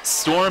the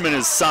storm in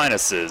his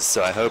sinuses,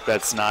 so I hope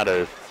that's not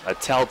a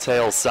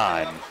telltale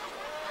sign.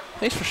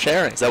 Thanks for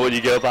sharing. Is that what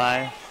you go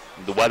by?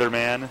 The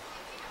weatherman?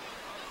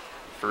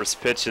 First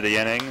pitch of the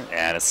inning,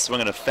 and a swing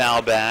and a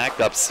foul back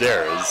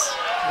upstairs.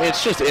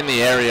 It's just in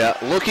the area.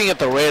 Looking at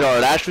the radar,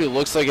 it actually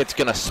looks like it's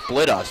going to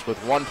split us, with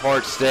one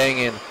part staying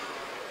in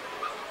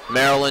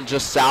Maryland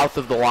just south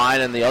of the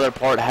line and the other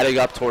part heading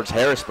up towards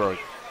Harrisburg.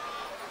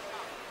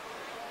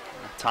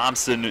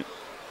 Thompson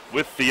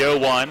with the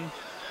 0-1,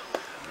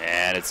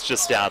 and it's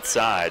just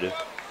outside.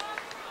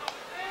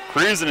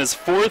 Cruz in his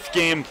 4th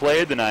game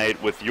played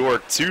tonight with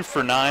York 2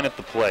 for 9 at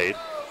the plate.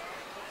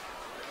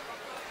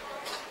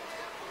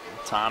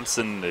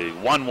 Thompson, the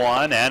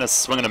 1-1 and a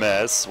swing and a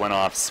miss, went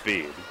off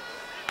speed.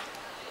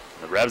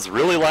 The Revs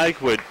really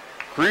like what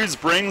Cruz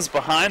brings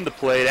behind the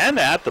plate and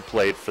at the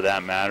plate for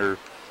that matter.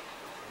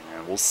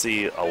 And we'll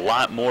see a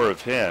lot more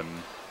of him.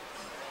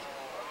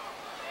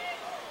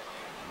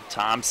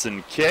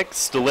 Thompson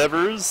kicks,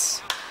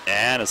 delivers,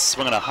 and a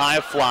swing and a high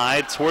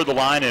fly toward the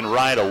line and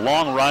right. A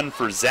long run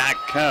for Zach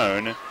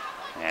Cohn,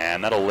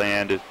 and that'll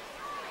land,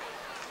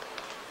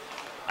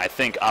 I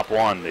think, up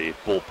on the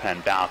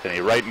bullpen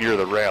balcony, right near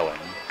the railing.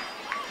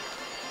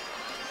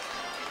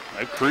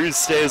 Cruz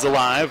stays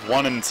alive,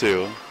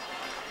 1-2.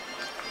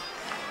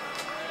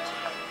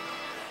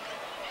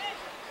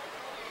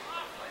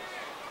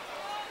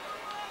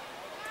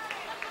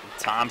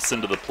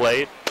 Thompson to the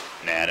plate,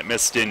 and it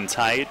missed in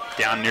tight,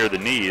 down near the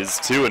knees,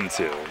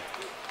 2-2.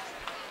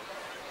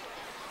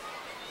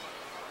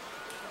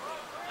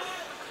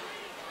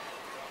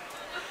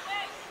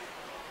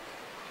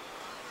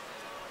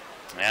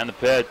 And the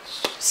pitch,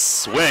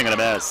 swing and a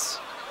miss.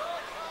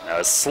 Now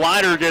a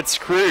slider gets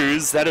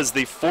Cruz. That is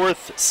the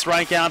 4th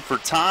strikeout for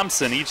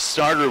Thompson, each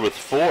starter with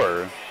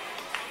 4.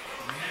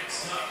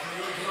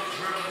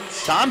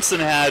 Thompson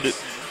had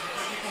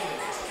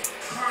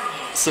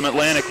some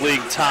Atlantic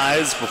League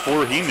ties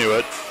before he knew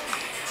it.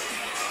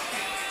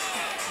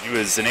 He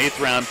was an 8th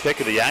round pick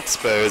of the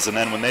Expos, and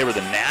then when they were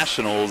the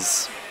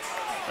Nationals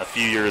a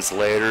few years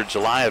later,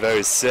 July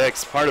of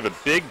 06, part of a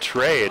big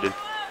trade,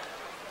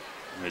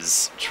 he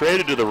was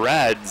traded to the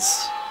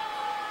Reds.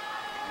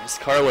 Here's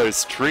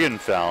Carlos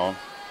Triunfel.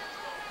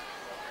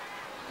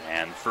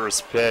 And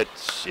first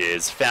pitch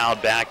is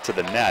fouled back to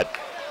the net.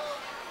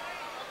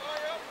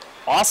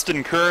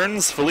 Austin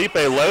Kearns, Felipe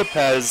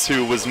Lopez,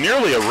 who was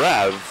nearly a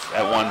Rev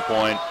at one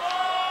point,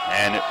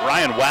 and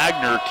Ryan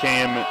Wagner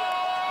came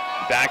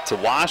back to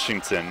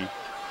Washington.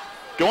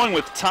 Going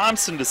with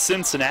Thompson to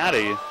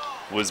Cincinnati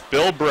was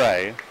Bill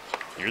Bray.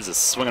 Here's a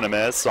swing and a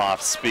miss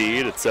off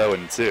speed. It's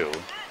 0-2.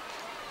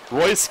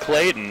 Royce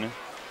Clayton,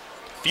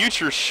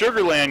 future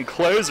Sugarland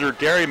closer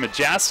Gary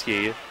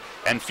Majeski,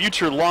 and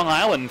future Long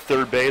Island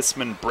third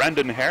baseman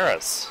Brendan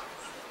Harris.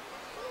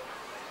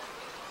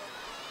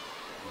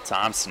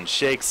 Thompson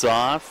shakes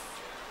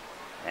off,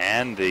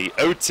 and the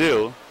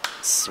 0-2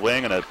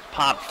 swing and a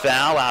pop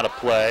foul out of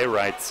play,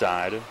 right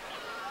side.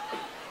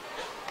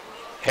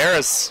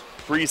 Harris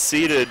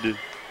preceded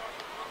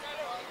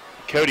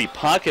Cody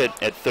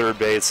Puckett at third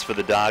base for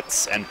the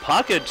Ducks, and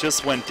Puckett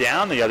just went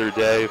down the other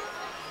day.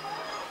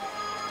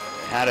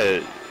 Had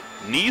a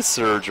knee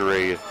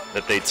surgery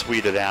that they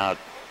tweeted out.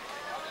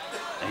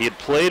 He had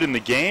played in the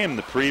game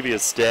the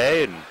previous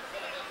day and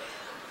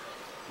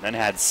then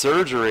had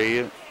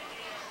surgery,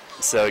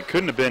 so it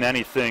couldn't have been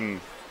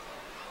anything.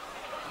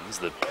 Here's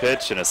the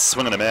pitch and a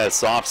swing and a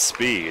miss off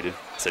speed.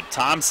 So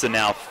Thompson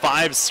now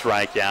 5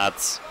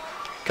 strikeouts,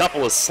 a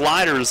couple of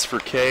sliders for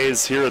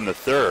K's here in the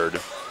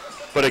 3rd,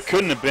 but it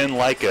couldn't have been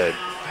like a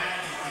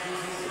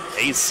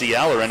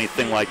ACL or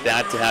anything like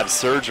that to have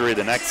surgery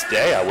the next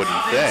day, I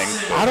wouldn't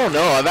think. I don't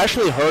know. I've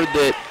actually heard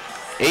that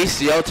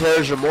ACL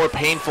tears are more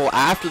painful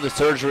after the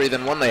surgery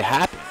than when they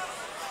happen.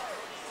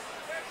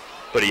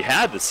 But he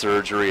had the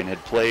surgery and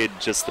had played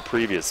just the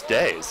previous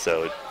day,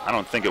 so I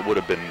don't think it would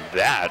have been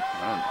that.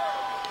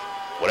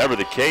 Whatever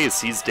the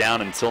case, he's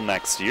down until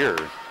next year.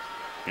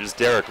 Here's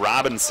Derek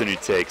Robinson, who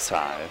takes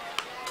high.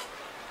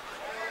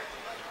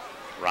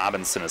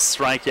 Robinson a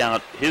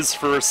strikeout his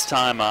first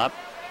time up.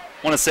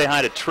 Want to say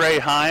hi to Trey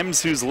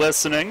Himes, who's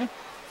listening.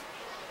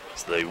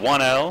 It's the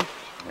 1-0,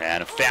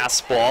 and a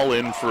fastball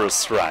in for a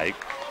strike.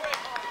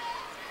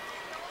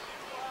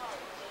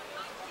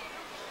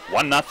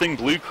 1-0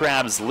 Blue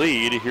Crabs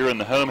lead here in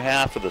the home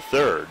half of the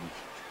 3rd.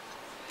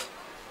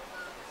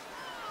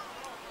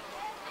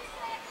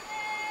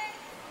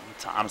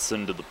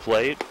 Thompson to the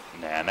plate,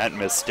 and that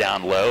missed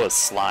down low, a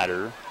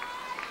slider.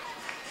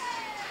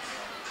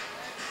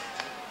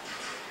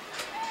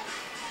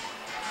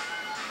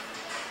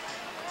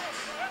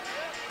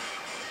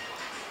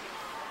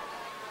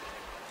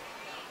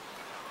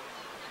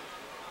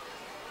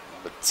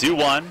 The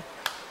 2-1,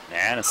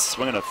 and a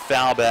swing and a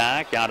foul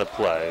back, out of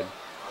play.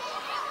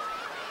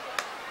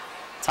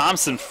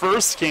 Thompson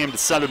first came to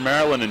Southern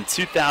Maryland in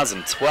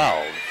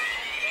 2012.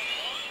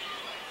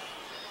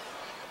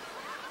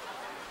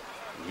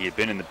 He had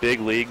been in the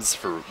big leagues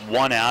for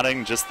 1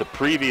 outing just the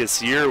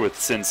previous year with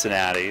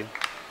Cincinnati.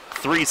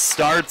 3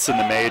 starts in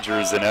the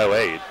majors in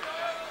 08.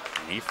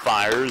 He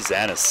fires,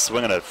 and a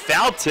swing and a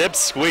foul tip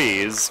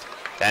squeezed.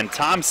 And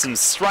Thompson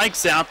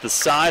strikes out the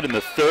side in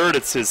the 3rd.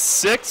 It's his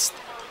 6th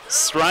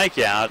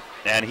strikeout,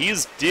 and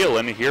he's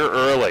dealing here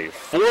early.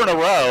 4 in a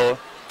row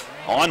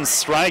on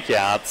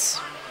strikeouts.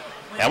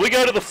 And we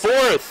go to the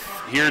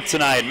 4th here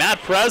tonight. Matt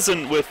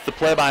Present with the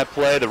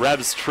play-by-play. The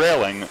Revs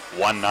trailing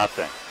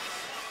 1-0.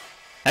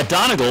 At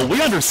Donegal,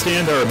 we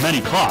understand there are many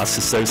costs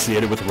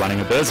associated with running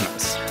a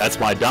business. That's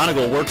why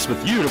Donegal works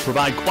with you to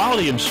provide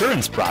quality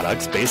insurance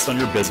products based on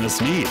your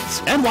business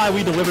needs, and why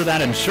we deliver that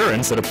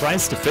insurance at a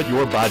price to fit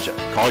your budget.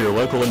 Call your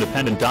local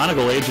independent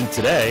Donegal agent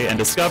today and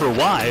discover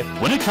why,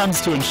 when it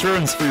comes to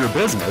insurance for your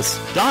business,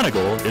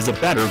 Donegal is a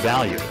better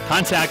value.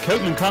 Contact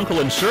Coatman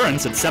Kunkel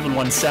Insurance at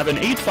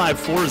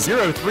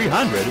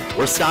 717-854-0300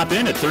 or stop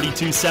in at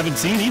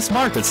 3217 East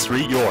Market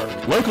Street,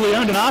 York. Locally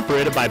owned and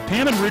operated by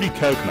Pam and Rudy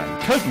Kochman.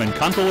 Kochman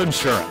Kunkel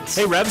Insurance.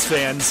 Hey Revs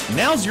fans,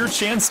 now's your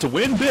chance to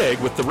win big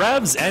with the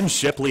Revs and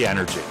Shipley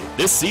Energy.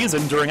 This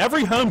season, during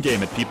every home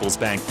game at Peoples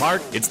Bank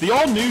Park, it's the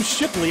all-new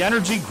Shipley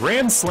Energy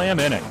Grand Slam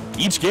inning.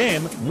 Each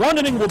game, one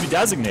inning will be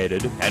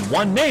designated, and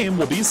one name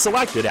will be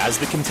selected as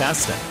the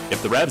contestant.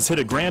 If the Revs hit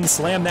a Grand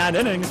Slam that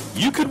inning,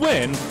 you could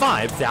win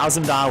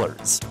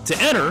 $5,000.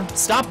 To enter,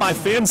 stop by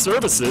Fan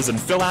Services and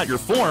fill out your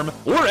form,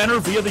 or enter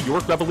via the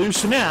York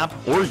Revolution app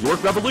or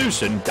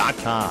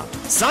YorkRevolution.com.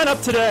 Sign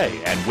up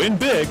today and win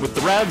big with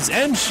the Revs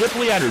and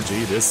Shipley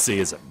Energy this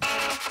season.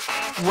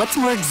 What's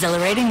more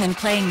exhilarating than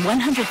playing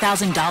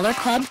 $100,000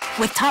 Club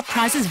with top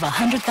prizes of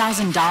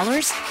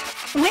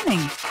 $100,000?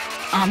 Winning.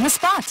 On the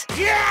spot.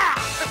 Yeah!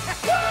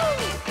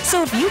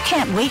 So if you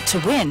can't wait to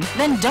win,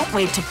 then don't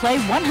wait to play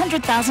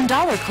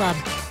 $100,000 Club,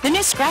 the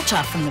new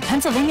scratch-off from the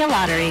Pennsylvania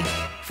Lottery,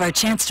 for a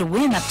chance to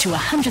win up to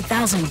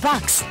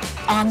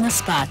 $100,000 on the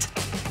spot.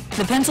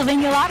 The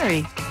Pennsylvania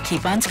Lottery.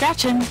 Keep on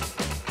scratching.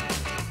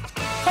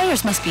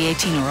 Players must be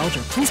 18 or older.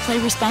 Please play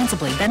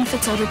responsibly.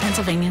 Benefits older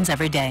Pennsylvanians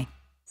every day.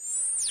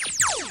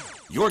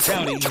 Your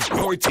county,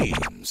 your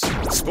teams.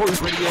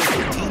 Sports Radio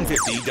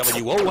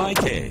 1350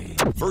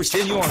 WOYK. First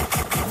in York,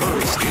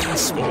 first in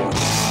sports.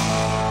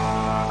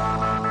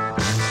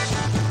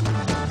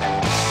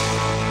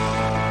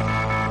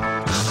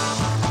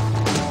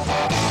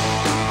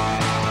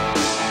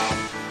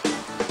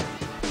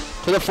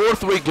 To the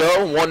fourth we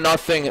go,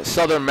 1-0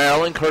 Southern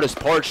Maryland. Curtis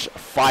Parch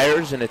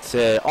fires, and it's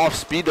an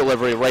off-speed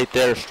delivery right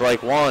there,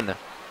 strike one.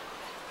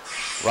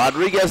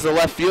 Rodriguez, the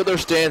left fielder,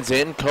 stands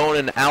in. Cohn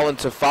and Allen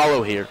to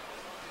follow here.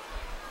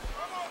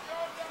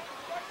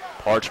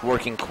 Parch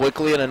working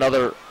quickly, and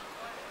another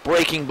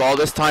breaking ball.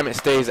 This time it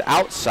stays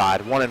outside.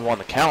 1-1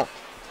 the count.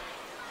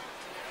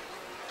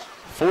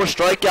 4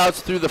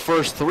 strikeouts through the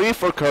first 3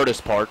 for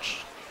Curtis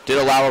Parch. Did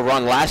allow a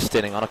run last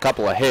inning on a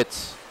couple of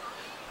hits.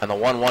 And the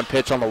 1-1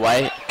 pitch on the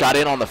way. Got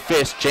in on the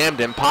fist, jammed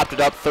him, popped it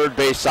up third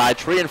base side.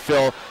 Tree and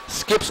Phil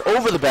skips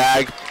over the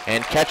bag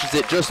and catches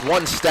it just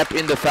one step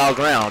into foul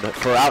ground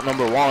for out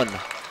number 1. A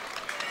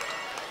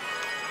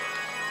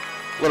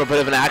little bit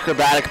of an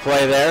acrobatic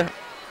play there.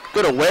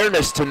 Good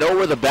awareness to know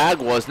where the bag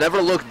was.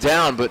 Never looked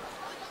down, but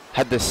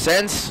had the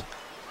sense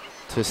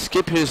to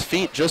skip his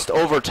feet just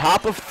over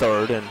top of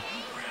third and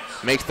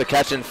makes the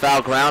catch in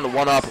foul ground.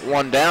 1 up,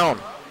 1 down.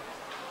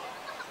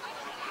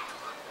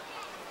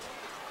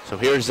 So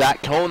here's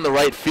Zach Cohn, the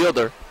right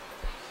fielder.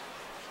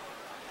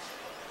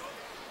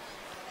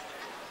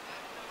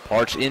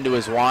 Parch into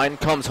his line,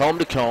 comes home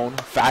to Cohn.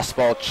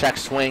 Fastball check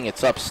swing,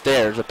 it's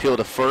upstairs. Appeal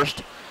to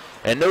first.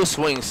 And no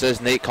swing,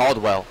 says Nate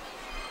Caldwell.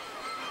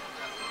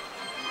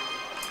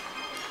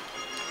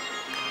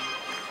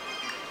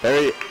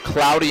 Very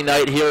cloudy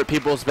night here at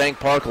Peoples Bank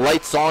Park.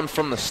 Lights on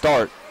from the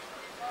start.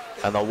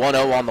 And the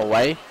 1-0 on the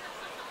way.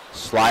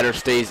 Slider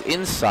stays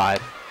inside.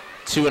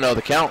 2-0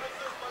 the count.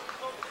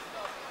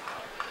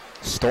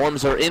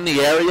 Storms are in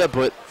the area,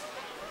 but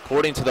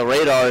according to the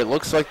radar, it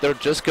looks like they're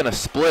just going to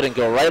split and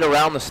go right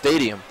around the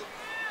stadium.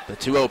 The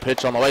 2-0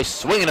 pitch on the way,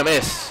 swing and a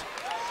miss.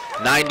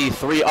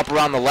 93 up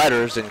around the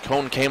letters, and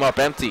Cohn came up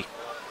empty.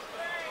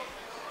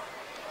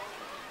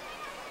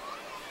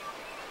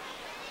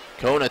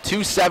 Cohn a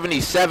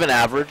 .277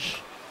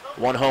 average,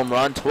 1 home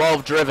run,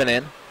 12 driven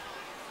in.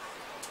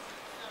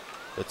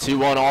 The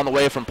 2-1 on the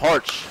way from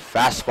Parch.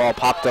 Fastball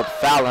popped up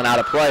foul and out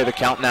of play. The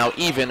count now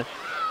even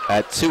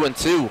at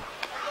 2-2.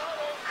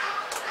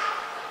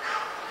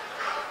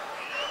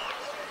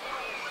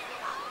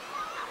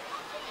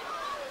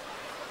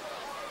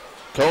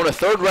 Cohn, a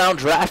third-round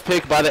draft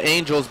pick by the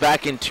Angels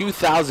back in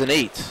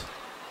 2008.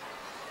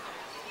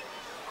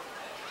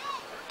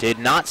 Did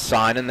not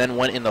sign and then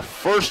went in the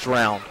first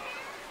round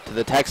to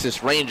the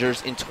Texas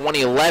Rangers in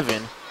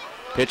 2011.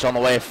 Pitch on the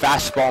way,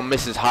 fastball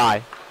misses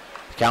high.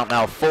 Count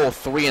now full,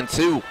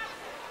 3-2.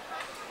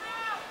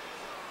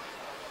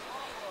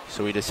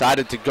 So he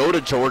decided to go to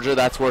Georgia.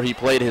 That's where he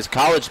played his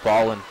college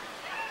ball and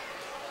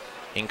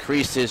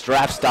increased his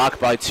draft stock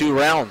by 2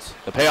 rounds.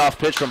 The payoff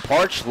pitch from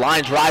Parch,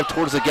 line drive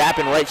towards the gap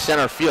in right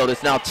center field.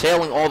 It's now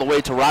tailing all the way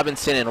to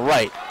Robinson in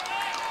right.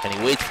 And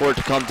he waits for it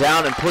to come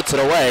down and puts it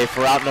away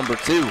for out number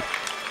 2.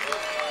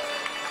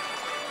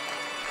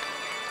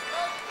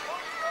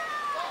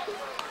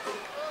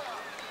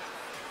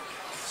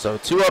 So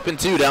 2 up and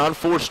 2 down,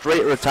 4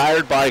 straight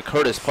retired by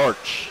Curtis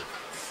Parch.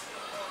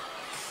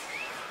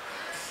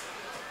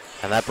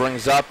 And that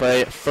brings up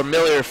a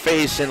familiar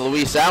face in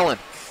Luis Allen.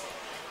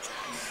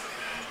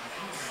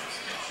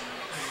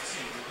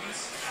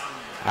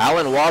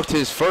 Allen walked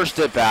his first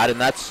at bat, and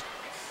that's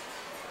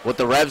what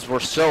the Revs were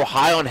so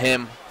high on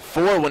him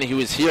before when he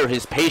was here,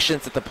 his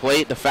patience at the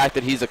plate, the fact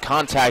that he's a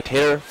contact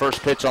hitter.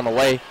 First pitch on the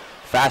way,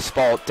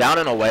 fastball down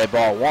and away,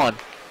 ball one.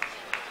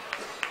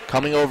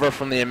 Coming over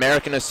from the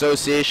American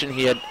Association,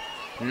 he had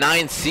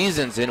 9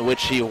 seasons in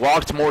which he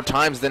walked more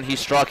times than he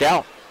struck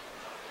out.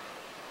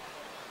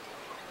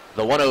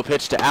 The 1-0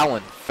 pitch to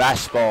Allen,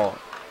 fastball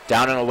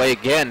down and away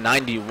again,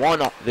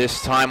 91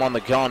 this time on the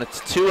gun. It's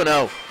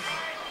 2-0.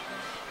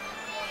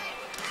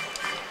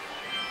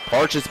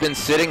 Parch has been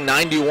sitting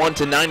 91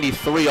 to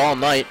 93 all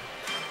night.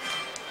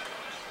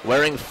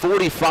 Wearing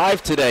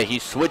 45 today. He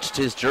switched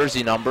his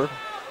jersey number.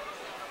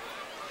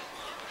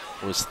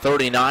 It was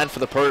 39 for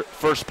the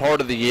first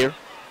part of the year.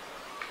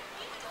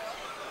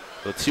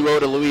 The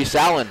 2-0 to Luis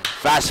Allen.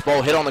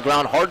 Fastball hit on the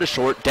ground, hard to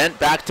short. Dent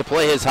back to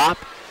play his hop.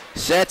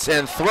 Sets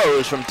and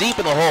throws from deep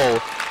in the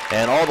hole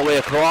and all the way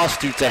across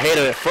to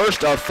Tejeda at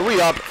first. A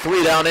 3-up,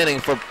 3-down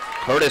inning for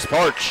Curtis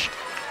Parch.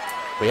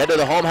 We head to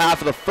the home half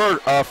of the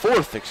fourth.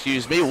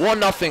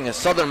 1-0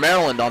 Southern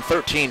Maryland on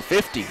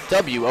 1350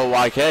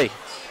 WOYK.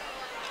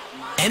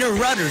 Enter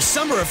Rutter's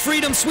Summer of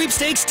Freedom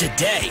sweepstakes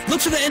today.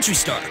 Look for the entry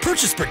star.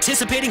 Purchase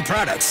participating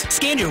products.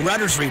 Scan your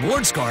Rutter's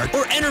rewards card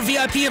or enter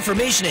VIP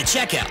information at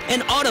checkout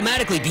and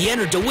automatically be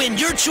entered to win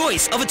your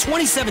choice of a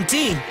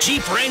 2017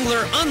 Jeep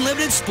Wrangler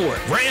Unlimited Sport,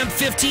 Ram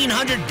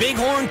 1500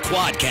 Bighorn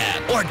Quad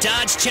Cab, or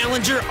Dodge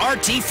Challenger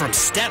RT from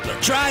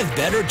Stettler. Drive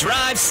better,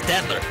 drive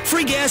Stettler.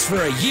 Free gas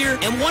for a year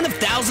and one of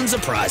thousands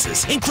of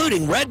prizes,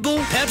 including Red Bull,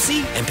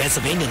 Pepsi, and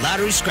Pennsylvania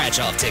Lottery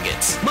scratch-off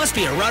tickets. Must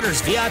be a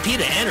Rutter's VIP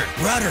to enter.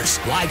 Rutter's,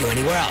 why go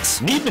anywhere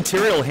else? Need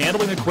material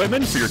handling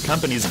equipment for your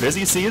company's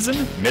busy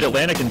season?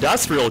 Mid-Atlantic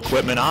Industrial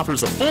Equipment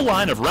offers a full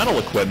line of rental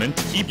equipment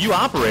to keep you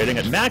operating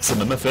at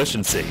maximum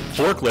efficiency.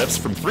 Forklifts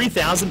from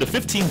 3,000 to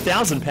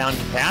 15,000 pound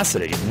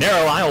capacity,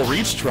 narrow aisle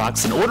reach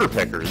trucks and order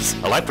pickers,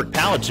 electric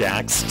pallet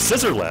jacks,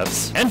 scissor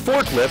lifts, and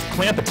forklift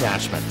clamp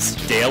attachments.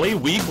 Daily,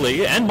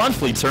 weekly, and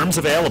monthly terms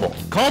available.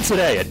 Call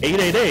today at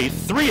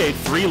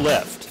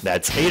 888-383-LIFT.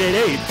 That's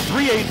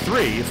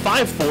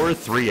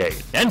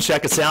 888-383-5438. And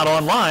check us out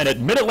online at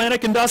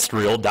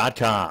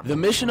midatlanticindustrial.com. The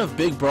mission of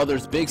Big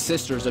Brothers Big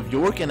Sisters of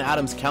York and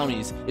Adams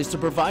counties is to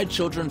provide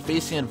children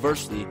facing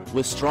adversity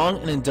with strong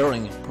and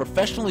enduring,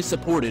 professionally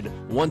supported,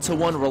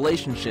 one-to-one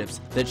relationships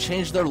that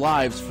change their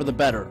lives for the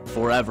better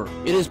forever.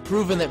 It is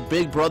proven that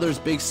Big Brothers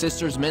Big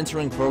Sisters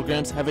mentoring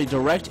programs have a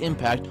direct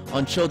impact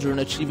on children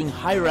achieving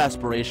higher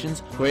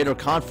aspirations, greater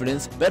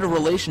confidence, better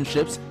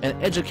relationships,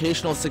 and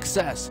educational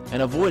success,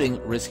 and avoiding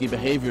risky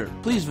behavior.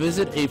 Please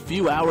visit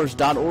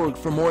afewhours.org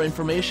for more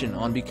information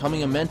on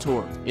becoming a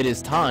mentor. It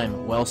is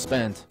time well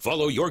spent.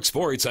 Follow York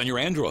Sports on your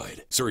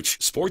Android.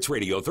 Search Sports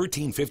Radio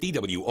 1350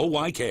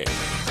 WOYK.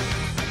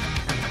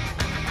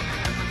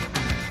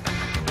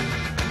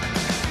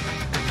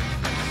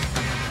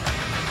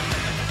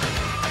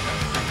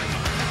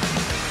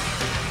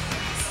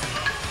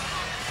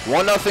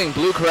 One 0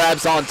 Blue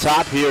Crabs on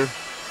top here.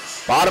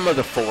 Bottom of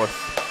the fourth.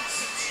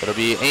 It'll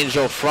be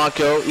Angel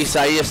Franco,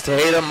 Isaias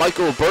Tejeda,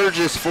 Michael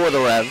Burgess for the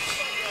Revs.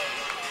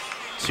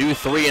 2,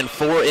 3, and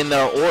 4 in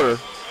their order.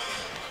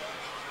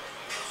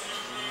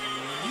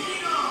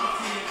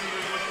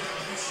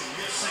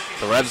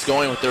 The Revs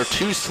going with their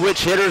 2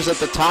 switch hitters at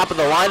the top of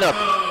the lineup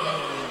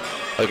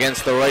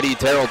against the righty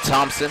Daryl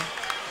Thompson.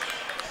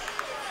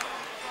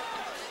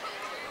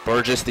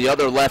 Burgess, the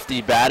other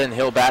lefty, bat, and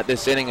he'll bat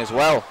this inning as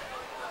well.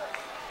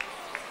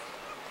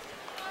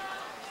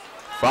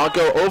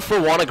 Franco 0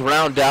 for 1, a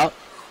ground out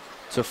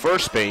to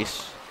first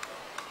base.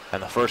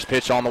 And the first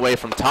pitch on the way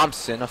from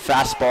Thompson, a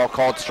fastball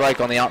called strike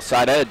on the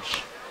outside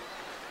edge.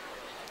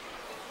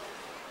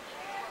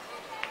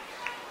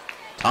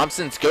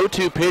 Thompson's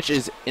go-to pitch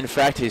is, in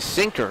fact, his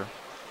sinker.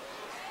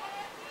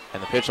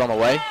 And the pitch on the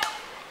way.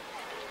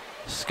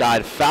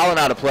 Skied foul and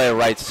out of play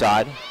right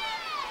side.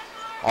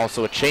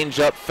 Also a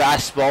changeup,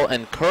 fastball,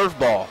 and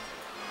curveball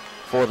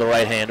for the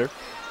right-hander.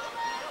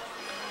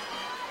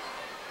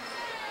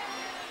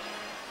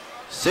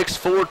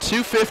 6'4",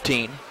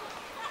 215.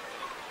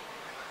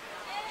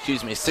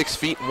 6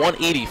 feet,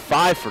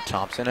 185 for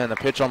Thompson. And the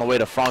pitch on the way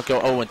to Franco,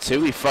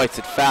 0-2. He fights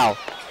it foul.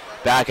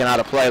 Backing out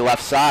of play,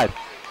 left side.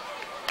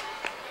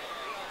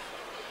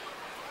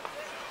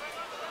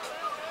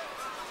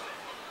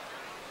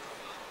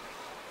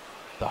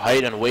 The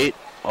height and weight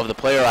of the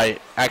player I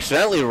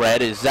accidentally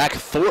read is Zach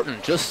Thornton,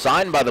 just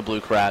signed by the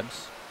Blue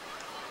Crabs.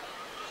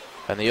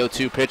 And the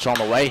 0-2 pitch on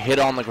the way, hit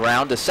on the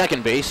ground to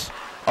second base.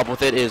 Up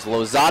with it is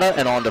Lozada,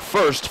 and on to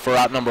first for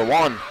out number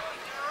 1.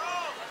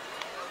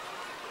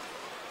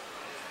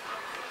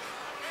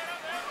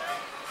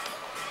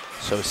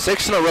 So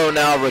 6 in a row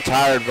now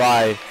retired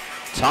by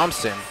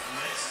Thompson.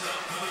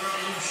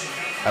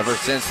 Ever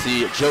since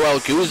the Joel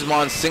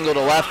Guzman single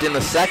to left in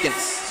the second.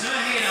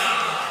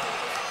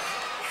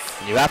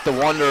 And you have to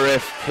wonder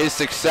if his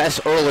success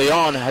early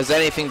on has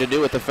anything to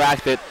do with the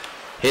fact that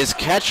his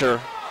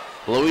catcher,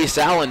 Luis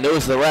Allen,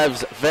 knows the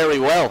Revs very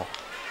well.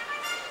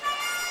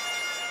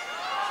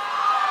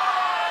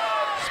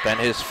 Spent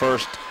his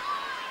first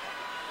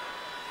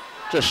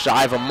just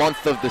shy of a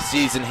month of the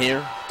season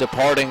here,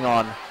 departing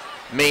on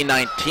May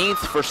 19th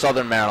for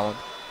Southern Maryland.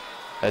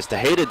 as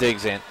Tejeda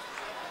digs in.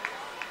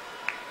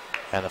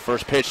 And the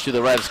first pitch to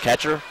the Revs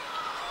catcher.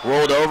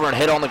 Rolled over and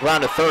hit on the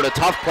ground to third. A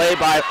tough play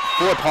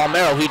for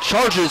Palmeiro. He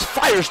charges,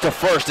 fires to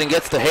first, and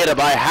gets Tejeda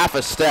by half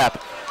a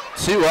step.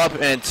 2 up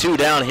and 2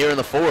 down here in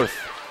the fourth.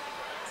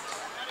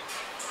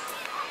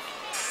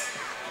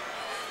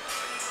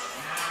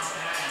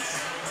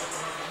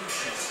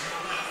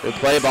 Good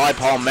play by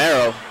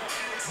Palmeiro.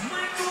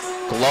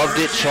 Gloved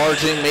it,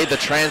 charging, made the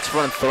transfer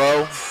and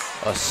throw.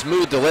 A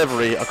smooth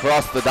delivery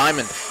across the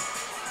diamond.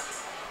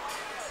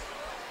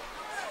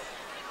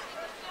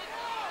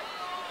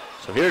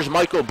 So here's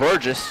Michael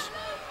Burgess.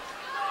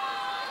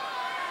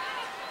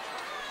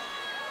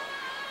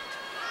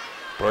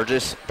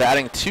 Burgess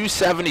batting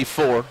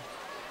 .274.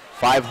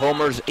 5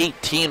 homers,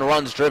 18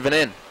 runs driven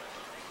in.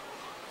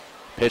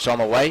 Pitch on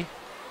the way.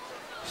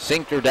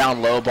 Sinker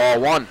down low, ball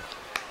 1.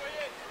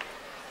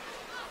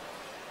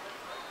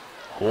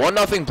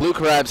 1-0 Blue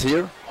Crabs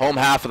here, home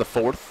half of the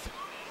fourth.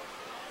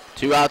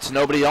 2 outs,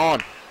 nobody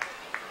on.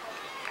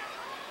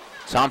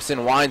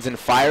 Thompson winds and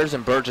fires,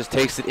 and Burgess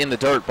takes it in the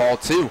dirt, ball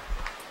 2.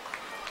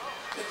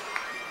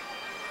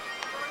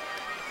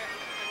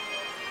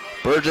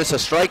 Burgess, a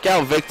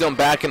strikeout victim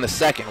back in the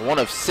second. 1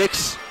 of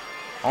 6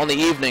 on the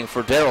evening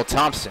for Daryl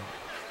Thompson,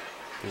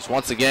 who's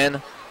once again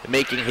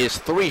making his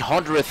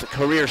 300th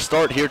career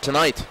start here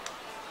tonight.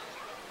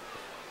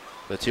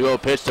 The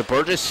 2-0 pitch to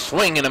Burgess,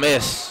 swing and a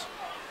miss.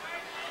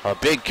 A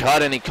big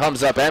cut, and he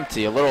comes up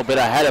empty, a little bit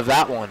ahead of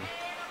that one.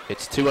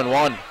 It's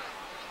 2-1.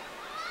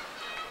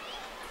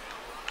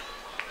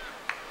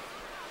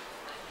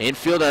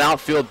 Infield and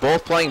outfield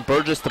both playing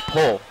Burgess to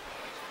pull.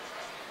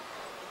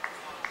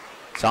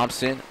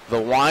 Thompson,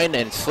 the wind,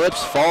 and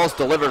slips, falls,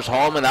 delivers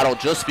home, and that'll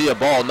just be a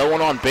ball. No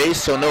one on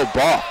base, so no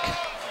balk.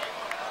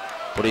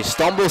 But he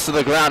stumbles to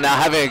the ground, now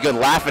having a good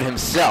laugh at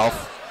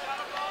himself.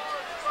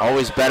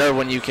 Always better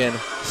when you can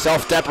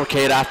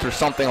self-deprecate after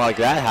something like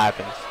that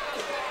happens.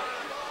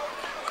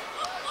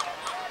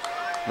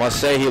 Must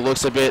say he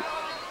looks a bit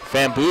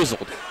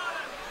bamboozled.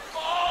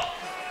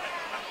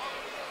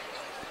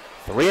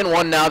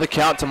 3-1 now, the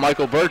count to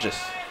Michael Burgess.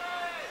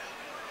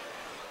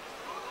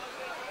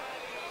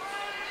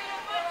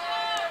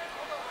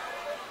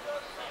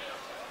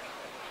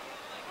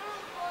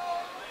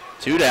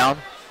 Two down.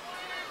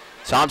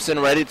 Thompson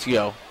ready to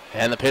go.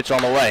 And the pitch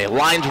on the way.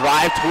 Line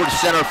drive towards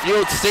center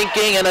field,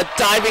 sinking, and a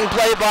diving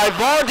play by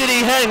Vaughn. Did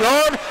he hang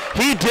on?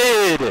 He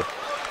did.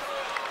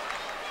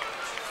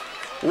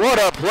 What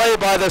a play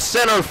by the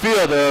center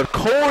fielder,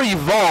 Corey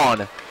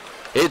Vaughn.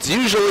 It's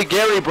usually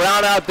Gary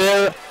Brown out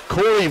there.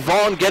 Corey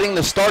Vaughn getting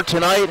the start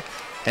tonight,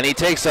 and he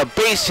takes a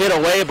base hit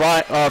away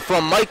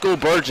from Michael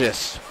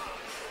Burgess.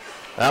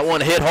 That one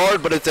hit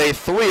hard, but it's a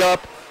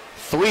 3-up,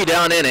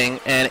 3-down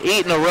inning, and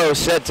 8 in a row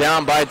set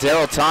down by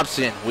Daryl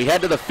Thompson. We head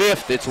to the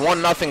 5th. It's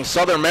 1-0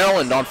 Southern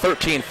Maryland on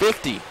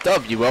 1350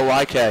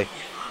 WOYK.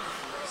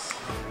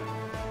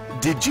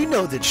 Did you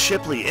know that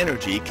Shipley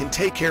Energy can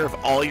take care of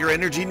all your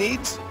energy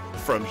needs?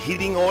 From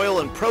heating oil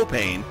and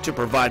propane to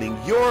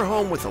providing your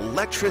home with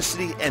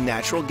electricity and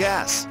natural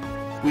gas.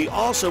 We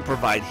also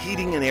provide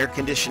heating and air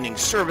conditioning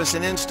service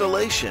and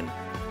installation.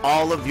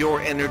 All of your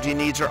energy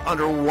needs are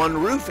under one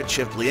roof at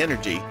Shipley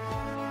Energy.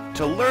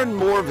 To learn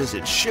more,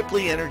 visit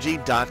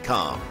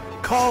ShipleyEnergy.com.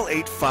 Call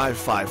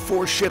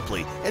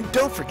 855-4SHIPLEY and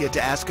don't forget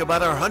to ask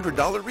about our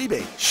 $100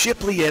 rebate.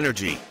 Shipley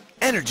Energy,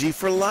 energy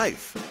for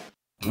life.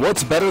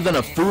 What's better than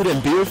a food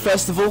and beer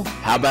festival?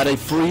 How about a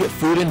free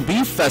food and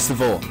beef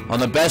festival on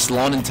the best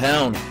lawn in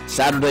town?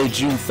 Saturday,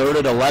 June 3rd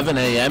at 11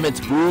 a.m.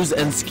 It's Brews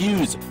and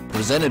Skews,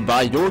 presented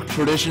by York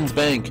Traditions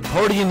Bank.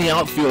 Party in the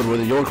outfield where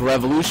the York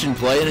Revolution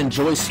play and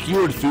enjoy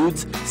skewered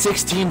foods,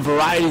 16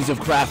 varieties of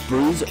craft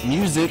brews,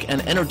 music,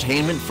 and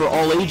entertainment for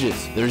all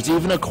ages. There's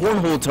even a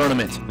cornhole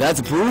tournament. That's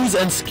Brews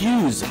and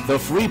Skews, the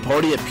free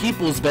party at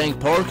People's Bank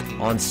Park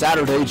on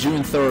Saturday,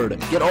 June 3rd.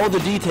 Get all the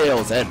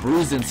details at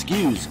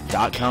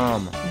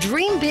brewsandskews.com.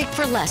 Dream big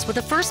for less with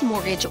a first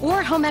mortgage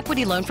or home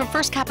equity loan from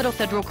First Capital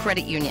Federal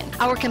Credit Union.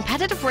 Our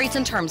competitive rates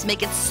and terms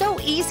make it so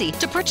easy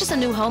to purchase a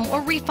new home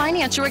or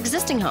refinance your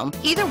existing home.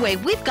 Either way,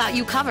 we've got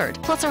you covered.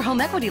 Plus, our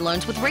home equity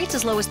loans with rates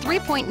as low as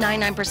 3.99%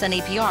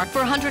 APR for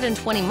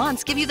 120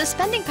 months give you the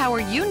spending power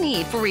you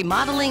need for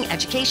remodeling,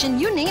 education,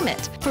 you name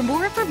it. For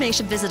more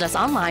information, visit us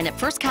online at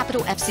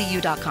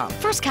firstcapitalfcu.com.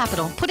 First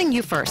Capital, putting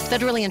you first.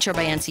 Federally insured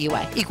by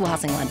NCUA. Equal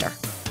housing lender.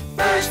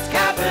 First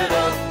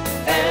Capital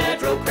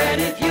Federal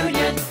Credit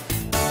Union.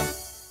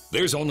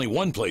 There's only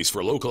one place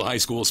for local high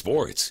school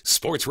sports.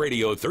 Sports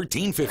Radio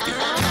 1350.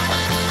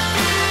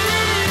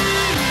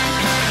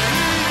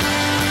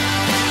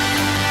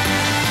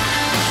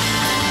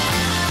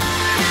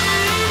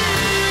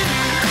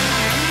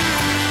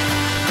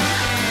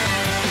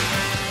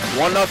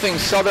 One 1-0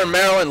 Southern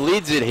Maryland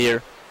leads it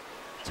here.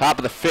 Top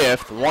of the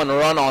 5th. 1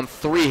 run on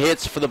 3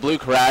 hits for the Blue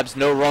Crabs.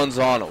 No runs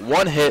on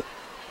 1 hit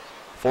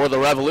for the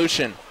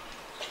Revolution.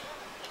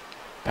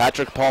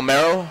 Patrick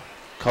Palmeiro,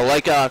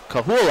 Kaleka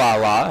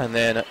Kahulala, and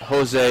then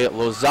Jose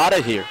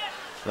Lozada here.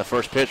 And the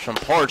first pitch from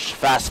Parch,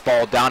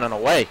 fastball down and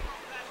away.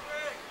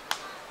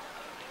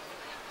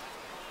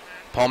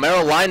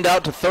 Palmeiro lined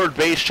out to third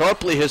base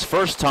sharply his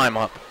first time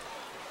up.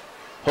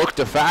 Hooked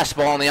a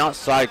fastball on the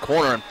outside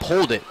corner and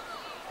pulled it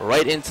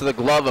right into the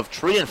glove of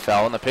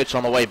Trienfeld, and the pitch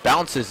on the way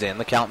bounces in.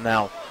 The count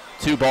now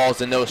 2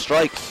 balls and no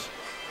strikes.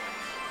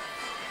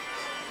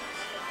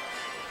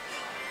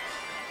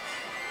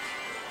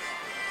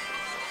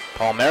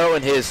 Palmeiro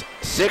in his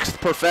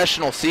 6th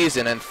professional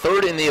season and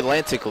 3rd in the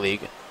Atlantic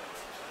League.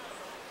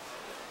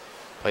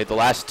 Played the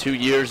last 2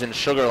 years in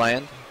Sugar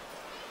Land.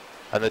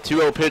 And the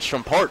 2-0 pitch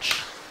from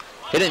Parch.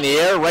 Hitting the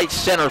air, right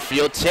center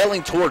field,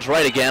 sailing towards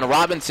right again.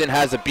 Robinson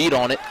has a beat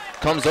on it,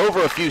 comes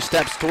over a few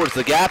steps towards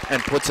the gap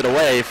and puts it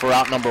away for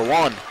out number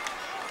 1.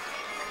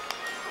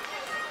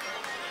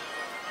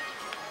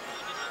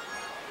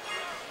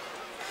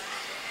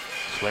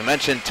 So we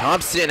mentioned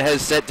Thompson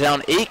has set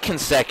down 8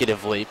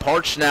 consecutively.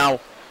 Parch now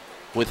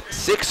with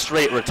 6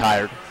 straight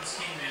retired.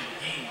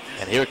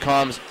 And here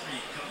comes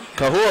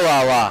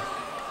Kahu'olaula.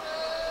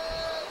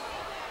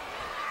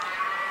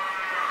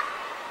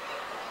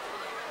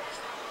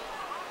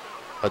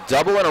 A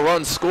double and a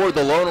run scored,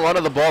 the lone run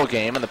of the ball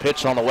game, and the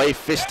pitch on the way,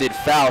 fisted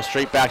foul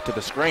straight back to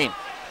the screen.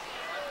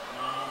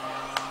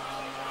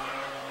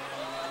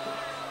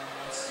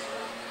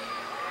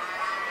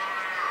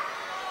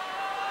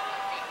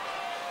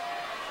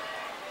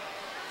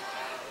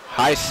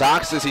 High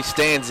socks as he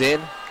stands in,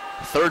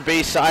 third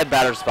base side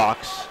batter's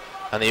box,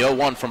 and the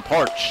 0-1 from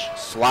Parch.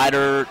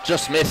 Slider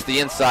just missed the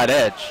inside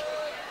edge.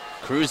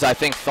 Cruz, I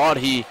think, thought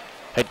he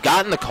had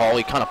gotten the call.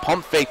 He kind of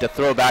pump faked a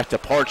throw back to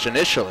Parch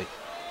initially.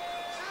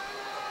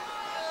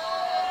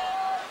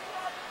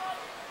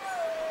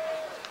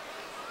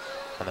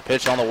 And the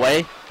pitch on the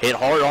way, hit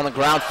hard on the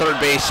ground, third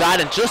base side,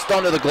 and just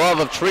under the glove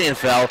of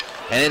Trienfeld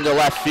and into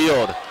left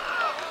field.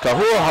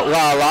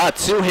 Kahu'olaula, a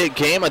 2-hit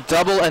game, a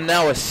double, and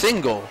now a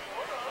single.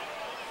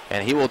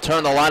 And he will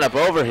turn the lineup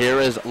over here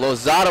as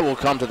Lozada will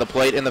come to the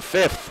plate in the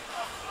 5th.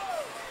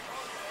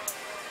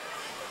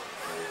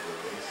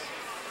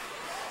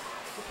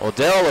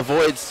 Odell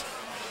avoids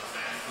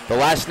the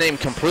last name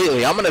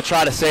completely. I'm going to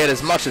try to say it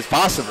as much as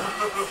possible.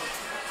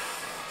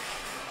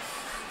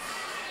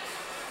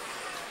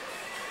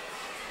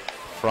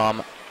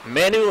 From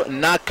Manu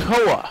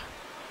Nakoa.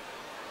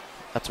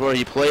 That's where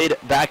he played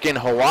back in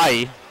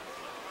Hawaii.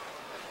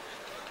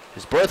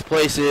 His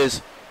birthplace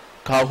is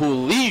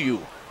Kahuliu.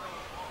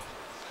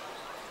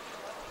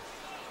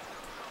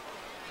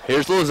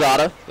 Here's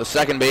Lozada, the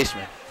second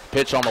baseman.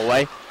 Pitch on the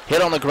way.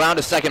 Hit on the ground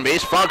to second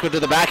base. Franco to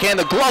the backhand.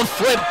 The glove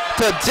flip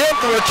to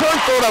dip. The return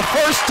for the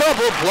first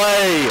double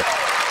play.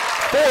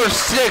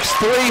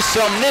 4-6-3.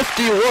 Some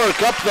nifty work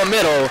up the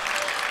middle.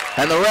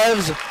 And the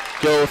Revs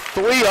go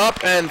 3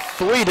 up and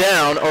 3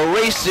 down,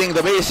 erasing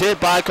the base hit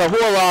by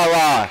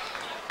Kahu'olaula.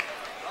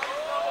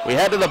 We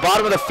head to the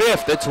bottom of the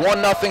 5th. It's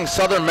 1-0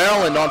 Southern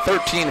Maryland on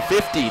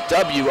 1350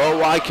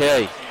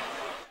 WOYK.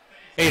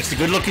 Hey, it's the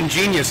good-looking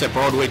genius at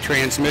Broadway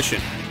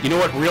Transmission. You know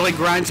what really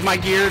grinds my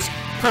gears?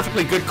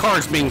 Perfectly good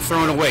cars being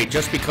thrown away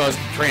just because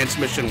the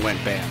transmission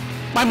went bad.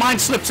 My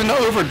mind slips into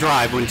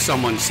overdrive when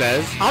someone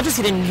says, I'll just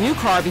get a new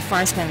car before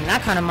I spend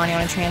that kind of money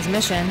on a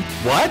transmission.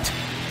 What?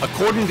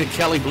 According to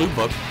Kelley Blue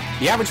Book,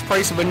 the average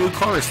price of a new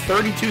car is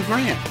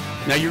 $32,000.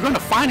 Now you're going to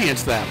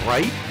finance that,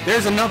 right?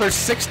 There's another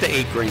 $6,000 to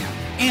 $8,000.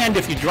 And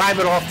if you drive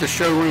it off the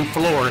showroom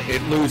floor,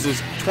 it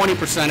loses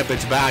 20% of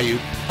its value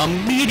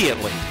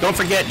immediately. Don't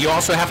forget, you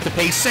also have to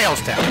pay sales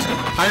tax,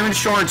 higher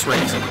insurance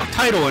rates,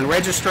 title and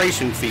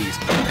registration fees,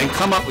 and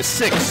come up with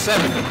 $600,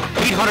 $700,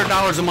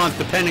 $800 a month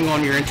depending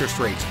on your interest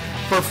rates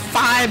for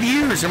 5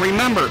 years. And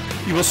remember,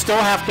 you will still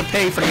have to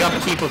pay for the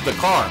upkeep of the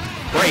car.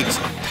 Brakes,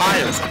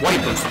 tires,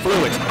 wipers,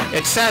 fluids,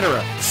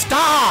 etc.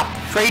 Stop!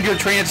 Trade your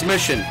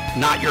transmission,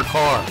 not your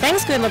car.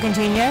 Thanks, good-looking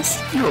genius.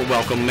 You're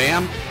welcome,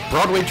 ma'am.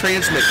 Broadway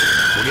Transmission.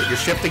 We'll get your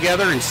shift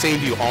together and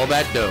save you all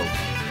that dough.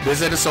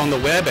 Visit us on the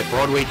web at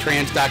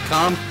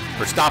BroadwayTrans.com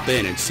or stop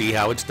in and see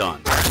how it's done.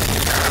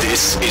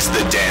 This is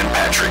the Dan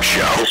Patrick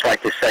Show. I just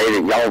like to say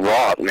that y'all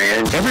rock,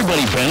 man.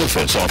 Everybody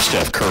benefits off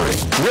Steph Curry.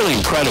 Really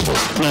incredible.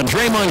 Now,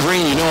 Draymond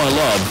Green, you know I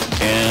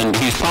love, and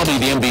he's probably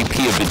the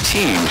MVP of the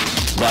team.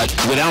 But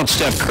without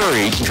Steph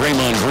Curry,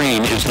 Draymond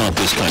Green is not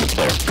this kind of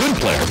player. Good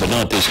player, but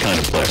not this kind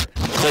of player.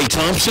 Klay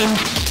Thompson,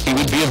 he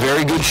would be a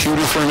very good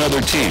shooter for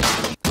another team.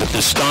 But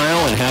the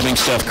style and having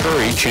Steph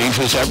Curry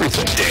changes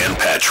everything. Dan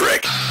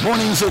Patrick.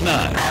 Mornings at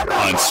 9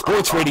 on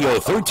Sports Radio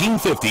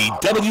 1350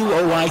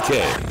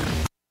 WOYK.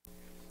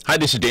 Hi,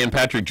 this is Dan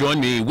Patrick. Join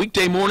me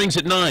weekday mornings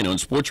at 9 on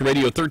Sports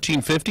Radio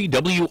 1350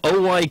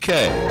 WOYK.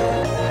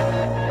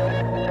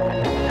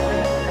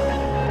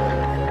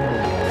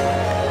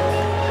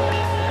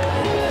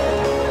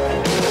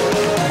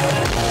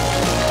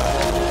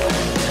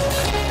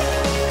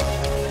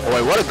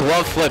 Boy, what a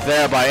glove flip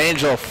there by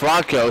Angel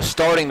Franco,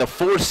 starting the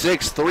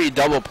 4-6-3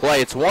 double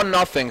play. It's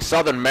 1-0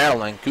 Southern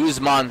Maryland.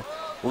 Guzman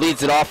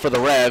leads it off for the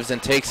Revs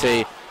and takes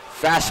a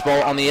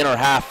fastball on the inner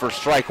half for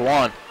strike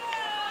 1.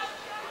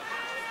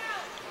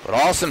 But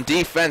awesome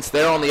defense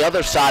there on the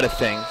other side of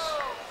things.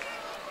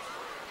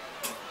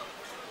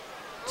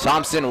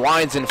 Thompson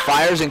winds and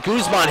fires, and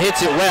Guzman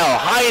hits it well.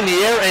 High in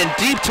the air and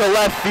deep to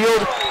left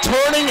field.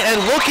 turning and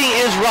looking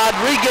is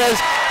Rodriguez.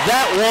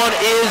 That one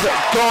is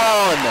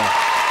gone.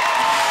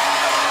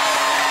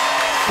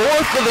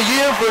 Fourth of the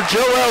year for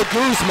Joel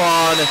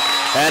Guzman,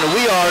 and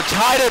we are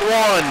tied at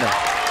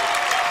 1.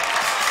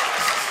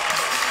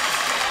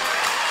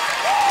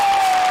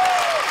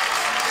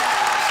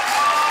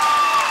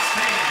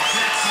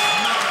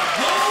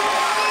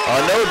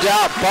 A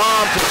no-doubt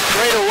bomb to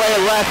straightaway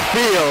left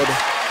field.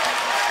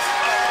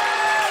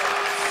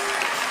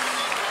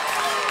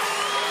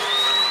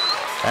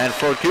 And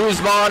for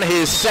Guzman,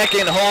 his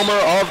second homer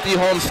of the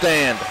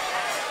homestand.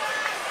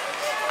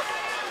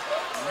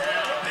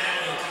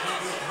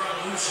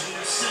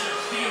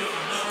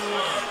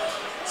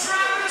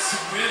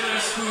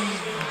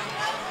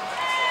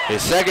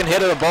 His second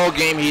hit of the ball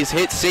game. He's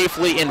hit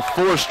safely in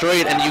 4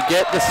 straight, and you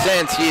get the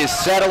sense he is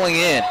settling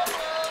in.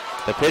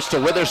 The pitch to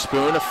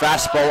Witherspoon, a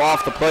fastball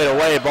off the plate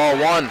away, ball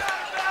 1.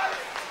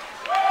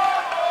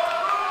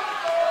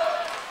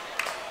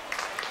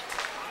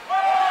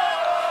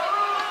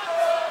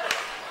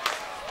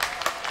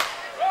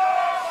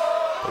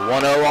 The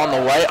 1-0 on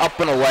the way, up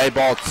and away,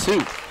 ball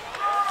 2.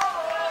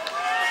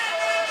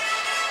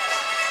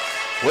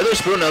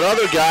 Witherspoon,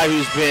 another guy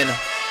who's been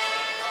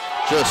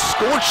just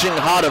scorching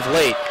hot of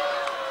late,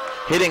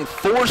 hitting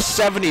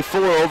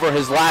 .474 over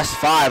his last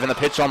 5, and the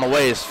pitch on the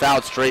way is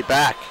fouled straight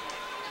back.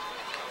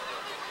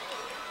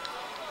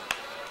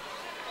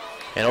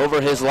 And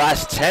over his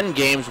last 10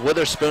 games,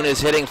 Witherspoon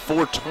is hitting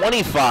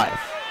 .425.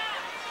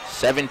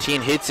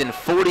 17 hits in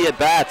 40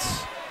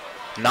 at-bats.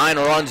 9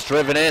 runs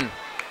driven in.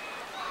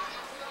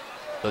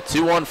 The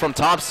 2-1 from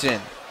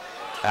Thompson.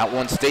 That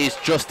one stays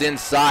just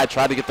inside.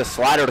 Tried to get the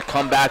slider to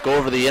come back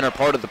over the inner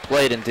part of the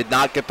plate and did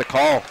not get the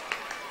call.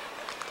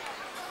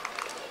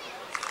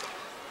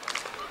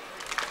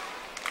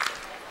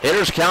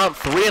 Hitters count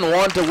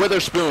 3-1 to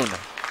Witherspoon.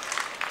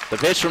 The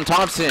pitch from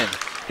Thompson.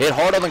 Hit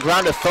hard on the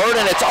ground to third,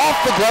 and it's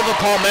off the glove of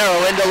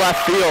Palmeiro into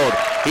left field.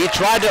 He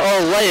tried to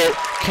lay it,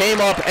 came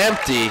up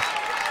empty,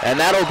 and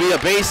that'll be a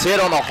base hit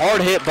on the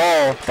hard hit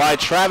ball by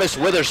Travis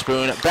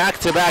Witherspoon.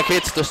 Back-to-back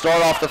hits to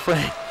start off the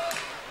frame.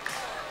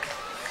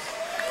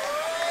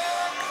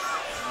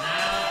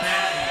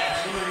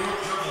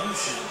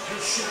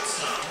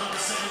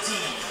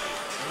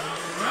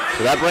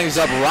 So that brings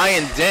up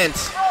Ryan Dent.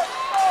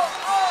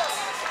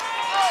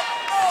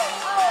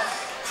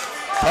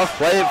 Tough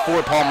play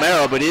for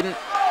Palmeiro, but he didn't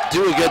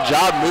do a good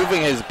job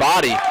moving his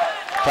body.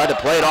 Tried to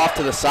play it off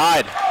to the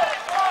side.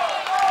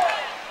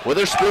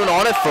 Witherspoon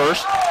on at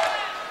first.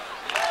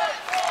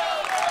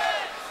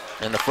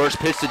 And the first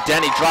pitch to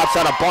Dent, he drops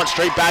out a bunt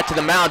straight back to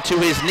the mound. To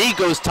his knee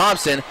goes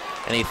Thompson,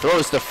 and he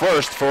throws to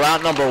first for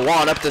out number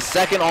 1. Up to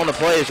second on the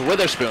play is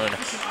Witherspoon.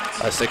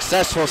 A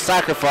successful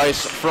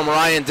sacrifice from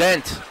Ryan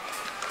Dent.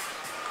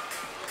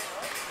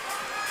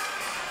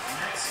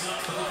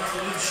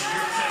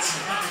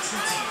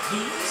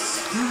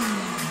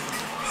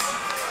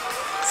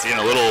 Seeing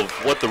a little of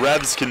what the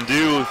Revs can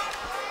do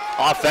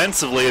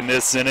offensively in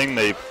this inning.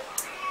 They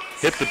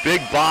hit the big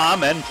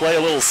bomb and play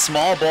a little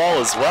small ball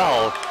as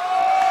well.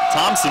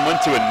 Thompson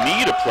went to a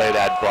knee to play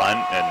that bunt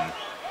and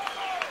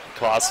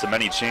cost him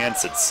any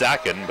chance at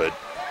second, but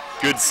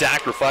good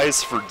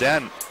sacrifice for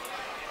Dent.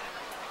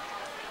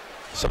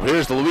 So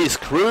here's Luis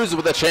Cruz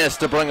with a chance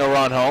to bring a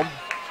run home.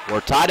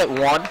 We're tied at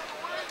 1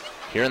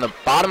 here in the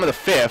bottom of the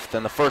 5th,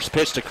 and the first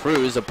pitch to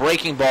Cruz, a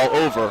breaking ball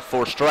over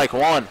for strike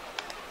 1.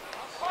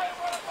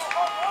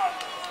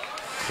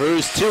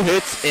 Cruz 2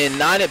 hits in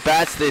 9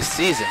 at-bats this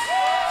season.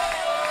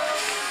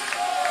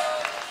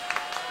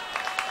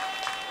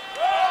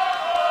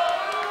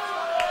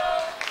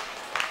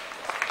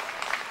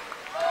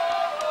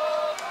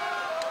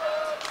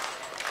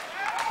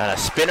 And a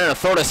spinner and a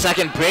throw to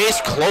second base.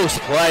 Close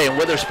play, and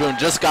Witherspoon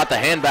just got the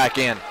hand back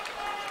in.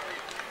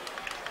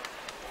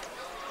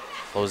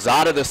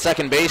 Lozada, the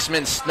second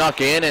baseman,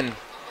 snuck in, and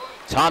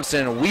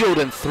Thompson wheeled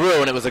him through,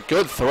 and it was a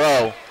good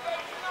throw.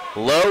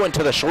 Low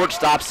into the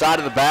shortstop side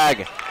of the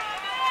bag.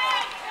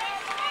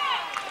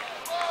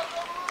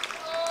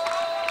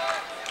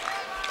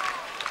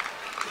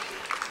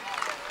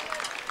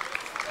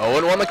 Oh,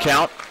 and 1 the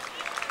count.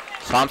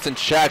 Thompson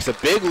checks. A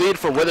big lead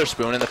for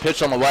Witherspoon, and the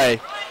pitch on the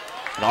way.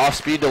 An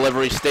off-speed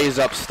delivery stays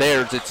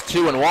upstairs. It's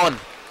 2-1.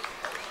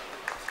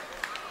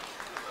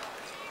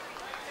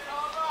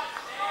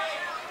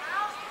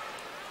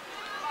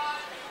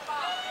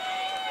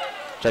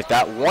 Check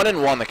that,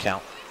 1-1 the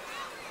count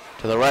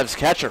to the Revs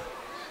catcher.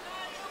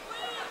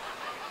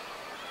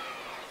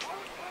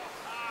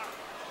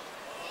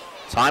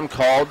 Time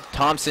called.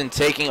 Thompson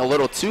taking a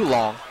little too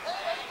long.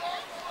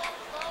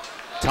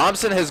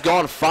 Thompson has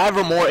gone 5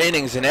 or more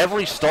innings in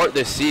every start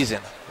this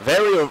season.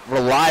 Very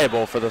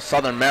reliable for the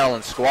Southern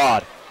Maryland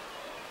squad.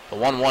 The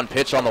 1-1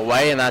 pitch on the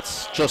way, and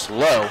that's just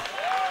low.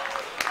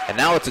 And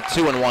now it's a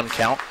 2-1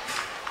 count.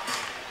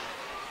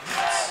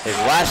 His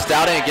last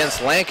outing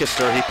against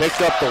Lancaster, he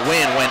picked up the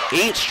win, went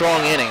 8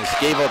 strong innings,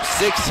 gave up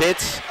 6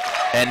 hits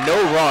and no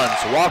runs,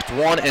 walked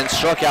 1 and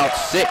struck out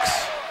 6.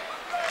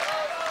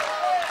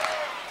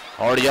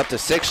 Already up to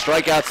 6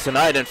 strikeouts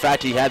tonight. In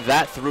fact, he had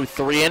that through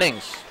 3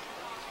 innings.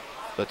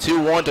 The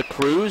 2-1 to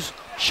Cruz.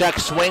 Check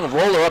swing,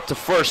 roller up to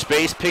first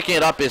base. Picking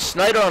it up is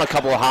Snyder on a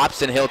couple of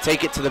hops, and he'll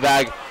take it to the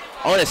bag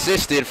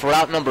unassisted for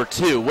out number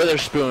 2.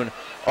 Witherspoon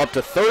up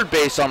to third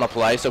base on the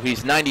play, so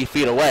he's 90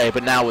 feet away,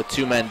 but now with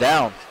 2 men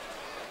down.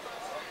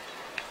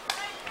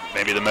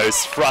 Maybe the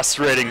most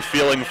frustrating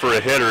feeling for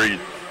a hitter. You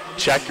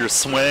check your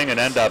swing and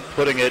end up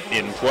putting it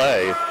in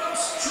play.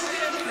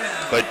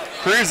 But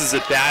Cruz's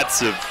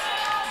at-bats have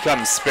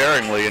come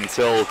sparingly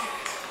until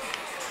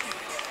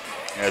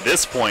at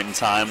this point in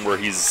time where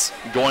he's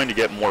going to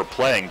get more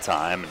playing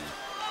time and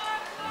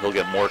he'll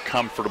get more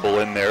comfortable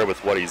in there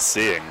with what he's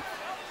seeing.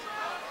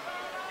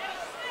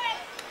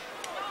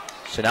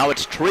 So now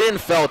it's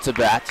Trienfeld to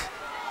bat,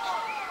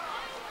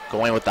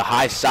 going with the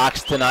high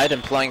Sox tonight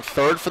and playing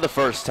third for the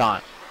first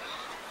time.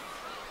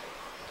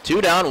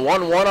 2 down,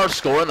 1-1 our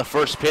score, and the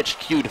first pitch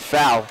cued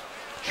foul.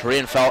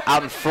 Trienfeld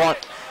out in front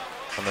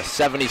from the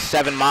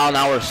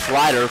 77-mile-an-hour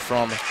slider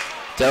from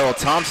Daryl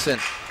Thompson.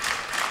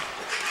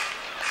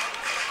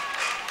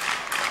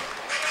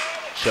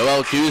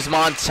 Joel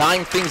Guzman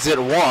tying things at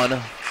 1.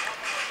 A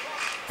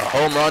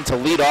home run to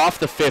lead off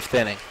the 5th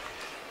inning.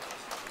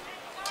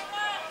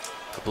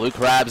 The Blue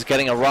Crabs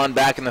getting a run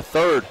back in the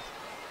 3rd.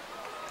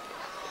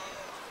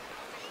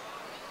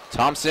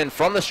 Thompson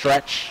from the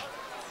stretch.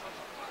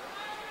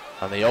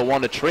 On the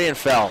 0-1 to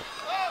Trienfeld.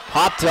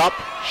 Popped up,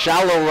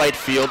 shallow right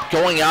field.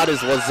 Going out is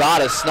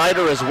Lozada.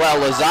 Snyder as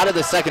well. Lozada,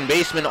 the second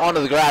baseman,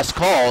 onto the grass,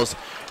 calls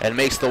and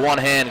makes the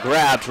one-hand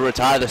grab to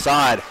retire the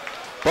side.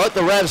 But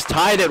the Revs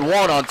tied at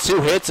 1 on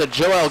 2 hits. A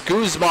Joel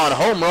Guzman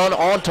home run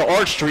onto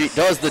Arch Street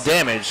does the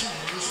damage.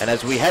 And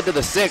as we head to the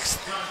 6th,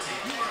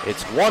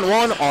 it's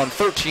 1-1 on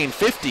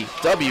 1350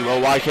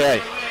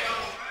 WOYK.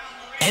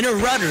 Enter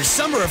Rutter's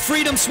Summer of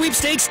Freedom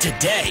sweepstakes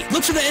today.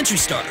 Look for the entry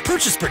star.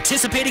 Purchase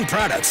participating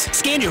products.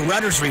 Scan your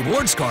Rutter's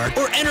rewards card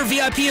or enter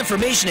VIP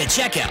information at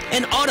checkout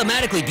and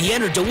automatically be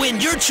entered to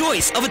win your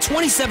choice of a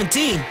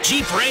 2017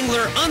 Jeep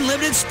Wrangler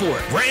Unlimited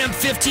Sport, Ram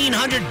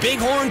 1500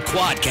 Bighorn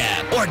Quad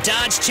Cab, or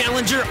Dodge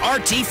Challenger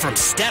RT from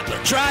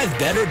Stettler. Drive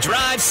better,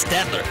 drive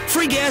Stettler.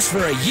 Free gas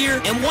for a year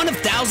and one of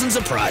thousands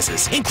of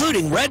prizes,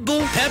 including Red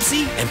Bull,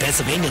 Pepsi, and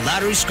Pennsylvania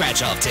Lottery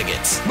scratch-off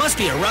tickets. Must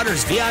be a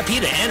Rutter's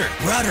VIP to enter.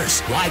 Rutter's,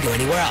 why go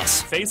anywhere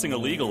else? Facing a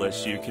legal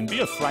issue can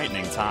be a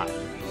frightening time.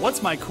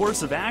 What's my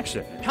course of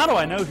action? How do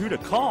I know who to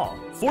call?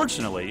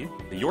 Fortunately,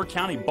 the York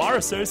County Bar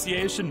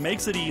Association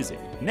makes it easy.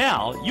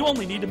 Now, you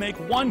only need to make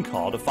one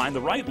call to find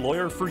the right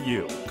lawyer for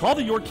you. Call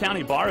the York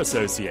County Bar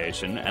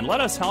Association and let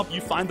us help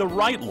you find the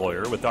right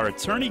lawyer with our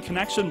Attorney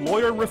Connection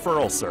Lawyer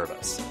Referral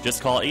Service.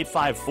 Just call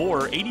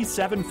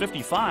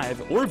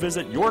 854-8755 or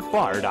visit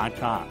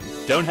yorkbar.com.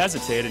 Don't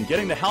hesitate in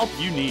getting the help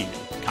you need.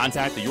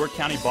 Contact the York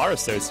County Bar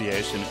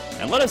Association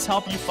and let us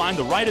help you find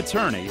the right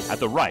attorney at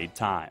the right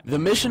time. The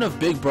mission of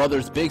Big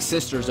Brothers Big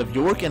Sisters of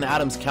York and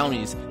Adams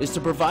counties is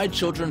to provide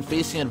children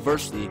facing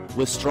adversity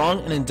with strong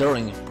and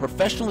enduring,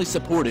 professionally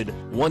supported,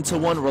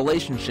 one-to-one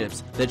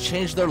relationships that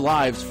change their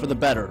lives for the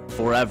better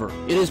forever.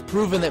 It is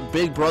proven that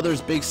Big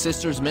Brothers Big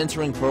Sisters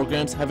mentoring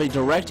programs have a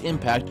direct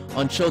impact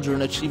on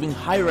children achieving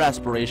higher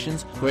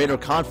aspirations, greater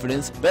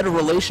confidence, better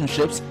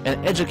relationships,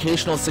 and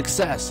educational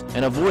success,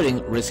 and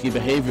avoiding risky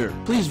behavior.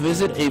 Please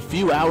visit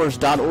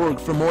afewhours.org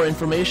for more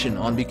information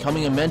on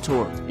becoming a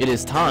mentor. It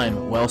is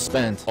time well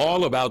spent.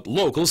 All about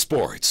local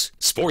sports.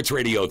 Sports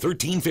Radio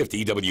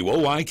 1350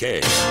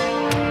 WOYK.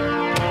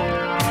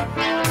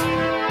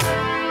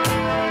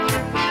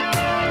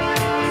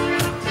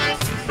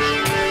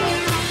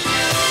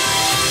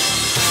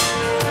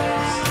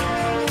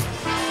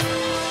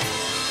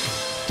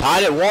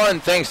 Tied at 1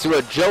 thanks to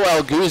a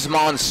Joel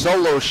Guzman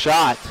solo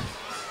shot.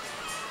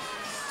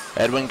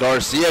 Edwin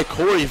Garcia,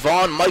 Corey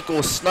Vaughn,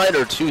 Michael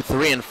Snyder, 2,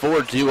 3, and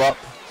 4 due up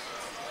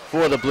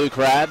for the Blue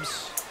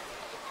Crabs.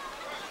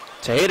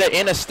 Tejeda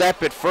in a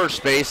step at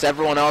first base.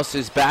 Everyone else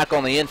is back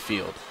on the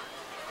infield.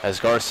 As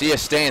Garcia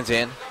stands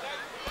in,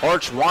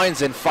 Parch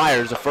winds and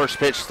fires a first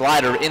pitch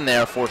slider in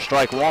there for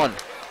strike 1.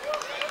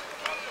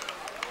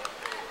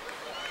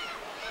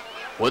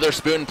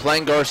 Witherspoon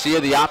playing Garcia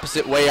the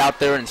opposite way out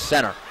there in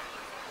center.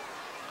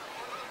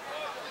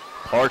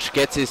 Parch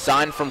gets his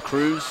sign from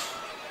Cruz.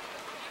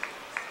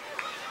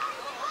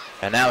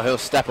 And now he'll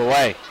step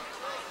away.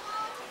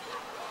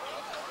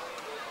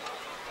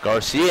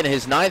 Garcia in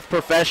his 9th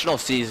professional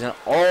season,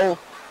 all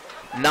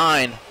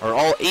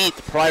 8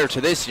 prior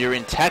to this year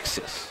in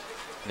Texas.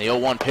 And the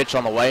 0-1 pitch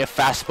on the way, a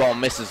fastball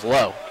misses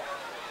low.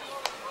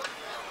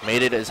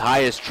 Made it as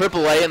high as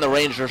AAA in the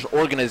Rangers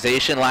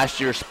organization last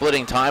year,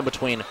 splitting time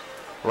between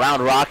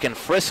Round Rock and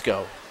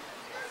Frisco.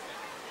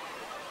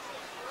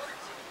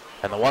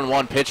 And the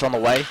 1-1 pitch on the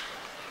way.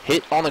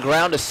 Hit on the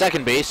ground to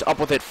second base, up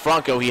with it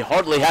Franco. He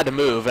hardly had to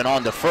move, and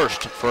on to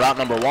first for out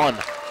number 1.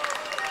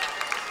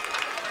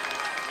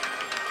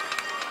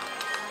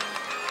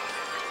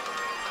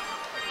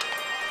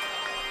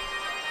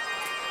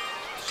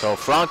 So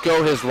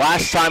Franco, his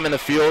last time in the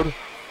field,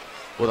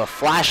 with a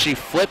flashy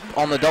flip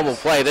on the double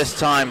play. This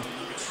time,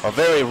 a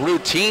very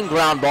routine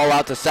ground ball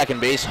out to second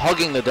base,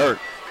 hugging the dirt.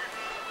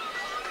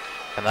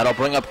 And that'll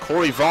bring up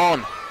Corey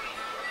Vaughn.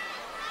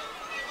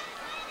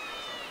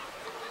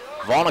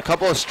 Vaughn, a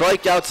couple of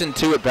strikeouts in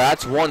 2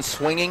 at-bats, one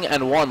swinging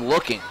and one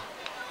looking.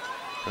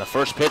 And the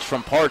first pitch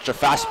from Parch, a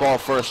fastball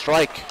for a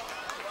strike.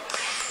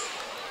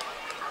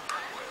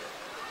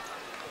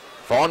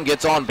 Vaughn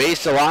gets on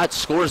base a lot,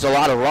 scores a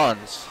lot of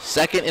runs.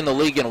 Second in the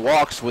league in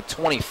walks with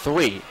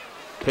 23.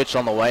 Pitch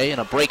on the way,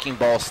 and a breaking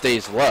ball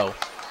stays low.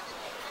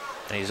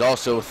 And he's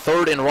also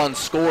third in runs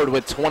scored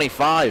with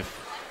 25.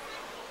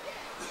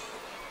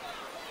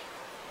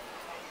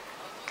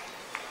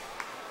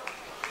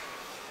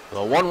 The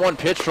 1-1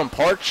 pitch from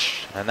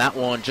Parch, and that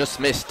one just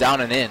missed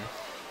down and in.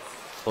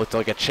 Looked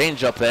like a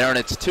changeup there, and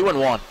it's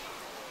 2-1.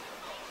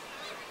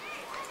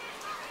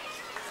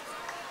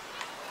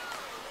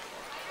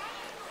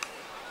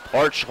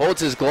 Parch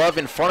holds his glove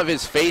in front of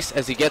his face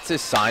as he gets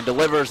his sign,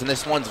 delivers, and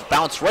this one's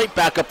bounced right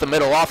back up the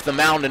middle off the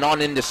mound and on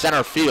into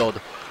center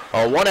field.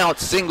 A 1-out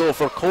single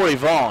for Corey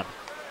Vaughn.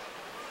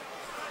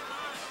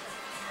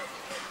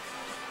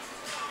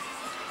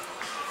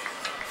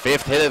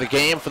 Fifth hit of the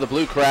game for the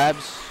Blue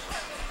Crabs.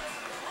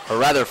 Or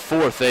rather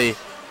fourth. They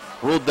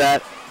ruled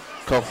that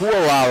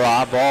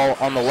Kahu'ula ball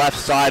on the left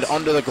side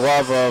under the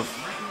glove of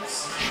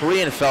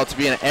Schrienfeld to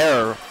be an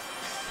error.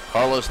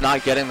 Carlos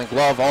not getting the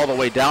glove all the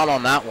way down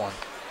on that one.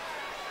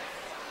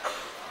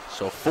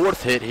 So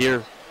fourth hit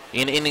here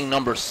in inning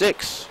number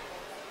 6.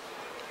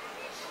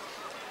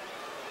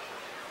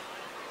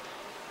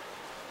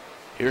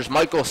 Here's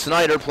Michael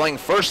Snyder playing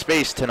first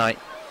base tonight.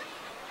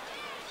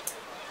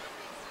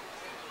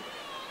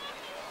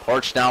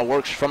 Parch now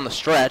works from the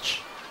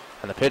stretch.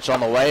 And the pitch on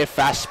the way,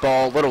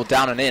 fastball, little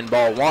down and in,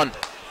 ball 1.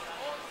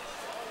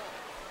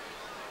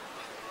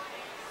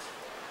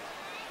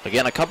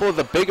 Again, a couple of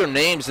the bigger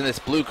names in this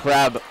Blue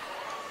Crab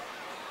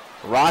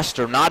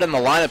roster not in the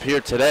lineup here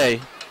today.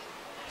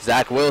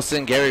 Zach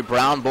Wilson, Gary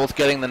Brown, both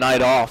getting the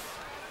night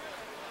off.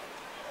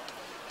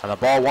 And the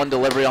ball 1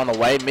 delivery on the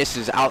way,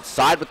 misses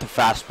outside with the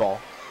fastball.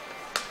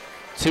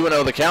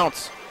 2-0 the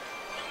counts.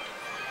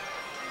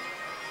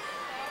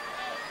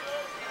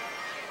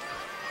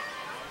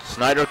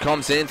 Snyder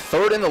comes in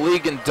third in the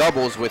league in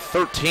doubles with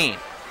 13.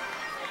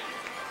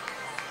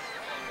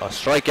 A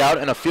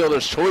strikeout and a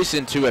fielder's choice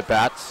in 2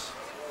 at-bats.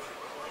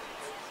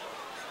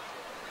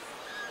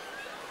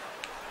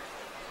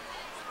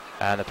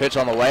 And the pitch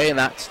on the way, and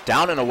that's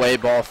down and away,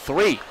 ball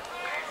 3.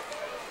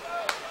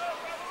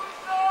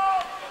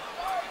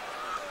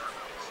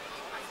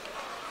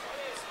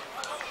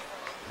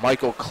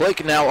 Michael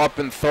Click now up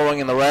and throwing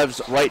in the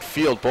Revs right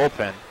field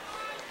bullpen.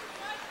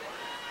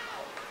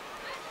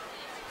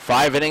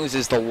 5 innings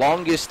is the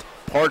longest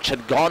Parch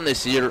had gone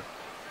this year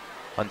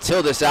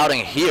until this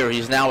outing here.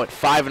 He's now at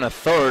 5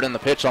 1/3, and the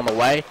pitch on the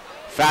way.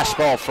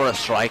 Fastball for a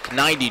strike,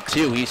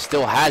 92. He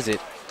still has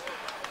it.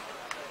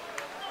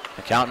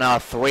 The count now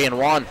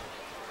 3-1.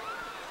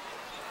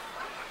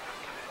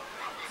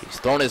 He's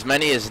thrown as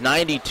many as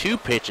 92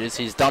 pitches.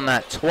 He's done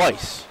that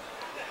twice.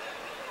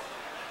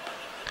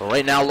 But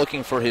right now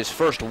looking for his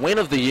first win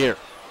of the year.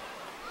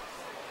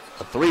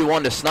 A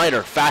 3-1 to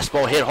Snyder.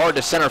 Fastball hit hard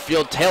to center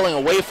field, tailing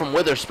away from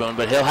Witherspoon,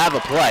 but he'll have a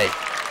play.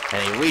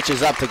 And he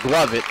reaches up to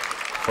glove it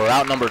for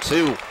out number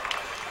 2.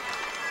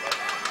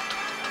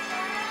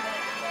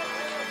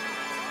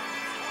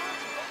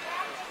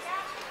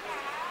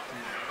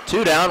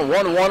 Two down,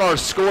 1-1 our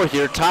score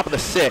here, top of the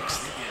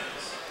 6th.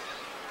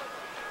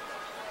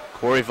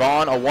 Corey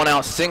Vaughn, a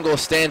 1-out single,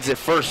 stands at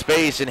first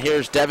base, and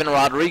here's Devin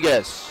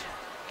Rodriguez.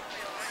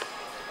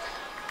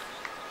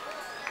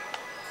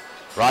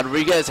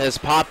 Rodriguez has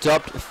popped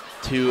up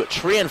to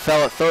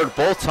Schrienfeld at third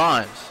both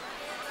times,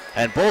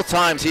 and both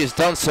times he has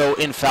done so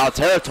in foul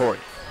territory.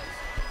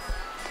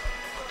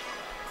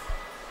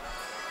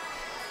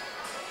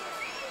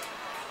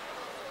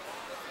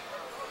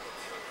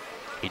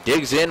 He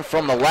digs in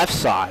from the left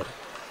side,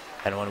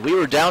 and when we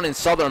were down in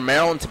Southern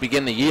Maryland to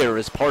begin the year,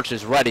 his Parch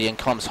is ready and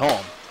comes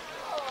home.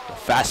 The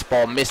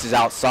fastball misses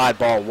outside,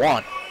 ball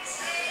 1.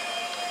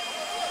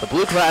 The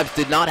Blue Crabs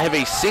did not have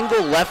a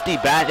single lefty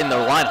bat in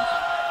their lineup,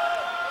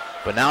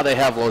 but now they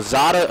have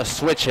Lozada, a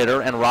switch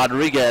hitter, and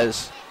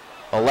Rodriguez,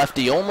 a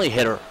lefty-only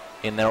hitter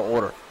in their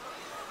order.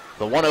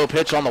 The 1-0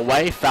 pitch on the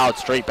way, fouled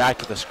straight back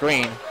to the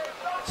screen.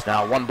 It's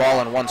now 1 ball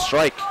and 1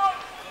 strike.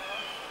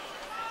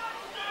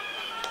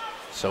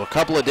 So a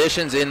couple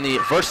additions in the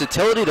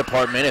versatility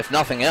department, if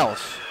nothing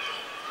else.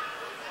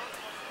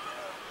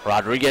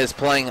 Rodriguez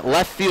playing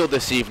left field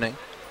this evening.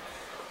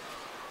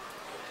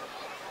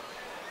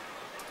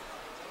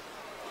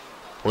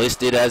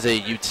 Listed as a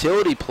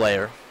utility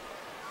player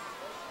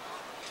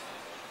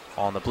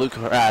on the Blue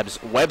Crabs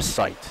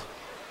website.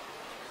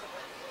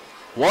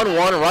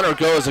 1-1, runner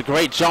goes, a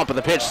great jump, and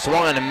the pitch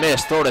swung and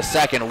missed. Throw to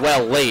second,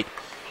 well late,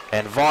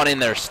 and Vaughn in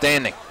there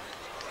standing.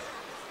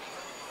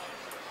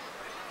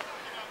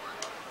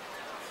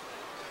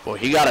 Boy,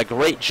 he got a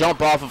great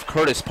jump off of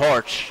Curtis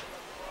Parch.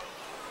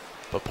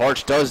 But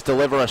Parch does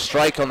deliver a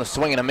strike on the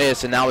swing and a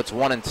miss, and now it's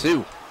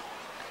 1-2.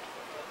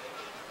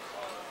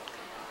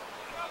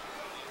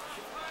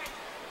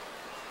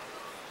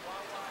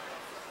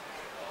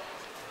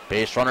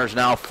 Base runners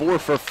now 4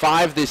 for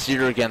 5 this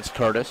year against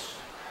Curtis.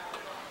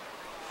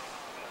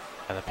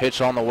 And the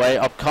pitch on the way,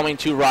 upcoming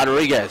to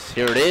Rodriguez.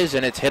 Here it is,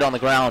 and it's hit on the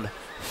ground.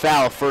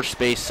 Foul, first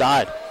base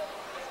side.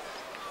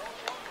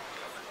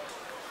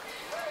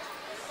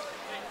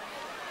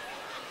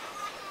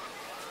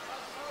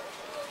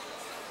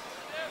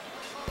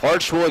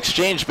 Parch will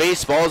exchange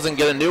baseballs and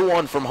get a new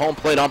one from home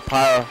plate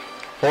umpire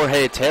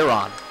Jorge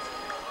Terran.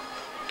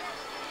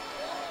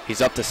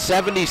 He's up to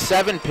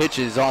 77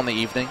 pitches on the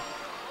evening.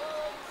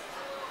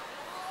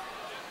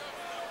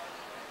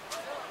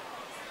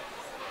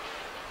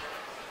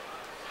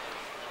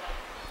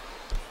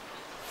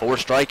 Four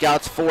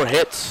strikeouts, 4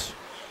 hits,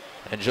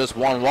 and just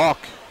 1 walk.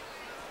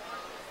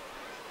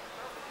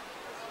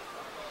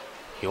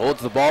 He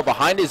holds the ball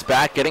behind his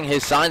back, getting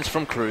his signs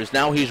from Cruz.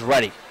 Now he's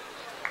ready.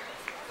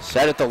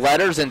 Set at the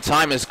letters, and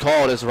time is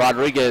called as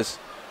Rodriguez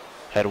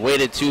had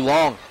waited too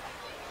long.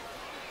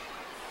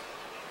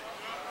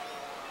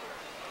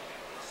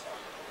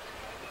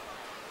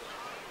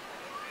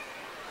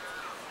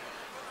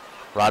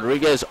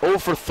 Rodriguez 0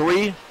 for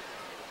 3.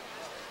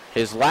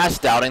 His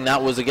last outing,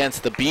 that was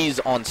against the Bees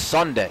on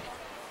Sunday.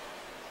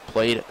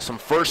 Played some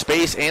first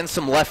base and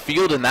some left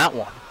field in that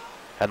one.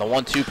 And the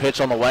 1-2 pitch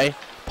on the way.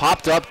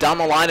 Popped up down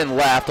the line and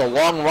left. A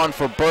long run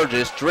for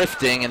Burgess,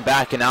 drifting and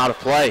backing out of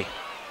play.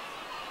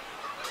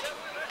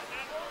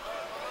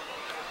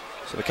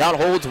 So the count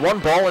holds 1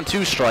 ball and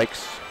 2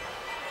 strikes.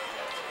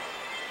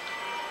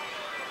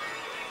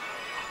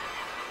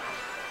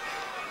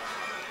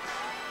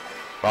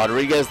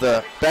 Rodriguez,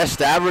 the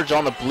best average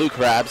on the Blue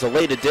Crabs, a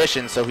late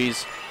addition, so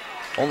he's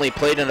only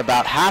played in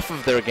about half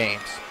of their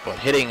games, but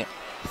hitting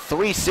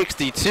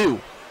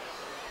 .362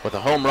 with a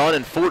home run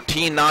and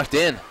 14 knocked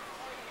in.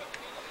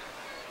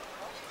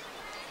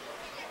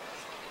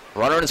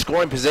 Runner in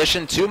scoring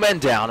position, 2 men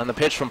down, and the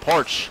pitch from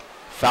Parch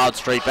fouled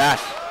straight back.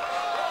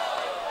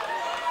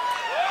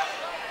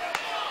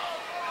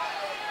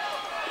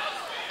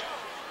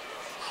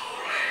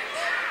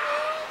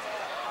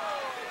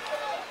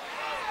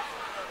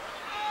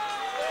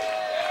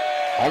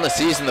 On the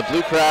season, the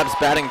Blue Crabs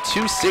batting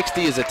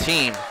 .260 as a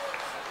team.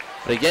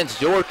 But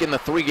against York in the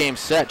 3-game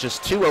set,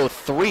 just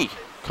 .203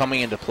 coming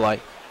into play.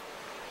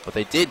 But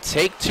they did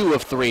take 2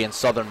 of 3 in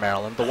Southern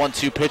Maryland. The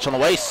 1-2 pitch on the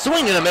way,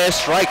 swing and a miss,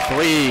 strike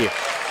 3.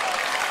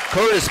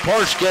 Curtis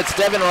Parch gets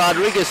Devin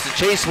Rodriguez to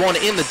chase one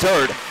in the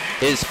dirt.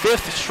 His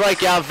 5th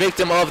strikeout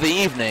victim of the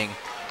evening.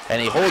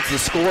 And he holds the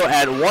score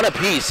at 1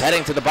 apiece,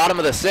 heading to the bottom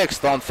of the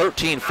 6th on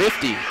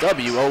 1350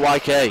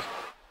 WOYK.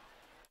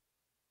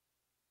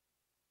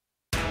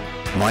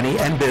 Money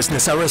and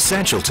business are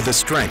essential to the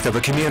strength of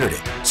a community.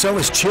 So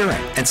is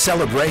cheering and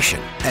celebration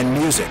and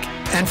music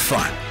and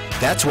fun.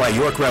 That's why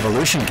York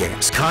Revolution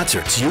games,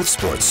 concerts, youth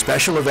sports,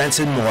 special events,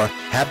 and more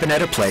happen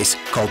at a place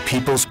called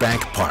People's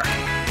Bank Park.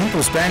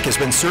 People's Bank has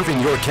been serving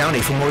York County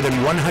for more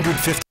than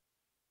 150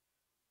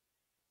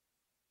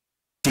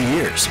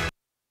 years.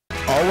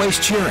 Always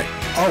cheering,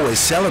 always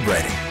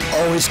celebrating,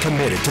 always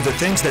committed to the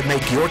things that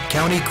make York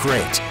County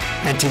great.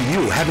 And to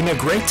you having a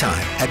great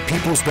time at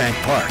People's Bank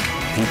Park.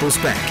 People's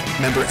Bank,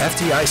 member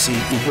FDIC,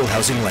 equal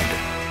housing lender.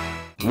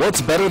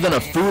 What's better than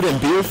a food and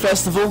beer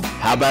festival?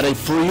 How about a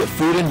free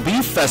food and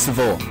beef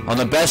festival on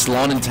the best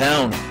lawn in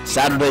town?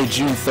 Saturday,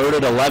 June 3rd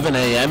at 11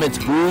 a.m. It's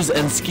Brews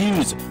and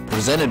Skews,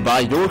 presented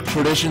by York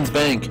Traditions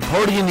Bank.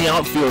 Party in the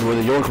outfield where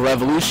the York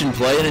Revolution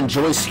play and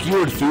enjoy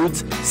skewered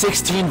foods,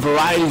 16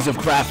 varieties of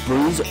craft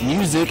brews,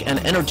 music,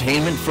 and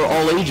entertainment for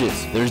all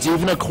ages. There's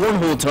even a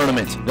cornhole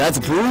tournament. That's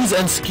Brews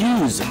and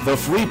Skews, the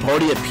free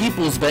party at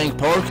People's Bank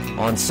Park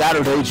on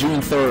Saturday,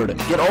 June 3rd.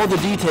 Get all the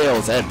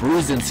details at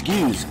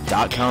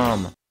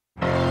brewsandskews.com.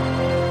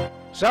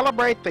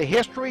 Celebrate the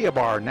history of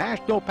our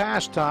national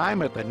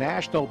pastime at the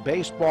National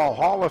Baseball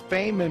Hall of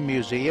Fame and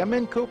Museum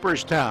in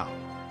Cooperstown.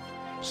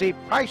 See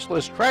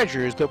priceless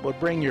treasures that will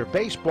bring your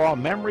baseball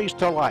memories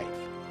to life.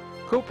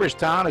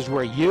 Cooperstown is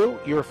where you,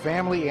 your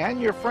family,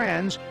 and your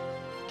friends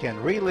can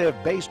relive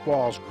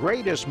baseball's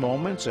greatest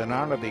moments and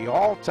honor the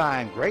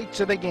all-time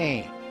greats of the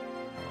game.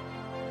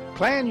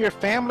 Plan your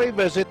family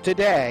visit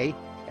today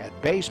at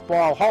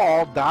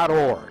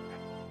baseballhall.org.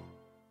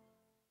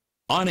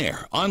 On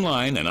air,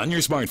 online, and on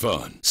your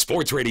smartphone.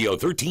 Sports Radio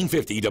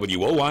 1350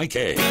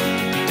 WOYK.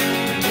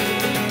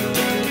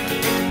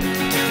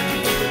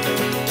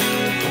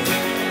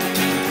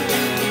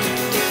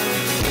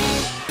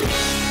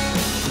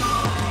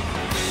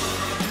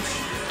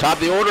 Top of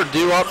the order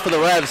due up for the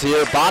Revs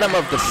here, bottom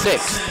of the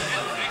 6th.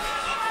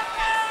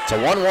 It's a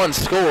 1-1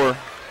 score.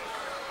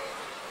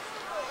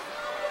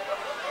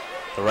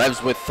 The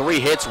Revs with 3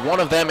 hits, one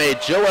of them a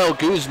Joel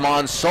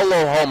Guzman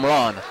solo home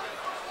run.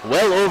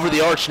 Well over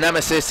the arch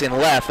nemesis in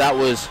left. That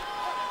was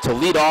to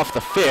lead off the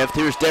 5th.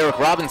 Here's Derek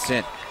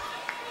Robinson.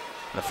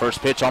 The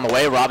first pitch on the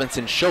way.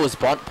 Robinson shows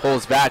bunt,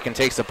 pulls back, and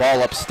takes the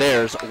ball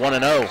upstairs.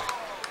 1-0.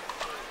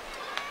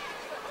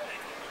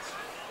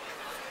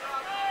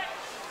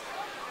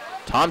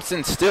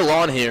 Thompson still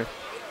on here.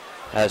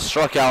 Has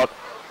struck out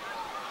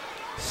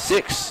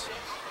 6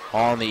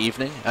 on the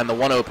evening. And the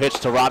 1-0 pitch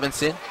to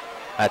Robinson.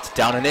 That's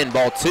down and in,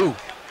 ball 2.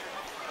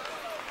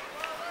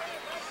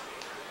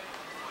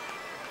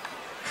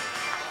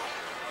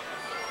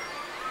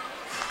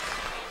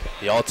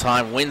 The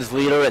all-time wins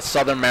leader at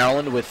Southern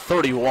Maryland with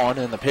 31,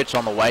 and the pitch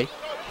on the way.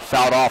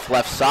 Fouled off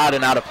left side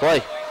and out of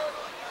play.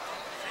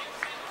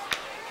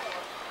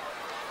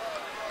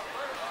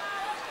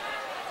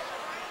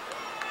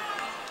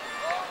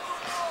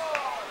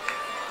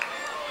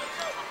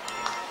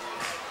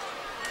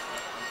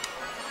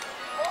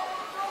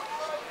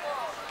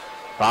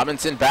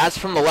 Robinson bats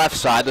from the left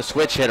side, the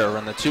switch hitter,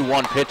 and the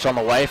 2-1 pitch on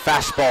the way.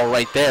 Fastball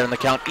right there, and the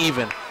count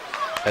even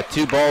at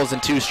 2 balls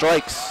and 2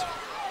 strikes.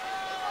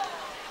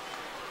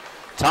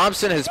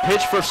 Thompson has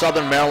pitched for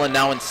Southern Maryland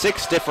now in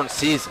 6 different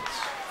seasons.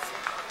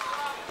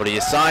 But he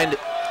has signed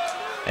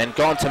and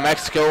gone to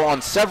Mexico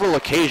on several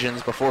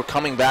occasions before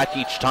coming back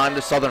each time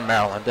to Southern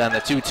Maryland. And the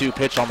 2-2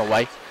 pitch on the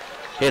way.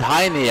 Hit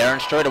high in the air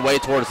and straight away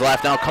towards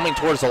left. Now coming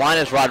towards the line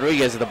is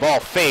Rodriguez. The ball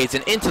fades,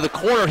 and into the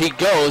corner he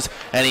goes,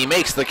 and he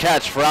makes the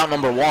catch for out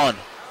number 1.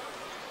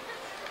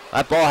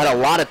 That ball had a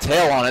lot of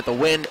tail on it. The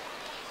wind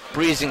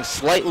breezing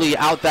slightly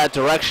out that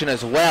direction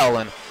as well,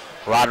 and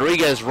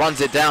Rodriguez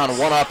runs it down,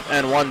 1 up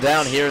and 1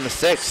 down here in the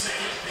 6th.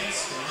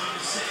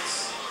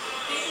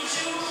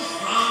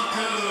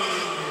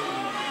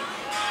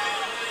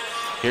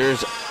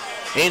 Here's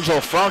Angel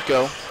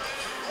Franco.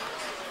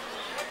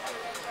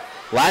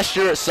 Last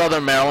year at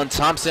Southern Maryland,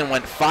 Thompson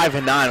went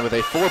 5-9 with a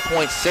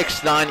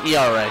 4.69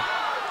 ERA.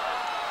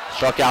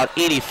 Struck out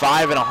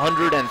 85 in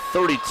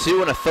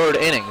 132 and a third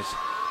innings.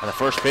 And the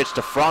first pitch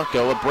to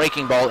Franco, a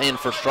breaking ball in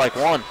for strike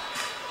 1.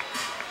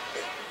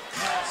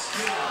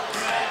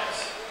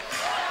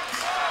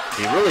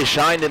 He really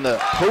shined in the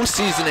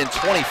postseason in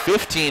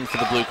 2015 for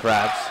the Blue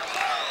Crabs.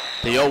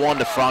 The 0-1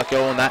 to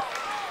Franco, and that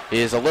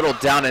is a little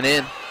down and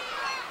in.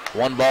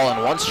 1 ball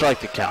and 1 strike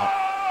to count.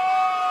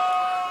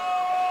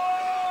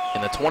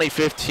 In the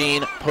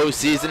 2015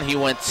 postseason, he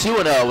went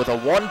 2-0 with a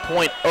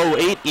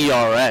 1.08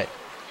 ERA.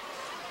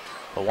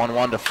 The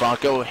 1-1 to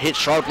Franco, hit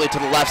sharply to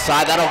the left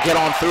side. That'll get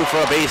on through for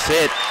a base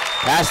hit.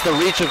 Past the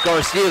reach of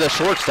Garcia, the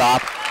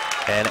shortstop.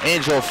 And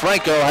Angel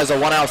Franco has a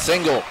 1-out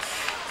single.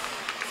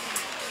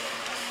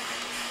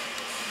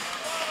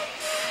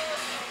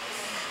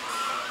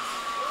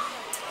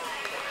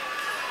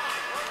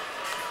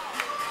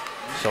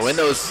 So in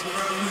those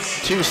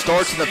 2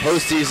 starts in the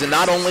postseason,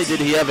 not only did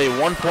he have a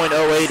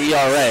 1.08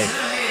 ERA,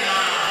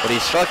 but he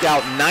struck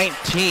out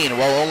 19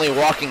 while only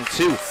walking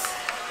 2.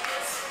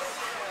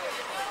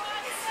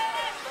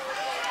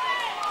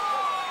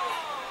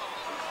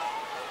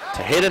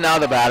 Tejeda now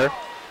the batter.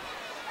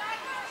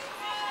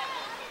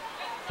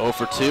 0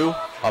 for 2,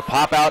 a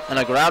pop out and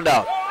a ground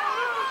out.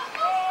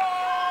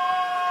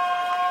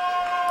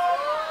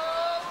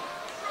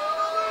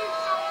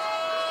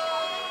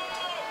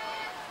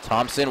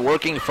 Thompson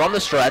working from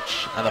the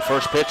stretch, and the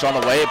first pitch on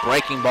the way, a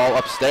breaking ball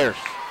upstairs.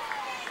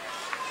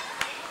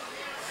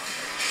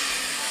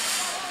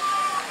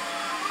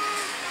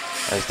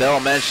 As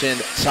Darryl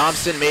mentioned,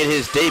 Thompson made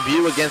his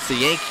debut against the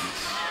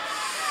Yankees.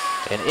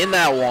 And in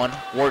that one,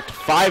 worked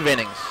 5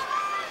 innings,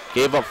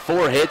 gave up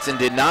 4 hits and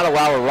did not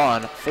allow a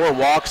run, 4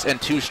 walks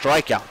and 2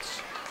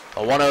 strikeouts. A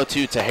 1-0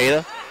 to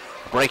Tejeda.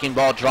 Breaking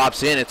ball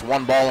drops in, it's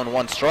 1 ball and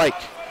 1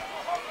 strike.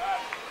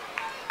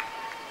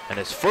 And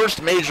his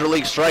first major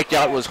league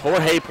strikeout was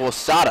Jorge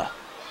Posada.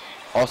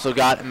 Also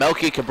got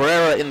Melky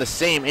Cabrera in the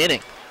same inning.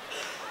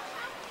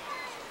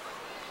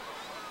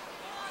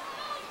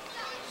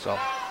 So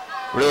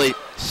really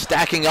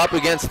stacking up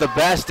against the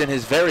best in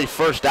his very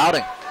first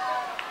outing.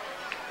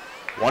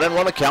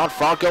 1-1 the count.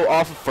 Franco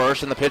off of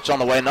first, and the pitch on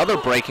the way. Another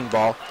breaking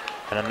ball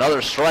and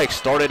another strike.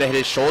 Started to hit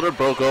his shoulder,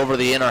 broke over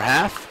the inner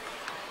half.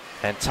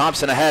 And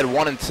Thompson ahead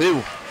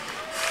 1-2.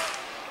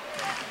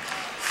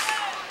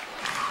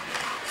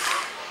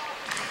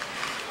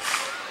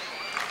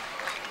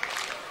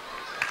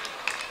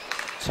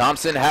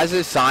 Thompson has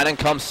his sign and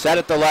comes set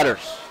at the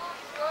letters.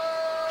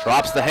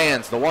 Drops the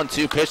hands. The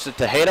 1-2 pitch to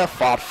Tejeda,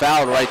 fought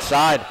foul right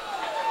side.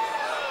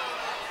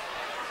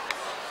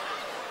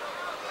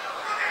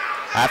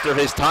 After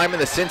his time in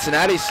the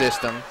Cincinnati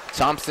system,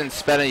 Thompson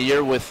spent a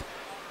year with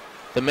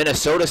the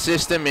Minnesota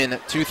system in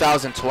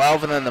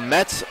 2012 and then the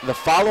Mets the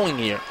following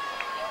year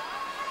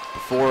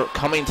before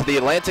coming to the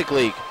Atlantic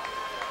League.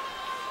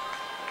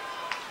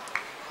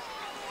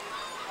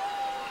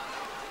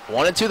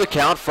 1-2 the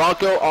count.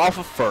 Franco off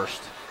of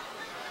first.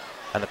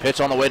 And the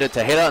pitch on the way to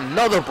Tejeda.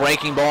 Another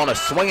breaking ball and a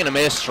swing and a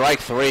miss. Strike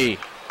 3.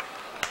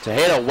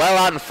 Tejeda well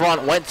out in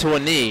front. Went to a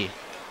knee.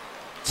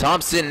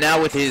 Thompson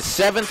now with his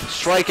 7th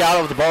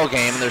strikeout of the ball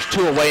game. And there's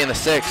 2 away in the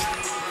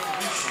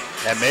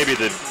 6th. And maybe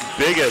the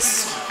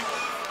biggest,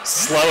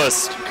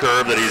 slowest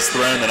curve that he's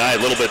thrown tonight. A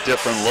little bit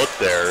different look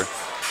there.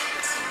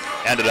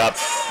 Ended up,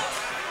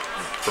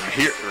 from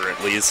here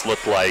at least,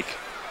 looked like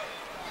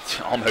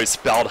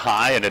almost belt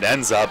high, and it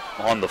ends up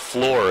on the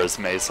floor, as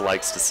Mace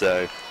likes to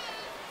say.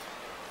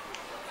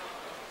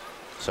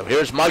 So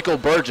here's Michael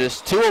Burgess,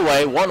 2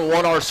 away,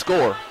 1-1 our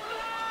score.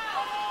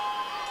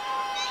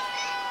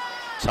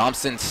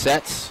 Thompson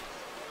sets.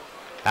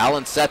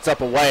 Allen sets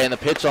up away, and the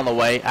pitch on the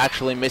way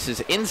actually misses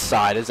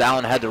inside as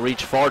Allen had to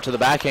reach far to the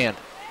backhand.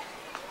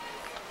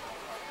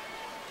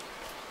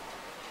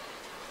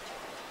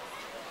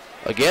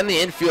 Again, the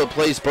infield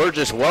plays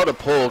Burgess well to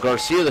pull.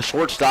 Garcia, the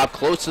shortstop,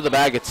 close to the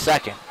bag at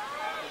second.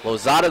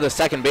 Lozada, the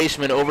second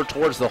baseman, over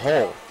towards the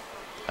hole.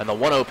 And the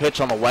 1-0 pitch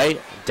on the way,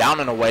 down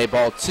and away,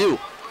 ball 2.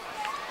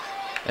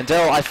 And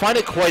Dale, I find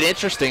it quite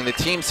interesting. The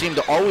team seemed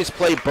to always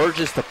play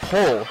Burgess to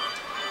pull,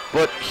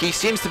 but he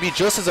seems to be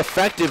just as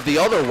effective the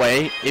other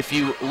way if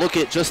you look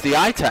at just the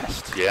eye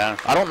test. Yeah.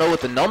 I don't know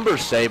what the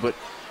numbers say, but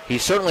he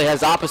certainly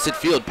has opposite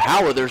field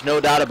power. There's no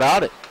doubt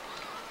about it.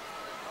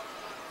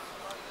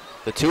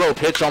 The 2-0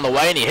 pitch on the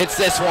way, and he hits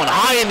this one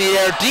high in the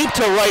air, deep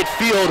to right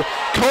field.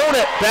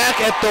 Conant back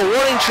at the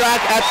warning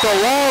track at the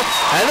wall,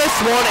 and this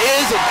one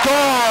is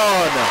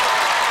gone.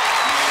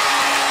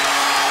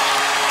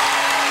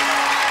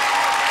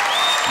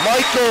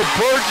 Michael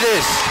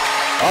Burgess,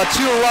 a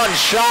 2-run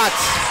shot.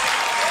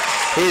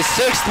 His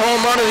 6th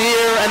home run of the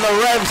year, and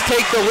the Revs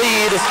take the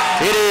lead.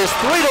 It is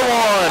 3-1.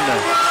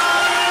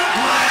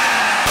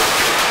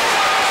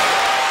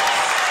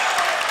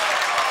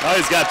 Oh,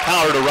 he's got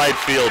power to right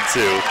field,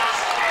 too.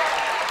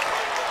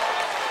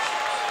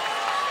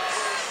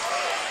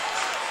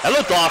 That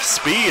looked off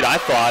speed, I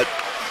thought.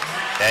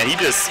 And he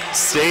just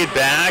stayed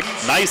back.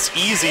 Nice,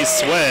 easy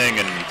swing.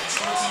 And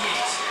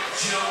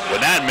when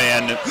that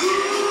man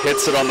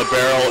hits it on the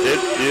barrel, it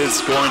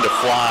is going to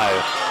fly.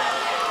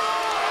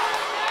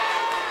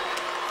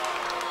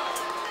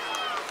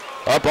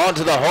 Up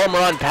onto the home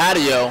run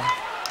patio.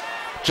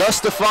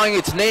 Justifying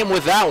its name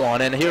with that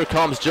one. And here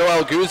comes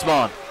Joel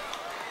Guzman.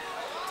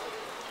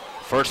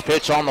 First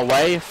pitch on the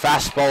way.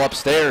 Fastball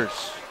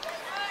upstairs.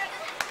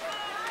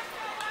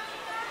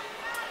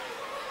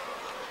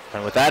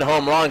 And with that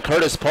home run,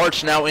 Curtis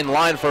Parch now in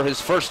line for his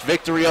first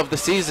victory of the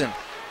season.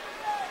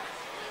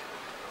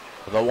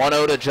 The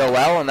 1-0 to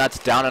Joel, and that's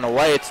down and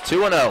away. It's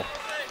 2-0.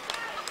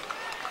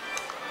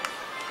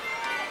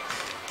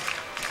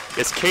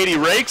 Guess Katie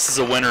Rakes is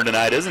a winner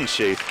tonight, isn't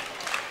she?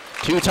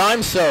 2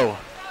 times so.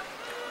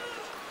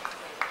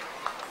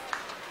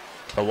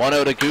 The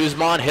 1-0 to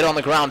Guzman, hit on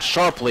the ground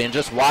sharply and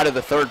just wide of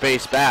the third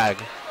base bag.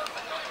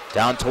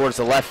 Down towards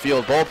the left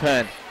field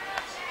bullpen.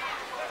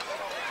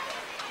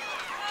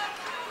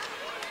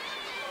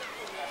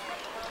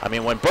 I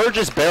mean, when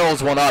Burgess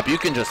barrels one up, you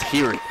can just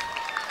hear it.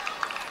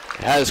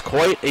 It has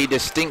quite a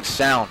distinct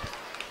sound.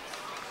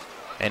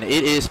 And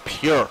it is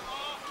pure.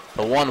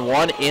 The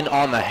 1-1 in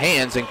on the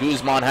hands, and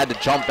Guzman had to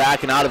jump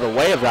back and out of the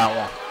way of that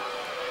one.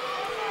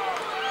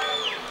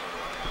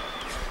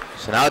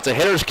 So now it's a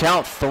hitter's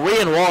count,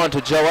 3-1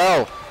 to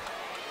Joel.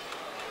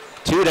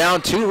 2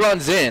 down, 2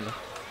 runs in.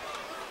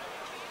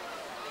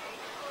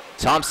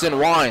 Thompson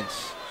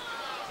winds.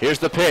 Here's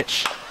the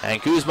pitch,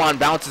 and Guzman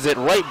bounces it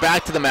right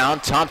back to the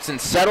mound. Thompson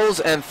settles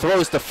and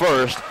throws to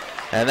first,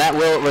 and that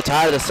will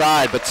retire the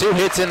side. But 2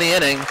 hits in the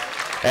inning,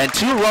 and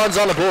 2 runs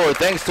on the board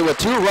thanks to a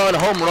 2-run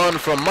home run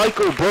from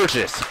Michael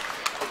Burgess.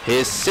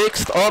 His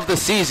 6th of the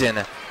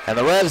season, and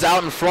the Revs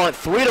out in front,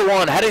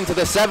 3-1, heading to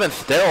the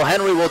 7th. Darrell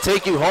Henry will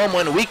take you home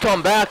when we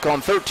come back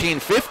on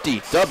 1350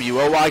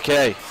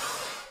 WOYK.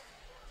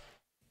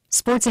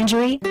 Sports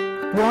injury?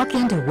 Walk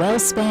into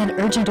WellSpan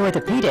Urgent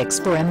Orthopedics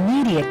for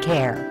immediate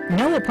care.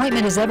 No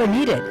appointment is ever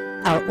needed.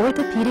 Our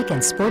orthopedic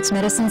and sports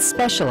medicine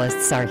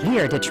specialists are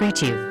here to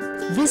treat you.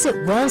 Visit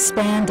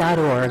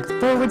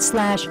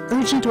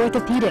wellspan.org/urgent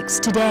orthopedics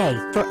today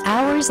for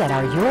hours at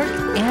our York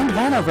and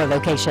Hanover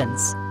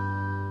locations.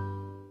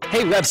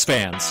 Hey Revs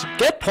fans,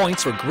 get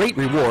points or great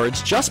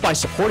rewards just by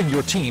supporting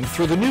your team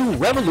through the new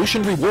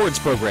Revolution Rewards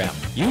program.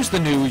 Use the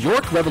new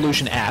York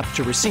Revolution app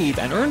to receive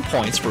and earn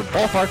points for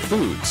ballpark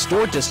food,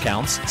 store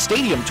discounts,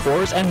 stadium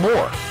tours, and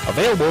more.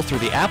 Available through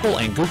the Apple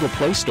and Google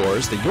Play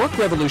stores, the York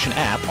Revolution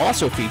app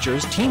also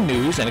features team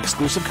news and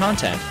exclusive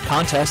content,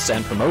 contests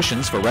and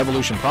promotions for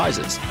Revolution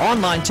prizes,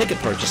 online ticket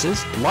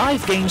purchases,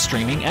 live game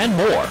streaming, and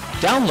more.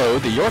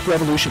 Download the York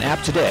Revolution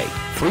app today.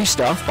 Free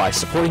stuff by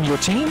supporting your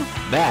team?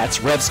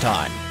 That's Revs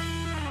time.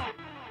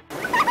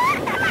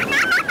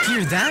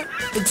 Hear that?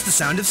 It's the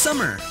sound of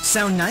summer.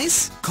 Sound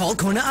nice? Call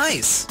Kona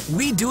Ice.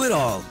 We do it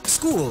all.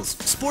 Schools,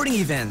 sporting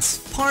events,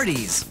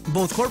 parties,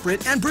 both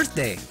corporate and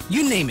birthday.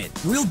 You name it,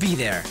 we'll be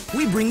there.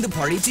 We bring the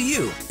party to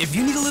you. If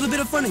you need a little bit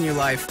of fun in your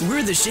life,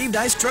 we're the shaved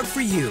ice truck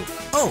for you.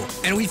 Oh,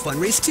 and we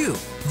fundraise too.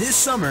 This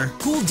summer,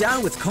 cool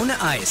down with Kona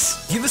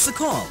Ice. Give us a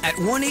call at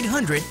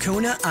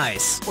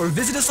 1-800-KONA-ICE or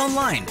visit us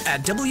online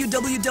at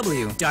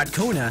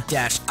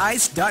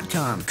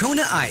www.kona-ice.com.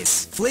 Kona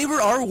Ice.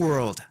 Flavor our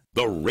world.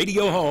 The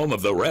radio home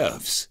of the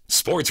Revs.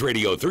 Sports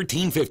Radio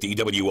 1350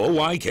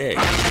 WOYK.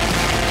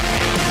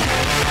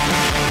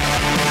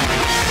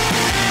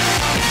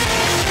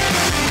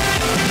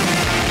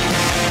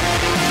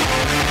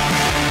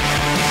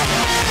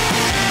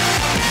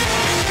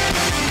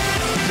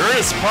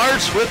 Curtis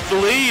Parch with the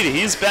lead.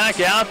 He's back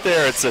out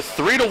there. It's a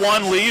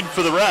 3-1 lead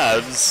for the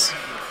Revs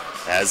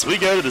as we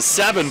go to the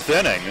 7th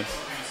inning.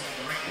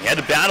 He had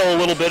to battle a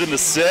little bit in the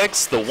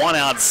 6th, the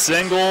 1-out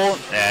single,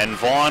 and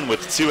Vaughn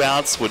with 2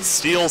 outs would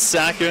steal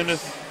second.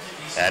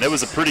 And it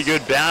was a pretty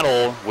good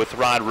battle with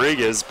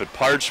Rodriguez, but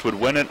Parch would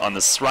win it on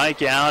the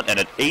strikeout, and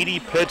at 80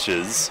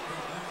 pitches,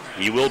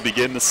 he will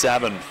begin the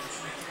 7th.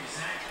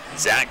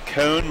 Zach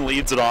Cohn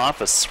leads it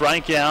off, a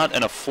strikeout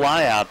and a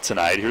flyout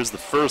tonight. Here's the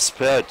first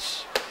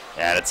pitch,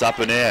 and it's up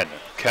and in.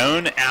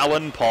 Cohn,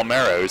 Allen,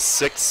 Palmeiro,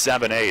 6,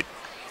 7, 8.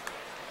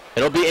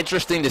 It'll be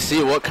interesting to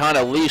see what kind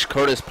of leash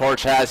Curtis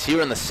Parch has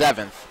here in the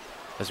 7th.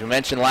 As we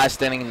mentioned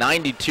last inning,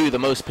 92, the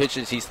most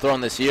pitches he's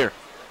thrown this year.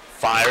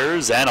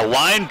 Fires, and a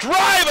line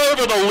drive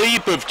over the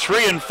leap of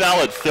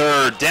Trienfeld at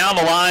third. Down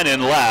the line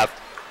and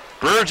left.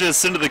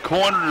 Burgess into the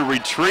corner to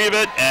retrieve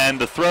it, and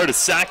the throw to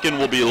second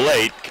will be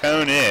late.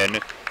 Cohn in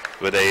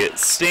with a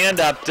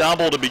stand-up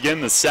double to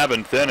begin the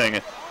 7th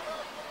inning.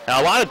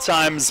 Now, a lot of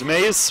times,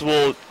 Mace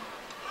will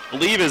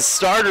leave his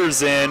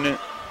starters in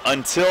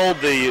until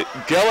the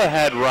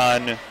go-ahead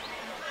run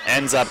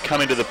ends up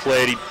coming to the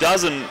plate. He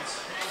doesn't,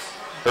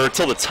 or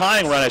until the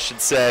tying run, I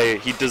should say.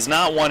 He does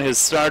not want his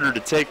starter to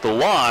take the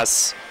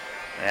loss,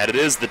 and it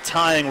is the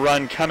tying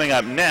run coming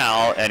up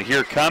now, and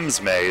here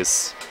comes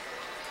Mace.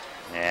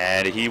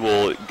 And he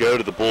will go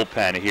to the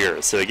bullpen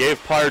here. So they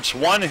gave Parch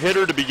one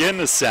hitter to begin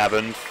the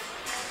 7th,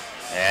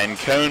 and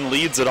Cohn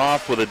leads it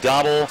off with a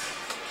double.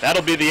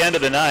 That'll be the end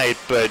of the night,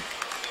 but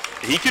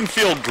he can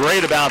feel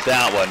great about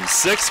that one.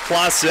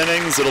 6+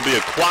 innings. It'll be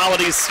a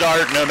quality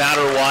start no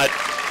matter what.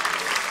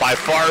 By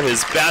far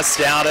his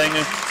best outing,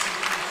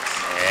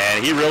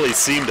 and he really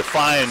seemed to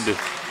find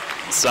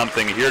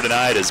something here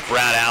tonight as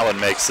Brad Allen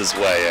makes his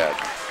way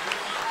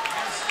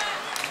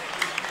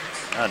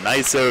in. A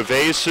nice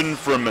ovation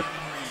from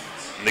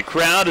the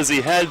crowd as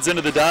he heads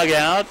into the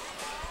dugout.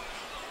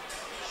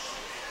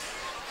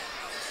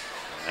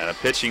 And a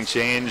pitching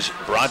change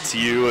brought to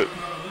you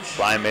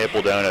by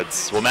Maple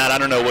Donuts. Well, Matt, I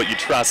don't know what you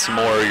trust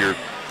more, your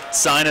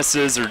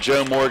sinuses or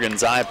Joe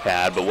Morgan's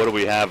iPad, but what do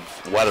we have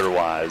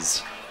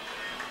weather-wise?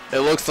 It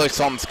looks like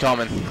something's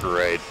coming.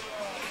 Great.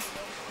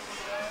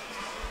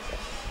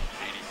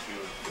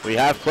 We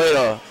have played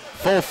a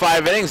full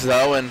 5 innings,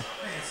 though, and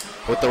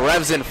with the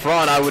Revs in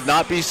front, I would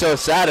not be so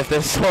sad if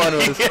this one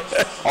was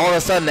all of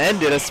a sudden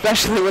ended,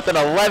 especially with an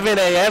 11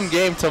 a.m.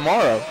 game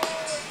tomorrow.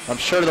 I'm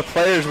sure the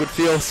players would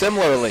feel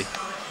similarly.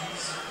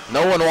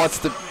 No one wants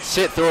to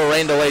sit through a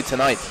rain delay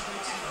tonight.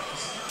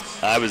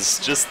 I was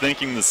just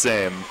thinking the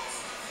same.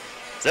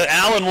 So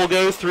Allen will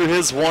go through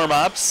his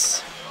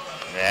warm-ups.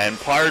 And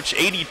Parch,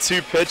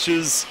 82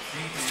 pitches,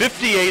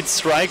 58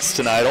 strikes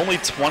tonight, only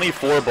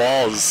 24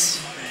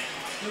 balls.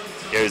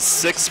 Goes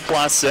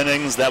 6+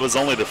 innings. That was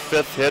only the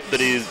 5th hit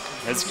that he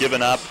has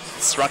given up.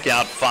 Struck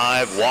out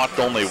 5, walked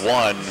only 1.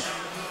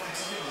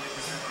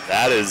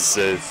 That is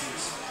a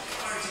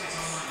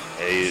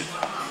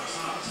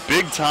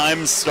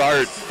big-time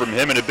start from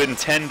him. It had been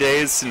 10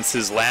 days since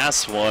his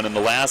last one, and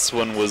the last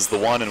one was the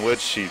one in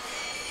which he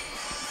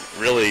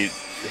really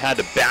had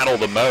to battle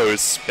the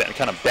most,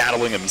 kind of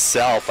battling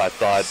himself, I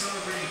thought,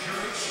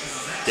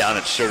 down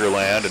at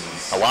Sugarland.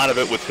 And a lot of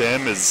it with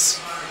him is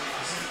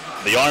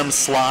the arm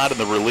slot and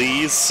the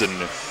release, and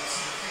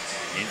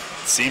he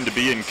seemed to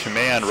be in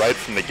command right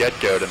from the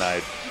get-go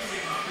tonight.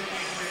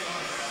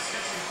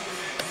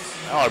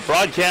 Our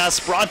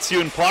broadcast brought to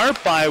you in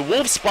part by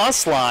Wolf's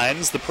Bus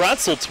Lines, the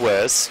Pretzel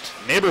Twist,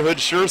 Neighborhood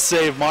Sure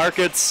Save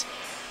Markets,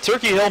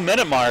 Turkey Hill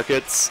Minute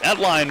Markets,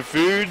 Etline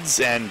Foods,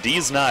 and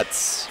D's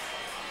Nuts.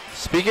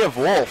 Speaking of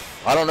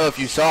Wolf, I don't know if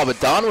you saw, but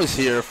Don was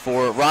here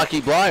for Rocky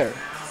Blyer.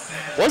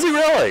 Was he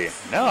really?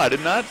 No, I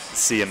did not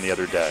see him the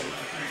other day.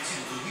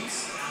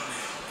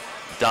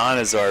 Don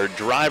is our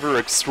driver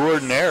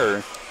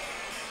extraordinaire,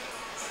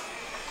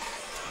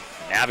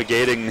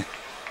 navigating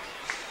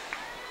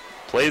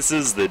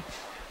places that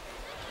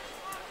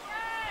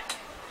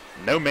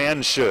no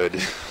man should,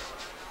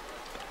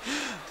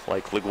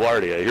 like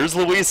LaGuardia. Here's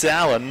Luis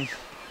Allen,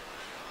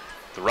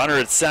 the runner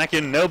at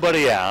second,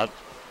 nobody out.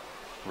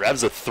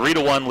 Revs a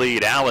 3-1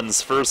 lead.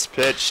 Allen's first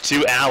pitch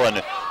to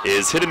Allen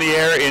is hit in the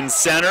air in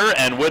center,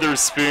 and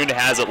Witherspoon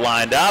has it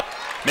lined up.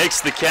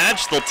 Makes the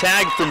catch. They'll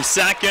tag from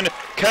second.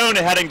 Cohn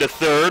heading to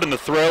third, and the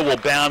throw will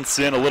bounce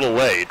in a little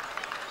late.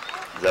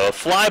 So a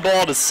fly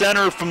ball to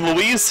center from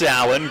Luis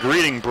Allen,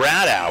 greeting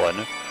Brad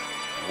Allen.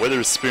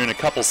 Witherspoon a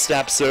couple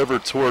steps over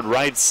toward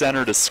right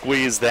center to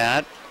squeeze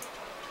that.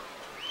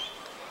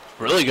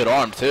 Really good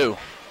arm, too.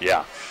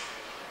 Yeah.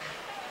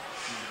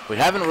 We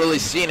haven't really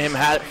seen him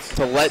have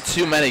to let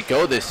too many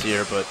go this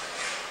year, but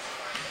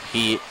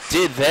he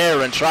did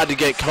there and tried to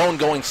get Cohn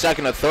going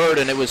second or third,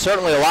 and it was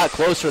certainly a lot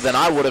closer than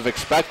I would have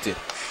expected.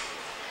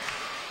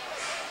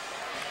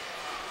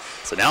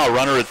 So now a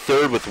runner at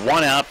third with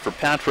 1 out for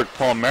Patrick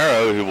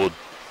Palmeiro, who will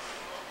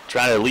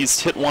try to at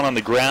least hit one on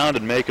the ground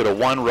and make it a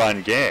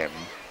 1-run game.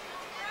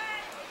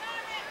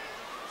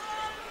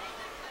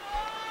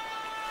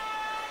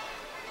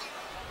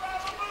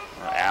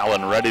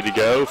 Allen ready to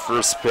go.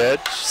 First pitch.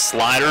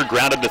 Slider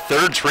grounded to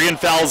third.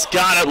 Trienfeld's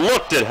got it.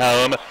 Looked at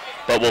home,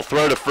 but will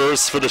throw to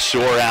first for the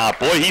shore out.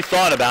 Boy, he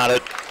thought about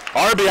it.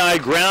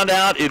 RBI ground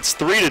out. It's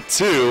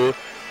 3-2.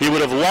 He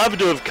would have loved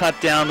to have cut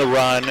down the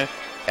run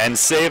and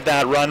saved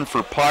that run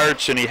for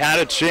Parch, and he had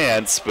a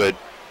chance, but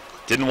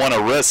didn't want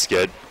to risk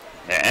it.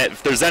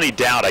 If there's any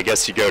doubt, I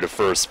guess you go to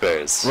first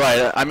base.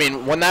 Right. I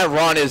mean, when that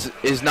run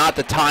is not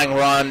the tying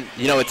run,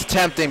 you know, it's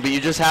tempting, but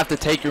you just have to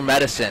take your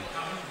medicine.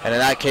 and in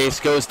that case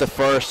goes to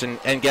first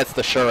and gets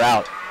the sure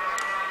out.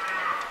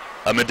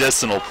 A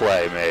medicinal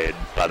play made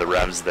by the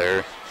Revs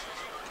there.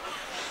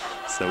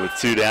 So with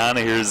 2 down,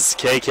 here's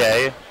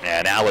KK,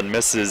 and Allen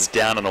misses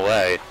down and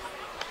away.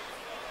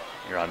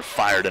 You're on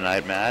fire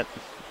tonight, Matt.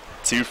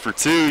 2 for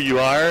 2 you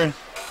are.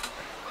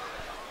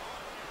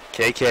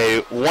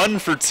 KK 1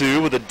 for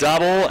 2 with a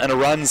double and a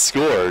run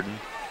scored.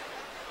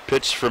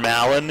 Pitch from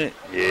Allen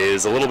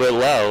is a little bit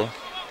low.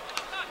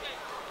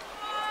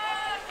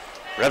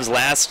 Revs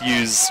last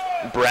used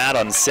Brad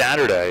on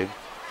Saturday.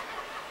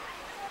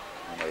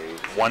 A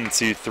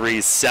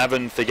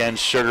 1-2-3-7th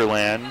against Sugar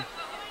Land.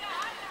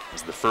 It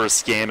was the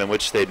first game in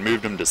which they'd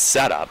moved him to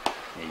setup.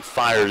 He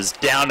fires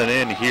down and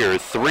in here,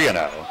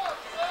 3-0.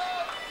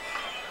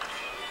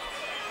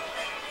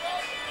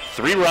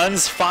 3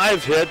 runs,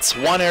 5 hits,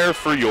 1 error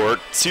for York,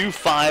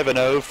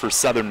 2-5-0 for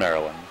Southern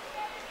Maryland.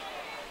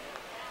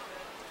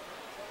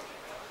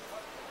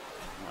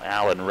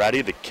 Allen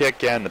ready, the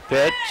kick and the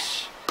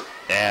pitch,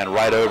 and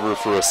right over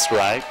for a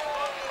strike.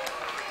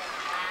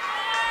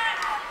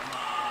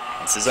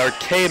 This is our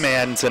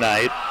K-man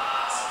tonight.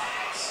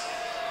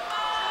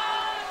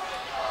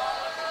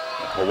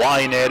 A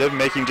Hawaii native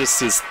making just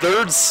his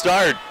 3rd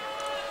start.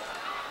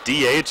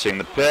 DHing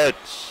the pitch.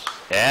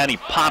 And he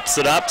pops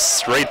it up,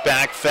 straight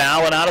back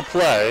foul and out of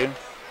play.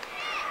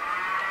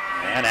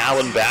 And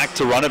Allen back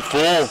to run it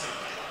full.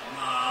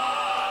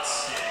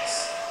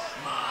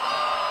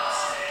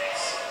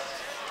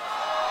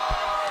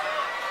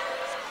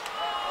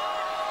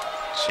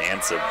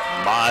 Chance of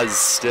Maz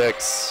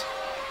sticks.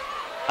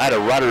 I had a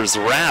Rutter's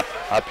wrap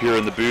up here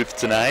in the booth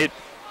tonight.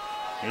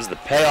 Here's the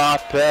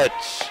payoff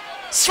pitch.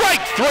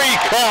 Strike 3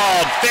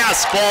 called.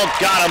 Fastball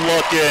got him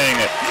looking.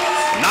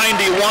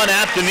 91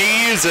 at the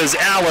knees as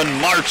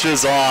Allen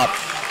marches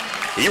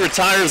off. He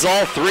retires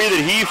all 3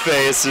 that he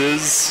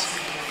faces.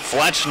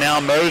 Fletch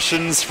now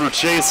motions for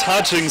Chase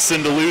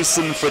Hutchinson to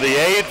loosen for the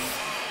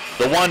 8th.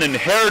 The 1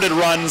 inherited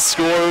run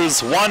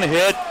scores, 1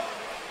 hit,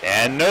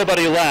 and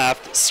nobody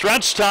left.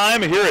 Stretch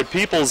time here at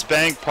Peoples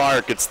Bank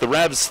Park. It's the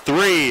Revs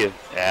 3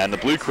 and the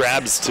Blue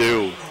Crabs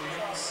 2.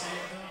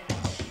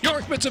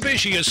 York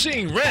Mitsubishi is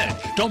seeing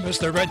red. Don't miss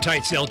their Red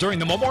Tide sale during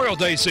the Memorial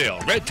Day sale.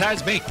 Red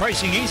Tides make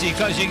pricing easy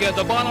because you get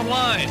the bottom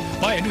line.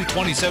 Buy a new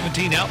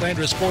 2017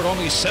 Outlander Sport,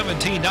 only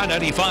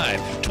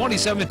 $17,995.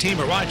 2017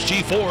 Mirage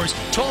G4s,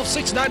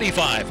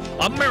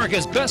 $12,695.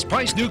 America's best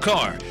priced new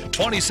car.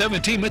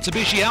 2017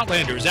 Mitsubishi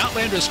Outlanders,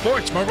 Outlander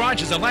Sports,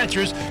 Mirages, and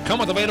Lancers come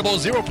with available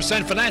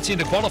 0% financing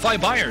to qualified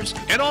buyers.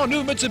 And all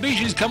new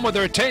Mitsubishis come with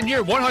their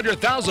 10-year,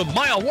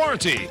 100,000-mile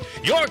warranty.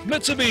 York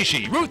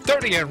Mitsubishi, Route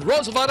 30 and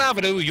Roosevelt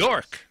Avenue,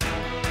 York.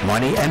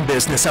 Money and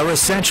business are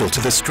essential to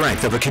the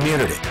strength of a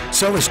community.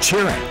 So is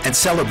cheering and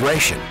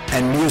celebration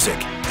and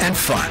music and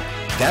fun.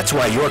 That's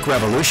why York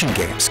Revolution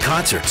games,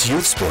 concerts,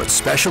 youth sports,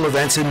 special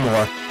events, and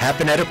more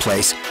happen at a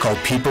place called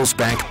Peoples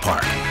Bank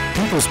Park.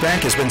 Peoples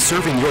Bank has been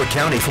serving York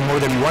County for more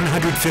than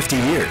 150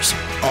 years.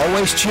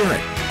 Always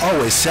cheering,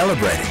 always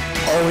celebrating,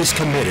 always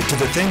committed to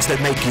the things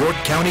that make York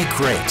County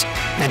great.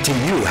 And to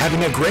you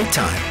having a great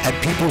time at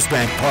Peoples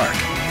Bank Park.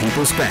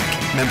 Peoples Bank,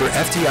 member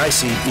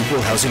FDIC,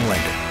 equal housing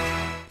lender.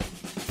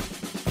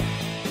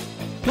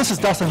 This is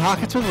Dustin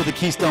Hawkinsmith with the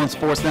Keystone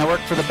Sports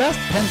Network. For the best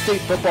Penn State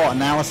football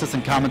analysis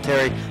and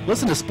commentary,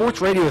 listen to Sports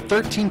Radio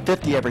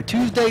 1350 every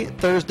Tuesday,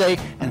 Thursday,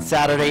 and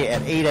Saturday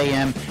at 8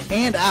 a.m.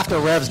 and after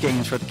Revs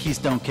games for the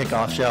Keystone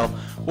Kickoff Show.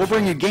 We'll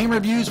bring you game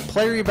reviews,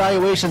 player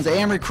evaluations,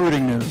 and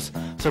recruiting news.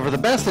 So for the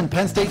best in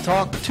Penn State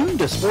talk, tune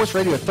to Sports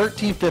Radio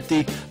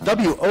 1350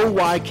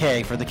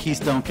 WOYK for the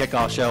Keystone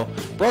Kickoff Show.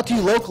 Brought to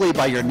you locally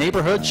by your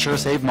neighborhood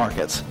SureSave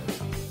Markets.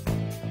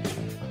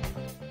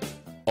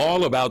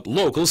 All about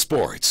local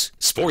sports.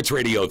 Sports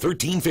Radio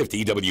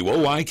 1350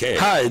 WOYK.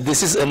 Hi,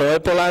 this is Enoel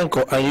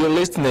Polanco, and you're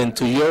listening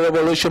to Your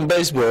Revolution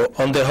Baseball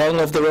on the home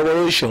of the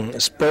Revolution,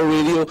 Sport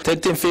Radio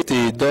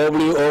 1350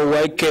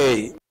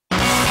 WOYK.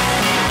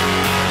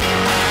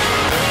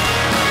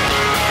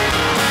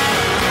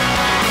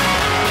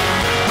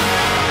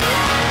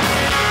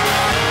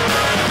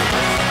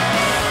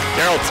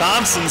 Daryl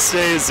Thompson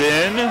stays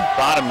in,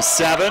 bottom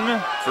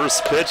 7.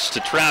 First pitch to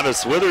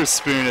Travis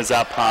Witherspoon is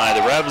up high.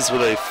 The Revs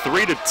with a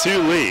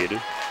 3-2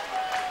 lead.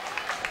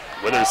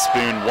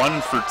 Witherspoon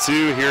 1 for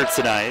 2 here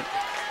tonight.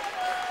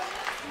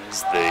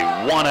 Here's the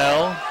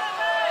 1-0,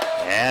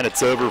 and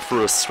it's over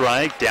for a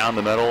strike down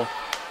the middle.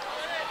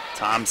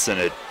 Thompson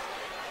at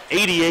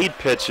 88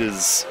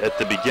 pitches at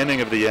the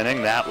beginning of the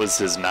inning. That was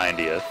his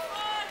 90th.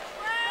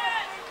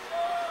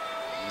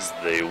 Here's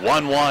the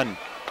 1-1.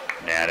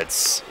 And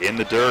it's in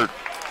the dirt.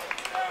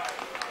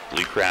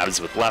 Blue Crabs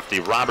with lefty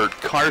Robert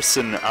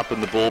Carson up in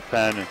the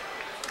bullpen.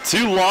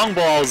 2 long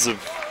balls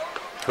have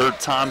hurt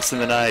Thompson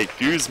tonight.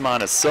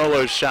 Guzman a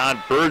solo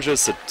shot.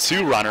 Burgess a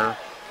 2-runner.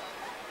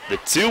 The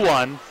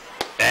 2-1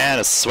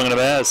 and a swing and a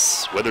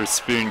miss.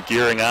 Witherspoon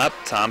gearing up.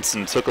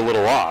 Thompson took a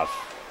little off.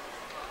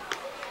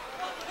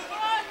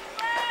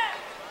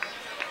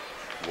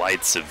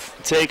 Lights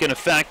have taken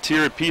effect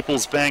here at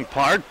Peoples Bank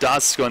Park.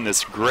 Dusk on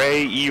this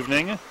gray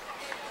evening.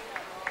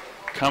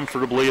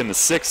 Comfortably in the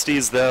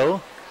 60s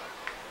though.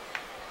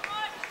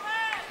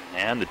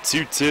 And the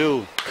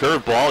 2-2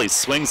 curveball, he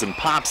swings and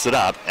pops it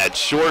up. At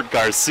short,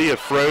 Garcia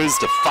froze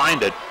to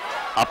find it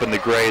up in the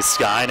gray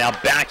sky. Now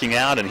backing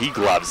out, and he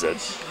gloves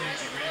it.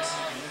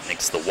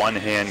 Makes the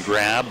one-hand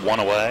grab, one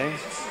away.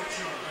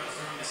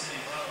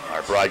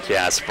 Our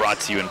broadcast brought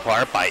to you in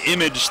part by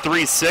Image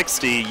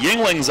 360,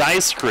 Yingling's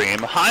Ice Cream,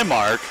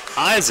 Highmark,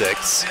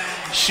 Isaacs,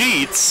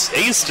 Sheets,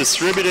 Ace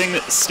Distributing,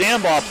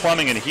 Stanbaugh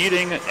Plumbing and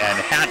Heating, and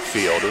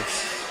Hatfield.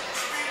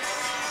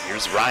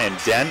 Here's Ryan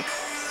Dent.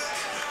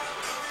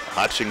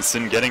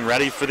 Hutchinson getting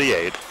ready for the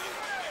 8th.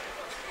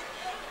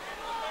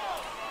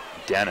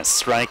 Dent a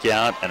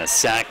strikeout and a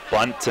sac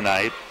bunt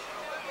tonight.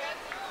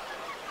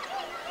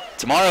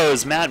 Tomorrow,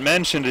 as Matt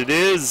mentioned, it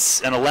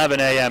is an 11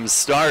 a.m.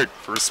 start.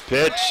 First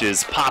pitch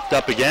is popped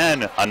up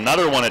again.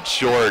 Another one at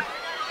short.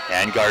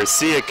 And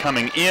Garcia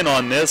coming in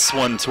on this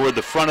one toward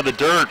the front of the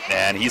dirt,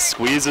 and he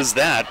squeezes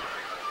that.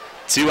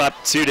 2 up,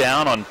 2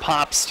 down on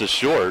pops to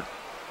short.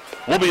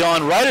 We'll be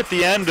on right at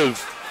the end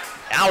of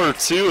Hour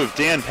 2 of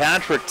Dan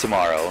Patrick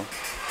tomorrow.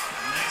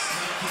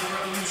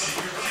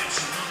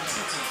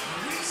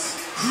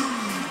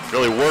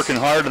 Really working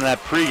hard on that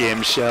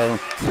pregame show.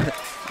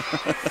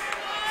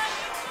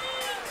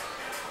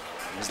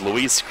 There's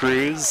Luis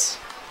Cruz.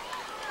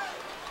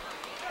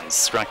 He's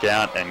struck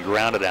out and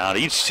grounded out.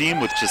 Each team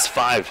with just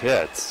 5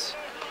 hits.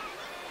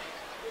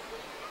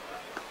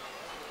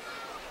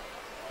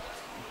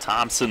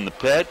 Thompson the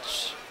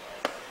pitch.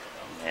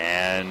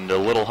 And a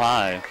little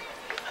high.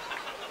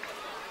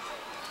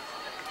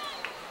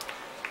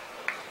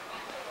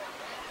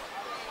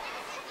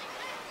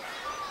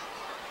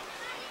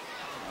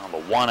 The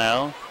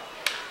 1-0,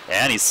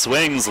 and he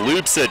swings,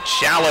 loops it,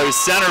 shallow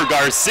center,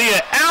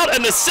 Garcia out,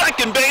 and the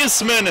second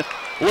baseman,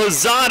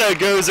 Lozada,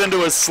 goes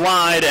into a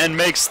slide and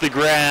makes the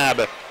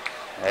grab.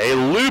 A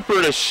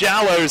looper to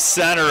shallow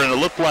center, and it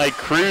looked like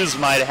Cruz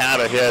might have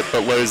a hit,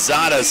 but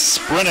Lozada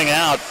sprinting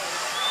out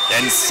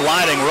and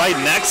sliding right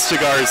next to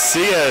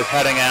Garcia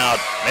heading out.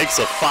 Makes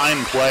a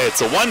fine play. It's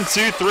a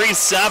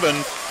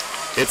 1-2-3-7.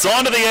 It's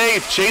on to the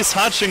 8th. Chase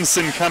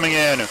Hutchinson coming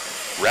in.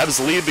 Revs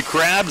lead the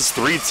Crabs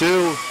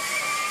 3-2.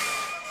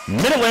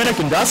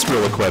 Mid-Atlantic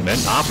Industrial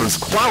Equipment offers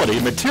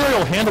quality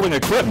material handling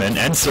equipment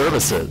and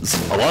services.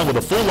 Along with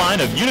a full line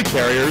of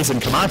Unicarriers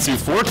and Komatsu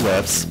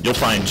forklifts, you'll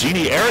find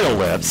Genie aerial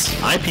lifts,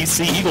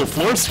 IPC Eagle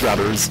floor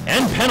scrubbers,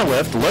 and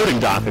Penalift loading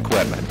dock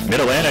equipment.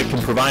 Mid-Atlantic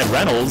can provide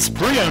rentals,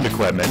 pre-owned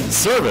equipment,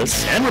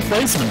 service, and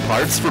replacement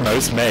parts for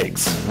most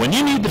makes. When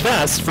you need the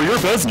best for your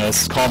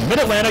business, call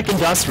Mid-Atlantic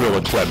Industrial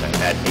Equipment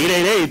at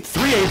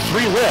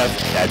 888-383-LIFT.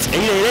 That's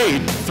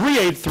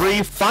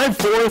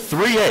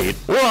 888-383-5438,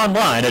 or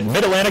online at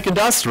MidAtlanticIndustrial.com.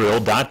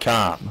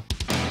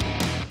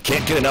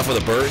 Can't get enough of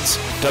the Birds?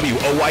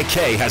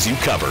 WOYK has you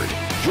covered.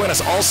 Join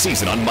us all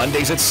season on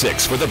Mondays at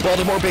 6 for the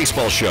Baltimore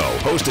Baseball Show,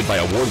 hosted by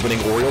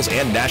award-winning Orioles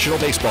and National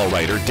Baseball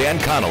writer Dan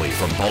Connolly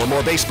from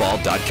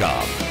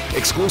BaltimoreBaseball.com.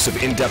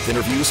 Exclusive in-depth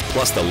interviews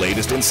plus the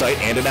latest insight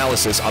and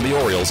analysis on the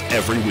Orioles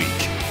every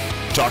week.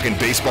 Talking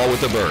baseball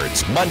with the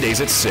Birds, Mondays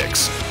at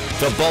 6.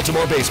 The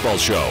Baltimore Baseball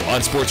Show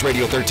on Sports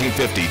Radio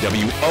 1350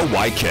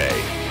 WOYK.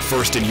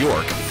 First in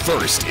York,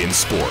 first in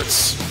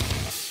sports.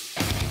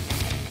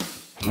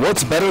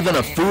 What's better than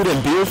a food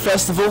and beer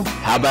festival?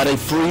 How about a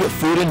free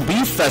food and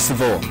beef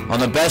festival on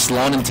the best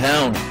lawn in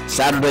town?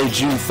 Saturday,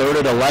 June 3rd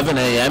at 11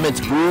 a.m.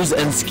 It's Brews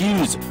and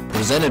Skews,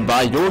 presented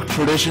by York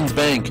Traditions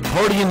Bank.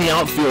 Party in the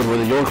outfield where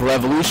the York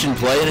Revolution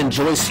play and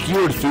enjoy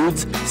skewered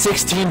foods,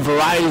 16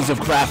 varieties of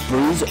craft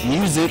brews,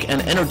 music,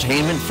 and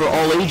entertainment for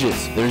all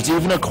ages. There's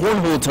even a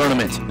cornhole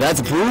tournament. That's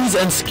Brews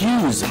and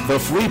Skews, the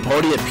free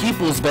party at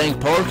People's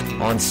Bank Park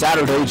on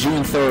Saturday,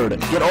 June 3rd.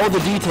 Get all the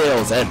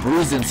details at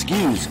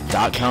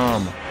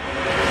brewsandskews.com.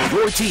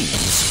 Your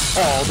teams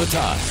all the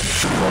time.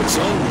 York's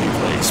only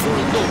place for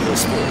local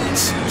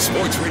sports.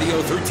 Sports Radio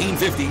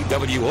 1350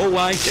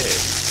 WOYK.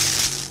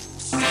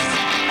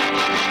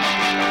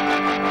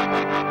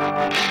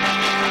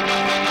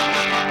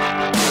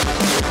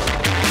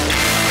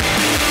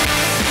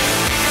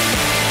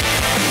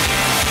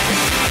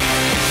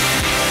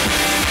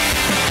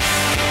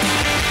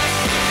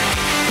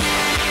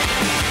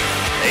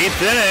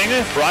 Eighth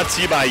inning brought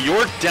to you by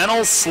York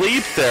Dental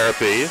Sleep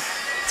Therapy.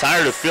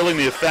 Tired of feeling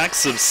the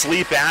effects of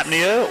sleep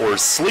apnea or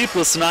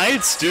sleepless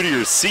nights due to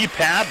your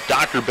CPAP?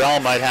 Dr. Bell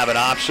might have an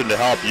option to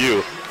help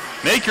you.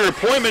 Make your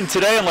appointment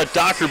today and let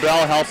Dr.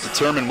 Bell help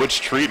determine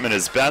which treatment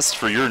is best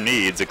for your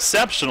needs.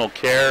 Exceptional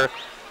care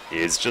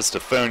is just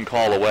a phone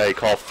call away.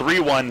 Call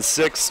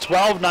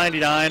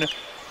 316-1299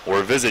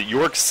 or visit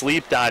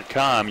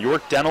yorksleep.com.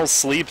 York Dental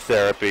Sleep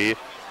Therapy,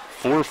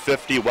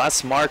 450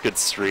 West Market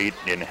Street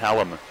in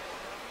Hellam.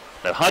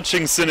 Now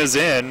Hutchinson is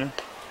in.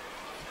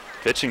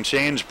 Pitching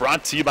change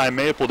brought to you by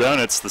Maple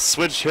Donuts. The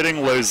switch hitting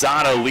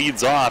Lozada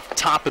leads off,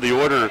 top of the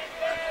order,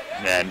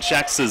 and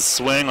checks his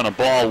swing on a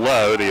ball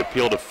low. The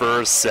appeal to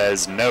first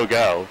says no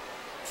go.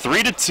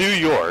 3-2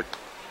 York.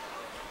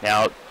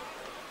 Now,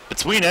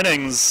 between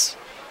innings,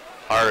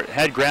 our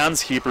head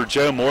groundskeeper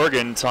Joe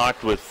Morgan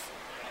talked with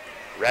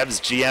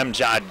Revs GM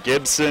John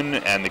Gibson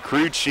and the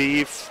crew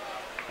chief,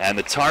 and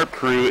the TARP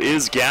crew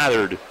is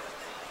gathered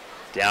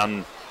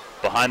down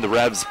behind the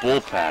Revs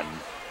bullpen.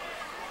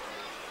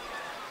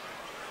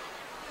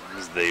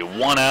 There's the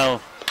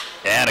 1-0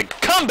 and a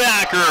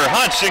comebacker.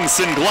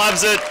 Hutchinson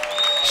gloves it,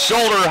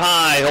 shoulder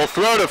high. He'll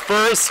throw to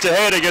first.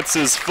 Tejeda gets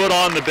his foot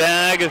on the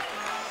bag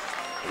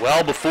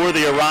well before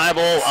the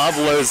arrival of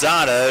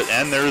Lozada,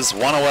 and there's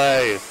one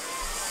away.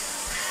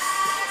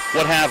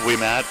 What have we,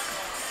 Matt?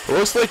 It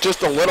looks like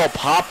just a little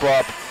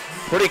pop-up,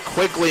 pretty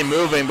quickly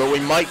moving, but we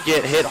might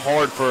get hit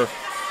hard for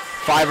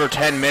 5 or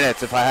 10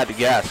 minutes if I had to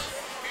guess.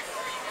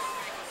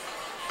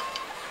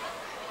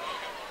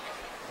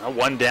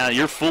 One down.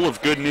 You're full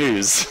of good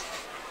news.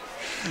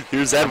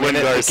 Here's Edwin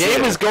Garcia. The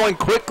game is going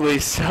quickly,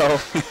 so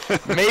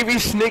maybe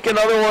sneak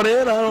another one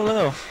in. I don't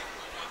know.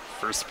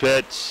 First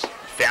pitch,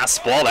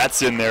 fastball.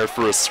 That's in there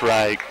for a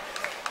strike.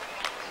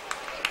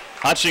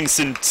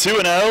 Hutchinson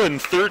 2-0 in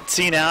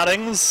 13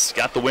 outings.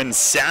 Got the win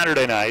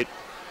Saturday night.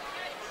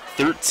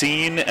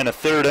 13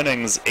 1/3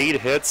 innings,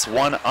 8 hits,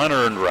 1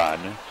 unearned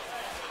run.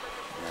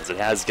 As it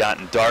has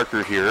gotten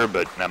darker here,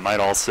 but that might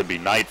also be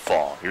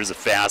nightfall. Here's a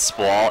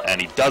fastball,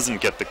 and he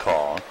doesn't get the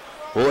call.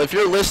 Well, if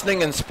you're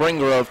listening in Spring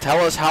Grove, tell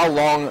us how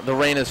long the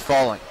rain is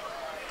falling.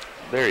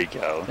 There you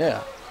go. Yeah.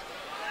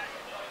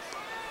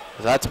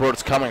 That's where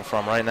it's coming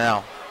from right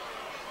now.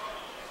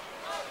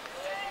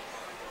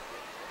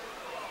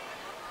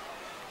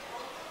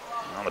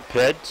 On the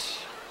pitch.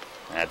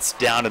 That's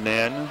down and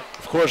in.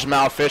 Of course,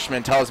 Mal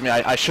Fishman tells me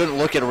I shouldn't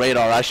look at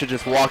radar. I should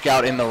just walk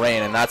out in the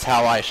rain, and that's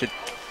how I should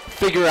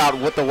figure out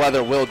what the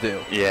weather will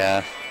do.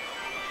 Yeah.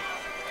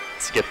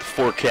 Let's get the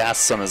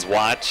forecasts on his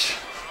watch.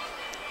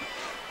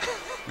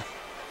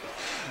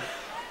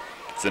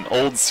 It's an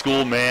old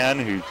school man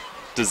who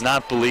does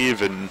not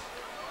believe in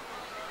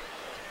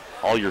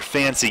all your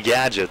fancy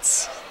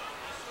gadgets.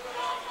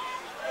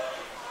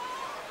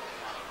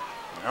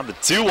 Now the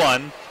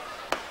 2-1.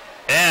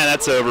 And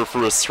that's over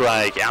for a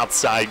strike.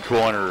 Outside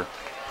corner.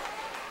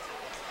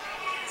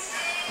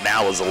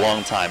 Mal is a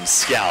longtime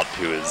scout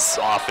who is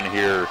often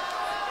here.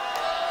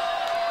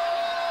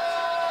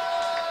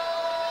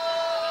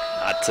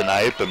 Not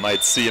tonight, but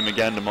might see him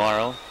again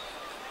tomorrow.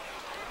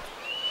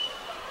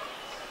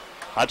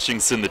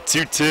 Hutchinson, the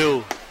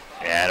 2-2,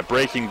 and a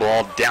breaking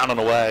ball down and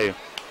away.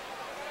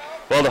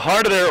 Well, the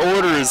heart of their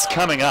order is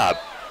coming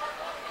up.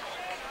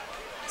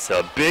 So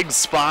a big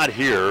spot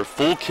here,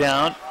 full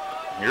count,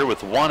 here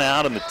with 1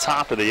 out in the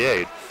top of the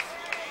 8th.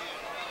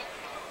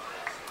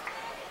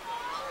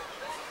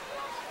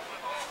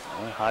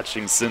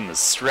 Hutchinson, the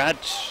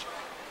stretch.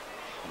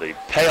 The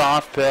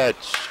payoff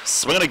pitch,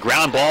 swinging a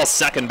ground ball,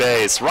 second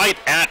base, right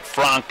at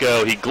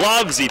Franco. He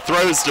gloves, he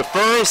throws to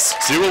first,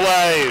 2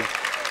 away.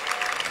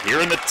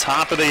 Here in the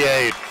top of the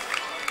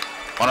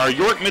 8th. On our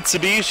York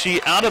Mitsubishi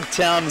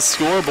out-of-town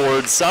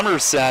scoreboard,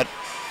 Somerset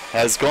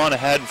has gone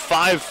ahead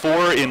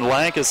 5-4 in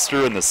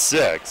Lancaster in the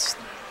 6th.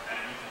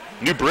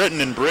 New Britain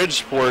and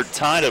Bridgeport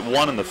tied at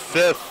 1 in the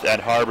 5th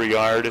at Harbor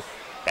Yard,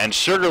 and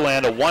Sugar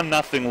Land a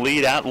 1-0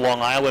 lead at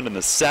Long Island in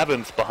the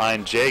 7th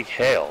behind Jake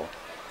Hale.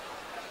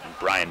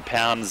 Brian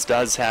Pounds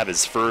does have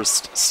his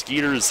first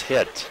Skeeters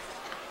hit.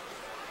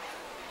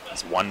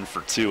 He's 1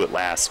 for 2 at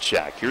last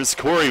check. Here's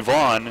Corey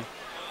Vaughn,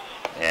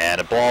 and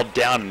a ball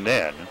down and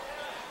in.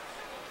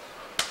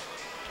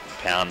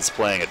 Pounds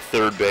playing at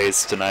third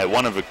base tonight.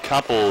 One of a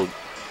couple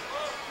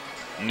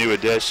new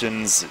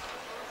additions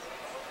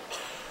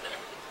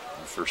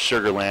for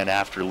Sugar Land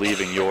after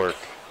leaving York.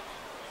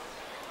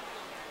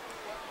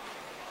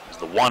 There's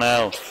the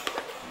 1-0,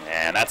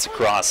 and that's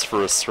across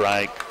for a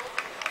strike.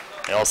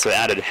 They also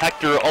added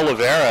Hector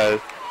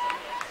Oliveira,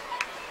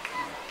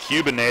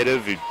 Cuban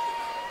native who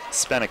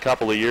spent a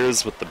couple of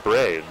years with the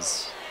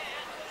Braves.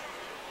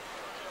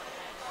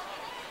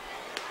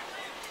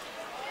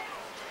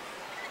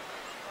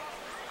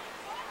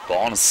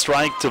 Ball and a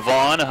strike to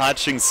Vaughn.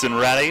 Hutchinson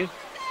ready.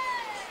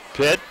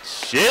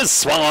 Pitch is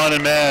swung on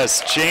and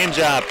missed. Change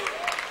up.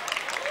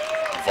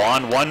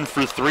 Vaughn 1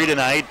 for 3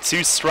 tonight. 2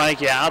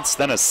 strikeouts,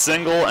 then a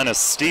single and a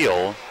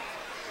steal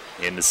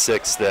in the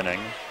 6th inning.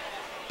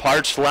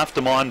 Parch left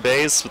him on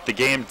base with the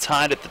game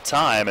tied at the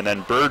time, and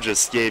then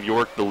Burgess gave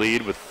York the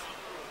lead with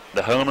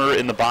the homer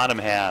in the bottom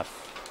half.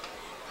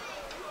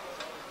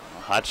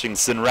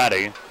 Hutchinson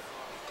ready.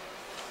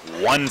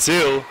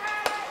 1-2.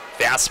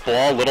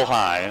 Fastball a little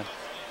high.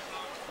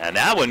 And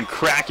that one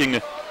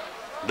cracking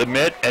the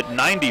mitt at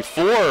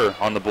 94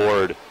 on the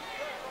board.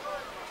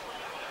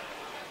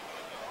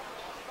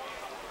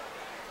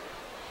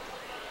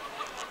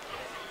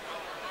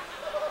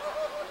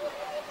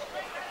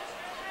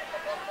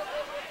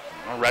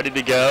 Ready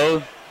to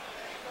go.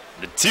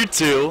 The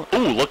 2-2.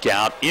 Ooh, look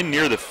out. In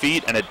near the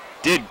feet, and it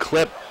did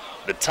clip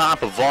the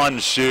top of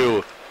Vaughn's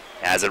shoe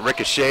as it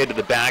ricocheted to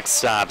the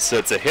backstop. So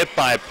it's a hit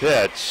by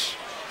pitch.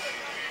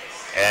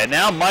 And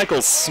now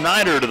Michael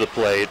Snyder to the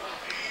plate.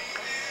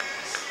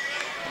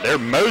 Their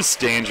most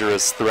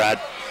dangerous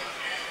threat,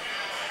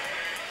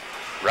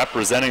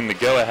 representing the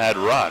go-ahead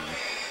run.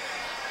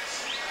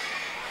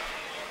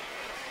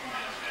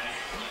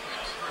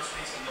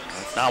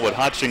 That's not what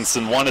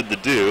Hutchinson wanted to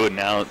do, and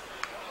now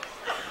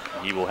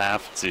he will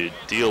have to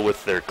deal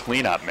with their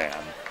cleanup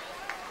man.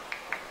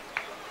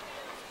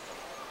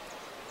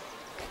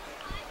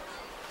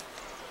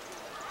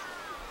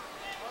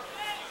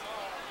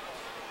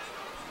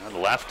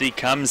 And lefty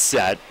comes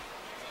set.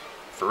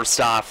 First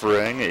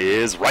offering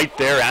is right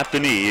there at the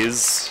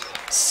knees.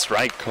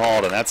 Strike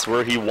called, and that's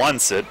where he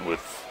wants it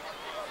with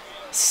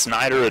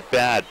Snyder at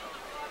bat.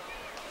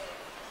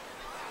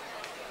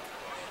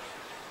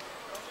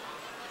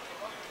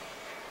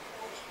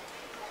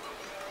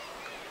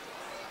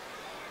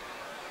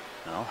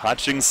 Well,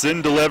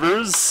 Hutchinson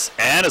delivers,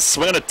 and a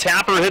swing and a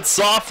tapper hit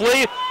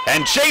softly,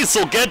 and Chase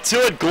will get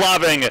to it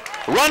gloving.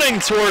 Running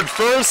toward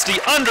first, he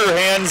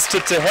underhands to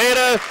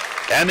Tejeda,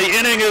 and the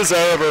inning is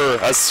over.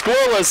 A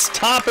scoreless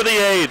top of the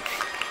 8th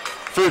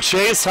for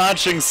Chase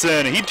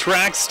Hutchinson. He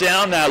tracks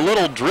down that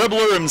little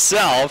dribbler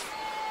himself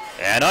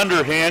and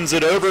underhands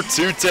it over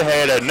to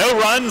Tejeda. No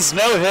runs,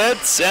 no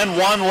hits, and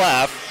one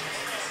left.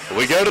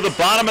 We go to the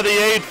bottom of the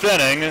 8th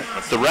inning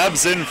with the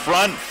Revs in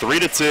front,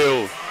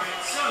 3-2.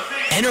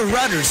 Enter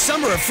Rutter's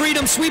Summer of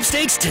Freedom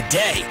sweepstakes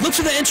today. Look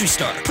for the entry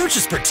star,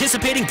 purchase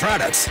participating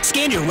products,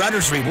 scan your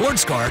Rutter's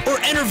rewards card, or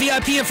enter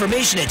VIP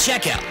information at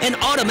checkout and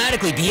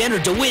automatically be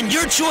entered to win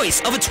your choice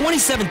of a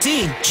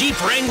 2017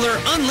 Jeep Wrangler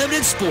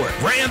Unlimited Sport,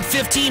 Ram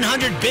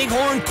 1500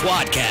 Bighorn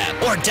Quad Cab,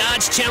 or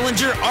Dodge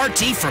Challenger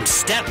RT from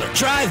Stettler.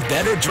 Drive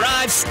better,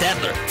 drive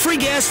Stettler. Free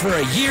gas for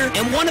a year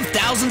and one of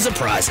thousands of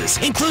prizes,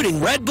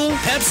 including Red Bull,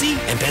 Pepsi,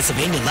 and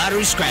Pennsylvania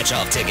Lottery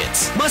scratch-off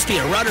tickets. Must be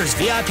a Rutter's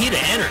VIP to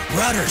enter.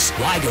 Rutter's,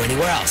 why go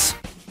anywhere else?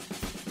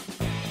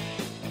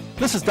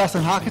 This is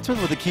Dustin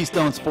Hawkinsmith with the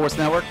Keystone Sports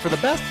Network. For the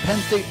best Penn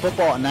State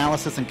football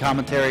analysis and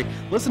commentary,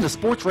 listen to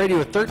Sports Radio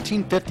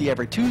 1350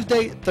 every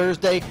Tuesday,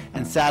 Thursday,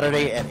 and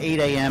Saturday at 8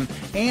 a.m.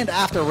 and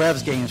after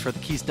Revs games for the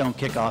Keystone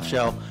Kickoff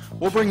Show.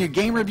 We'll bring you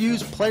game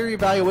reviews, player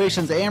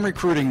evaluations, and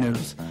recruiting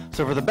news.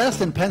 So for the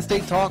best in Penn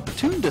State talk,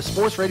 tune to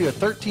Sports Radio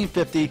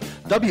 1350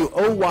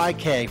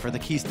 WOYK for the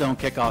Keystone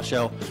Kickoff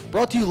Show.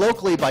 Brought to you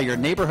locally by your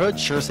neighborhood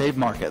SureSave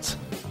Markets.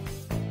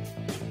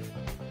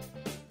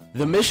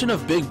 The mission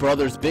of Big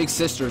Brothers Big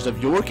Sisters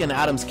of York and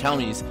Adams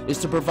counties is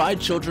to provide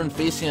children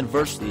facing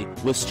adversity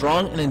with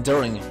strong and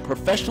enduring,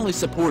 professionally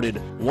supported,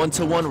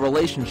 one-to-one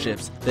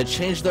relationships that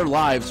change their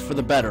lives for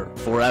the better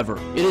forever.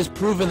 It is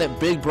proven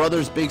that Big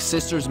Brothers Big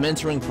Sisters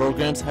mentoring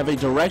programs have a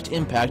direct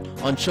impact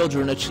on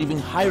children achieving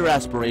higher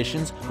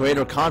aspirations,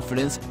 greater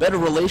confidence, better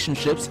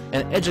relationships,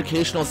 and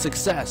educational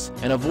success,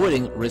 and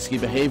avoiding risky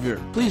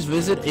behavior. Please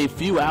visit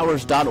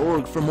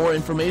afewhours.org for more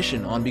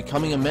information on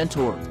becoming a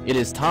mentor. It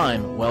is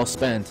time well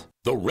spent.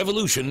 The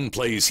Revolution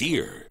plays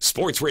here.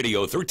 Sports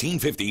Radio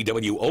 1350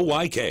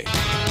 WOYK.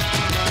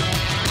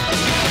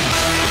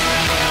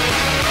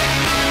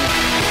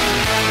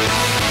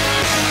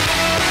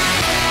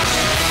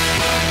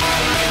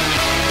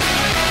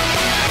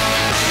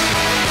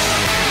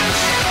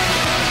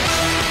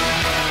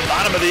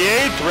 Bottom of the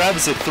 8th,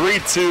 Revs a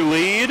 3-2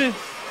 lead.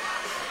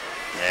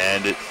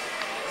 And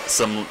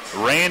some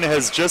rain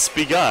has just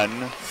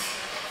begun,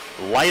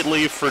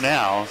 lightly for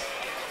now.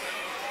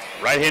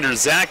 Right-hander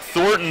Zach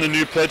Thornton, the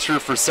new pitcher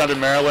for Southern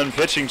Maryland.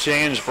 Pitching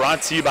change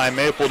brought to you by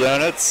Maple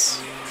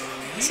Donuts.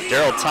 So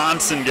Daryl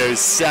Thompson goes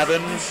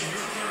 7,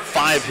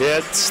 5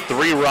 hits,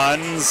 3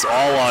 runs,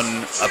 all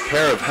on a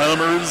pair of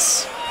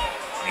homers.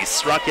 He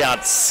struck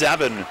out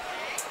 7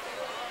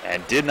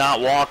 and did not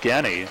walk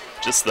any.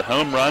 Just the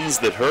home runs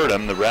that hurt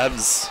him. The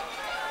Revs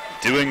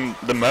doing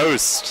the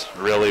most,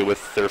 really,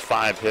 with their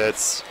 5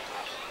 hits.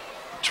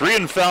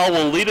 Trienfeld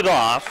will lead it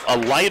off. A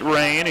light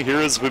rain here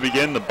as we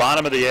begin the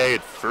bottom of the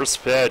 8th.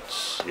 First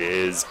pitch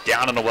is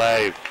down and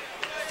away.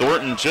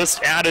 Thornton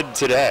just added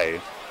today.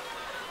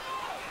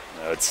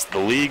 It's the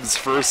league's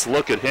first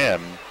look at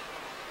him.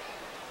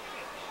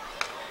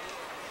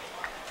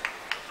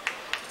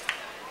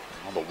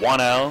 On the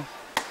 1-0.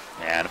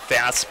 And a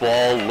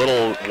fastball a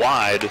little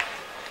wide.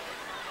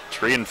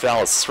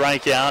 Trienfeld a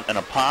strikeout and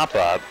a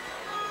pop-up.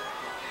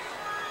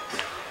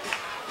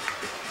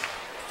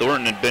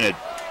 Thornton had been at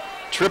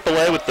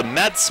AAA with the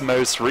Mets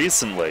most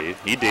recently.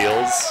 He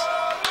deals.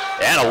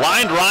 And a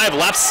line drive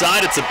left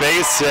side. It's a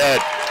base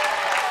hit.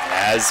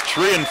 As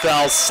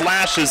Trienfeld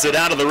slashes it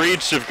out of the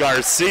reach of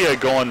Garcia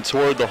going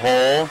toward the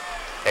hole.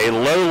 A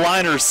low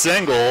liner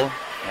single.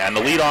 And the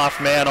leadoff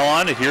man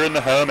on here in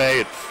the home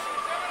 8th.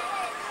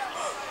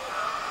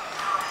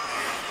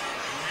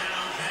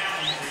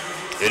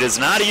 It is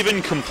not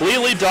even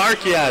completely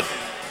dark yet.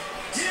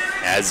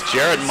 As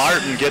Jarrett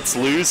Martin gets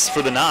loose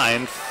for the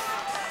 9th.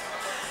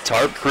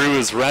 Tarp crew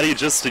is ready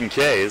just in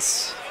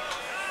case.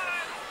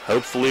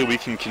 Hopefully we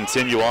can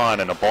continue on,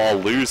 and a ball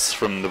loose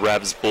from the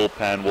Revs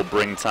bullpen will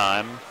bring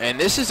time. And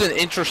this is an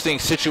interesting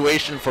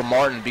situation for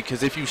Martin,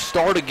 because if you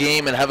start a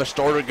game and have a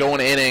starter go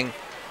an inning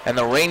and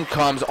the rain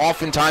comes,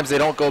 oftentimes they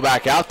don't go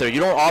back out there.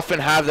 You don't often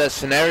have that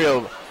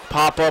scenario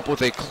pop up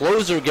with a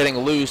closer getting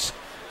loose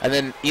and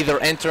then either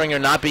entering or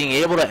not being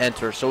able to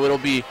enter. So it'll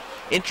be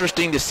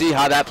interesting to see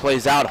how that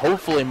plays out.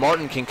 Hopefully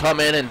Martin can come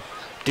in and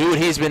do what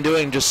he's been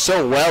doing just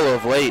so well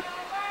of late.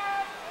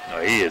 Oh,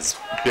 he has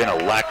been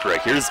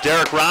electric. Here's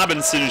Derek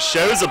Robinson, who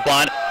shows a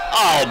bunt.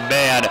 Oh,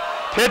 man.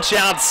 Pitch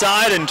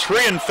outside, and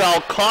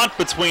Trienfeld caught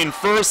between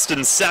first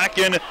and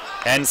second,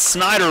 and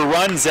Snyder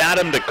runs at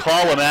him to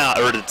call him out,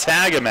 or to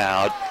tag him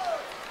out.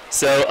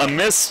 So a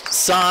missed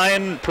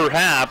sign,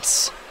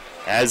 perhaps,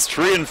 as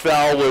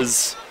Trienfeld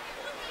was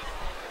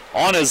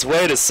on his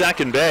way to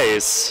second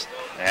base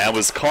and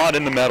was caught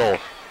in the middle.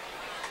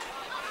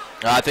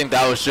 I think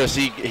that was just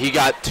he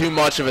got too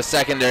much of a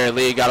secondary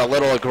lead, got a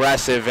little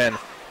aggressive, and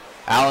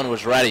Allen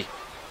was ready.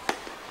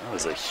 That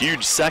was a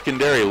huge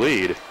secondary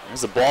lead.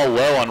 There's a ball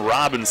low on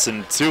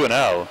Robinson,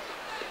 2-0.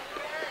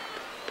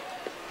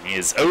 He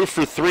is 0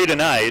 for 3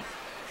 tonight.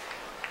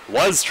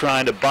 Was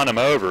trying to bunt him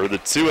over. The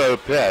 2-0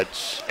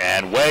 pitch,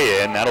 and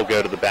way in. That'll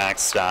go to the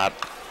backstop.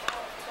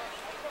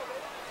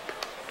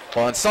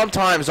 Well, and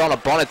sometimes on a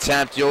bunt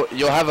attempt, you'll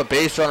have a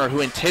base runner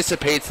who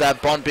anticipates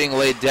that bunt being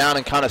laid down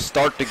and kind of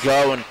start to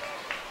go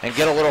and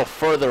get a little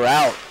further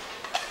out.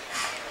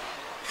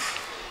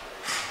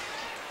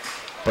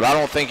 But I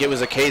don't think it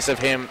was a case of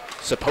him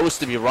supposed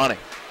to be running.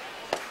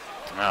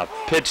 Now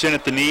pitch in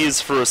at the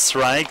knees for a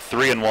strike,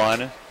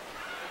 3-1.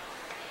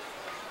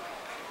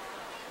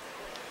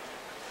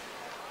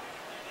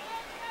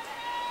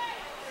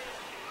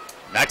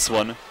 Next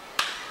one,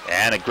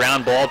 and a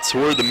ground ball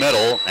toward the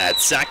middle. At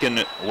second,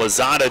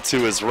 Lozada to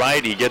his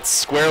right. He gets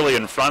squarely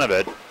in front of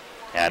it,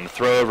 and the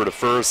throw over to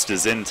first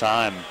is in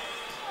time.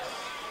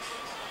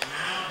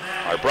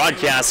 Our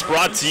broadcast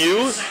brought to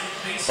you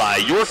by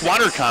York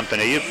Water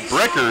Company,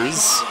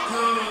 Brickers,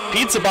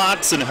 Pizza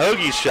Box and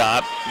Hoagie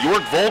Shop,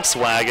 York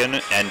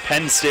Volkswagen, and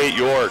Penn State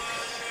York.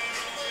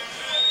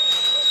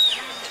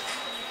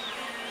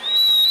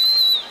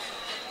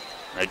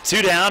 At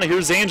 2 down,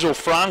 here's Angel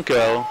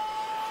Franco.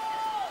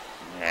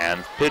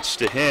 And pitch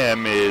to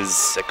him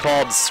is a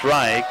called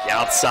strike,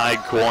 outside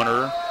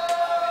corner,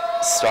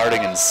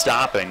 starting and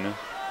stopping.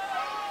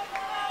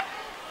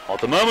 Well,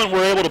 at the moment,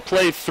 we're able to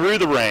play through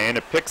the rain.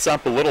 It picks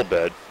up a little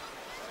bit.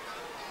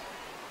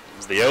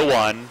 It's the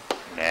 0-1,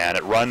 and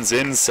it runs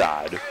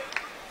inside.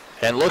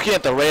 And looking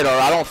at the radar,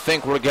 I don't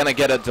think we're going to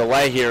get a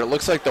delay here. It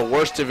looks like the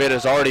worst of it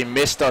has already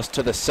missed us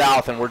to the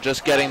south, and we're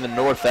just getting the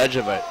north edge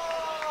of it.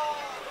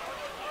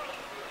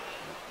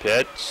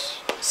 Pitch.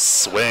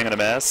 Swing and a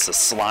miss, a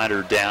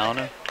slider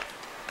down.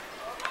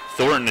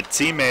 Thornton, a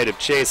teammate of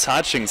Chase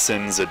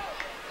Hutchinson's at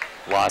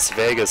Las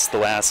Vegas the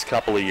last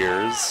couple of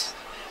years.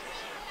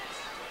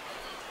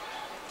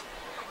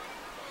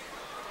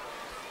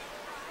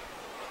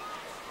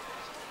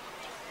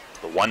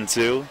 The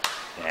 1-2,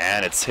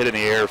 and it's hit in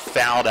the air,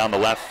 foul down the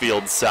left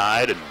field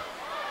side, and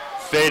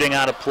fading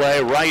out of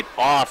play right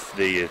off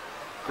the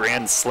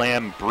Grand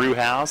Slam brew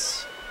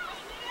house.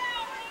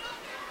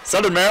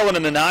 Southern Maryland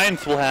in the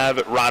 9th will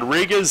have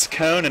Rodriguez,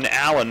 Cone, and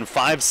Allen,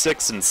 5,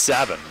 6, and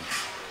 7.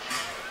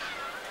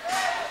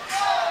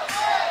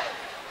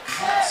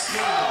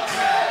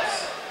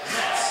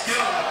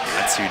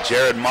 That's who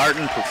Jared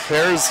Martin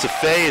prepares to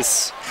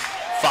face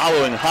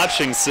following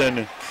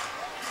Hutchinson.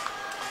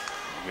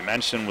 We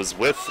mentioned was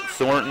with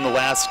Thornton the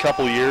last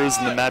couple years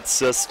in the Mets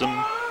system.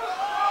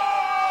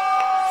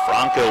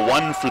 Franco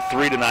 1 for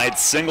 3 tonight,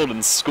 singled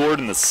and scored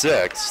in the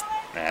 6th,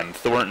 and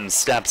Thornton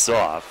steps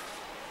off.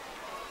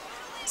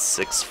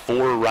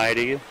 6'4"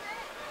 righty.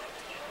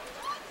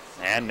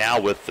 And now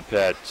with the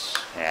pitch.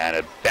 And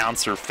a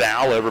bouncer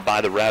foul over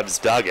by the Revs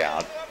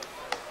dugout.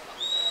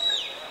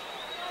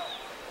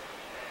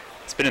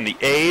 It's been in the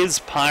A's,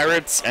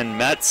 Pirates, and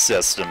Mets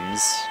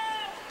systems.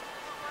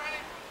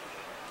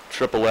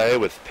 AAA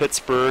with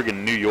Pittsburgh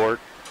and New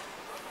York.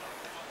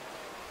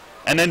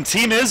 And then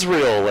Team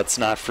Israel, let's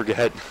not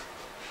forget.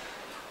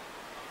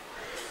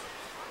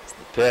 It's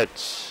the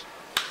pitch.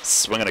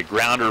 Swinging a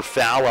grounder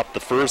foul up the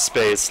first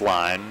base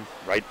line,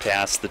 right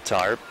past the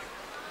tarp.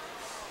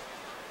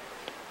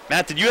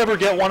 Matt, did you ever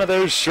get one of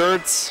those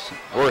shirts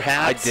or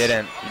hats? I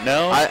didn't.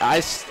 No?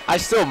 I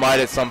still might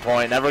at some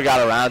point. Never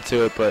got around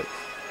to it, but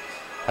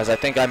as I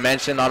think I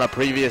mentioned on a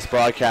previous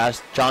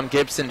broadcast, John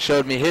Gibson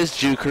showed me his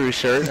Jew Crew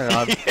shirt, and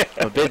I'm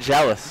a bit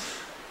jealous.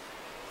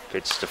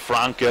 Pitch to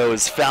Franco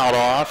is fouled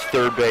off,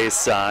 third base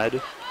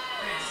side.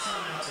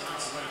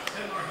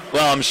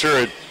 Well, I'm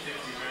sure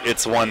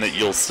it's one that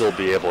you'll still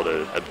be able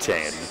to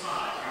obtain.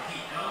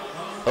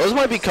 Those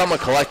might become a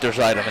collector's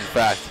item, in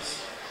fact.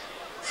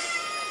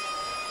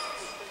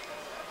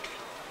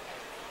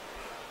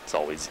 It's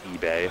always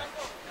eBay.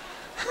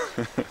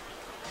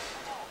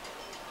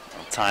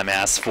 Time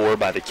asked for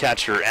by the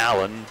catcher,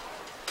 Allen.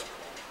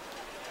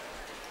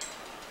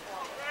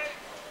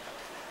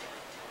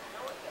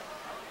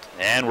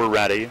 And we're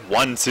ready.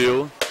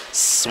 1-2.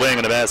 Swing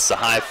and a miss, a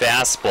high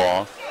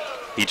fastball.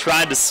 He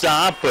tried to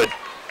stop, but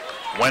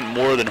went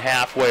more than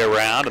halfway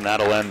around, and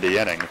that'll end the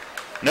inning.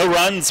 No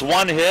runs,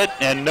 1 hit,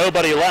 and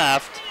nobody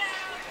left.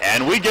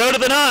 And we go to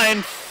the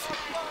 9th.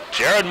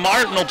 Jared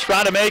Martin will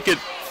try to make it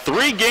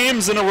 3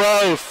 games in a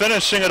row,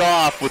 finishing it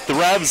off with the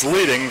Revs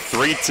leading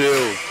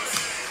 3-2.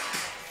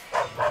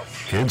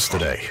 Kids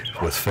today,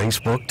 with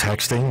Facebook,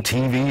 texting,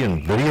 TV,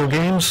 and video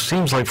games,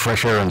 seems like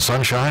fresh air and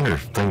sunshine are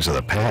things of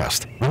the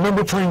past.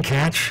 Remember playing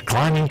catch,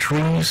 climbing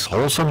trees,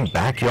 wholesome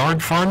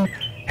backyard fun?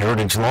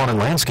 Heritage Lawn and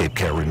Landscape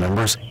Care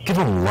remembers, give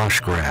them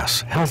lush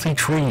grass, healthy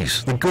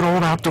trees, the good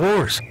old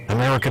outdoors.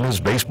 American is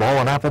baseball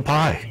and apple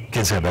pie.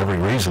 Kids have every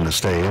reason to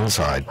stay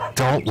inside.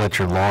 Don't let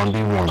your lawn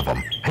be one of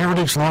them.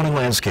 Heritage Lawn and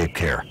Landscape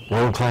Care.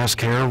 World-class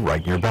care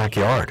right in your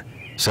backyard.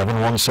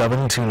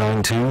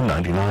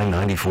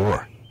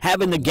 717-292-9994.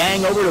 Having the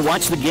gang over to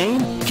watch the game?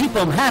 Keep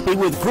them happy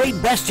with great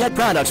BestJet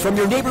products from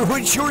your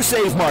neighborhood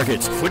SureSave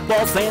markets.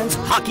 Football fans,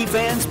 hockey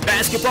fans,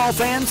 basketball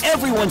fans,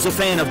 everyone's a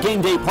fan of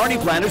game day party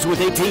planners with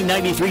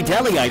 $18.93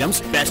 deli items.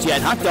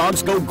 BestJet hot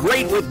dogs go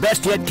great with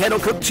BestJet kettle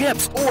cooked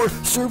chips. Or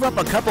serve up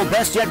a couple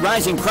BestJet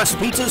rising crust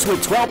pizzas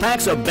with 12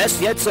 packs of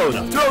BestJet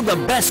soda. Throw the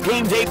best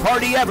game day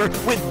party ever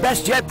with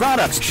BestJet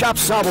products. Shop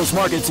Sobel's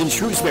Markets in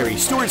Shrewsbury,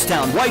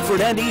 Stewartstown, Whiteford,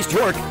 and East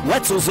York,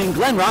 Wetzel's in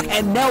Glenrock,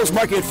 and Nell's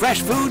Market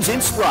Fresh Foods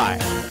in Spry.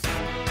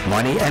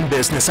 Money and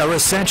business are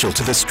essential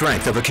to the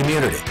strength of a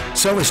community.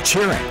 So is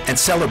cheering and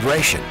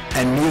celebration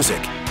and music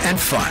and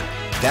fun.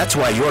 That's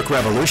why York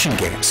Revolution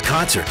games,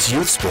 concerts,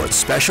 youth sports,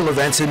 special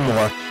events, and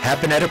more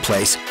happen at a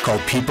place called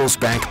People's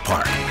Bank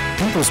Park.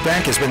 People's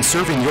Bank has been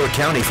serving York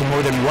County for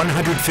more than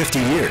 150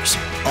 years.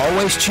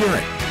 Always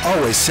cheering,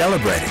 always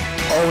celebrating,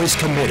 always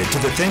committed to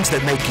the things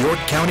that make York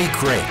County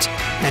great.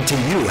 And to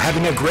you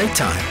having a great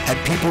time at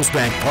People's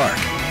Bank Park.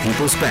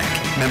 People's Bank,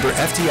 member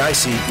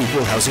FDIC,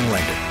 equal housing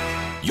lender.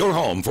 Your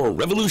home for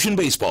Revolution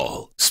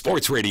Baseball.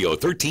 Sports Radio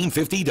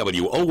 1350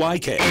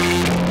 WOYK.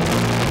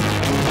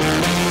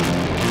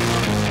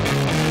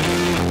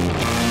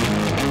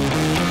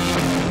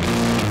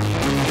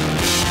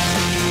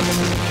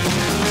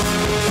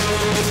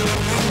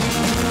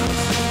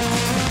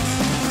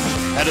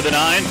 Head of the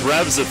ninth,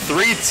 Revs a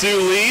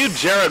 3-2 lead.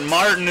 Jarrett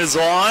Martin is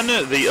on.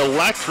 The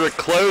electric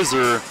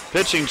closer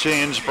pitching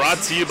change brought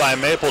to you by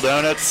Maple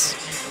Donuts.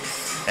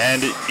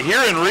 And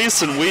here in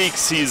recent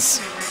weeks,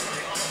 he's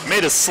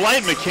made a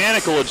slight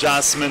mechanical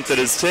adjustment that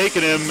has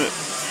taken him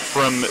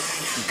from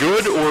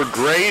good or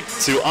great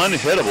to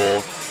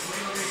unhittable.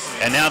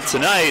 And now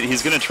tonight,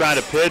 he's going to try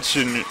to pitch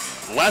in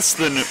less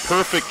than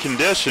perfect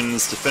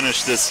conditions to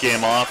finish this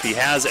game off. He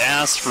has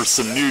asked for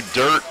some new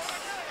dirt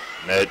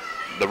that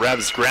the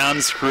Revs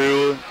grounds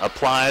crew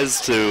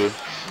applies to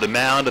the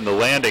mound and the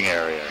landing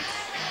area.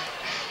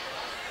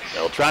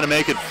 They'll try to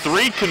make it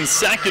 3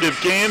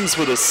 consecutive games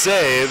with a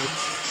save.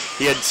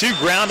 He had 2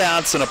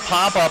 groundouts and a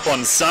pop-up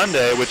on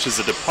Sunday, which is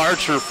a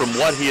departure from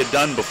what he had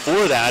done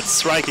before that,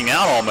 striking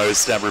out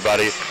almost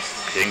everybody,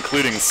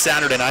 including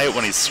Saturday night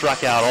when he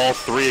struck out all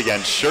 3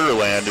 against Sugar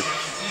Land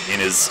in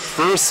his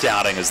first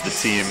outing as the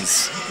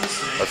team's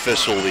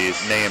officially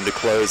named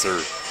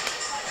closer.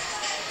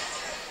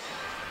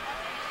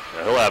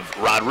 He'll have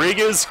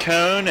Rodriguez,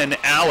 Cone, and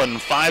Allen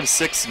 5,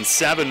 6, and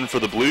 7 for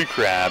the Blue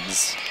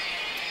Crabs.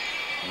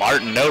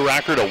 Martin, no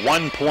record, a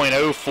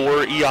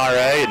 1.04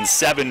 ERA in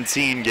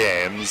 17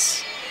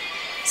 games.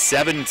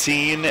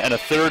 17 and a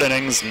third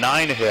innings,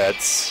 9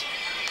 hits,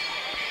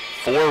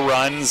 4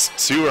 runs,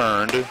 2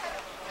 earned,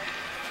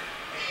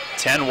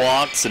 10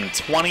 walks, and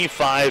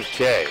 25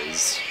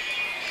 Ks.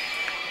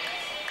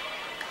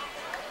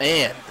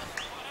 And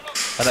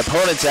an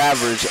opponent's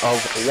average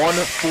of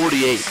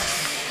 148.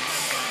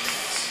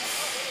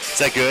 Is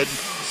that good?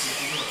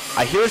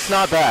 I hear it's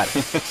not bad.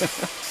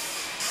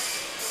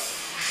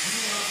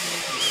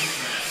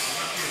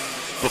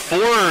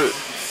 Before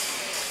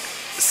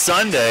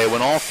Sunday,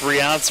 when all 3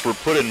 outs were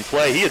put in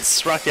play, he had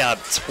struck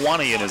out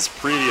 20 in his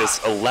previous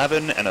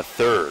 11 and a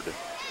third.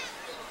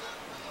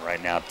 Right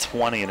now,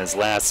 20 in his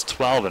last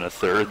 12 and a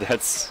third.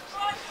 That's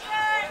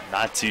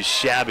not too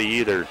shabby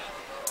either.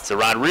 So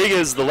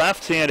Rodriguez, the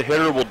left-hand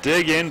hitter, will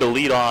dig in to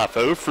lead off.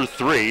 0 for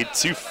 3,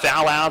 2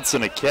 foul outs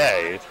and a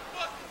K.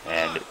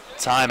 And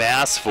time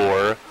asked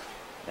for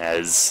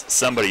as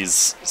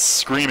somebody's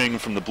screaming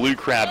from the Blue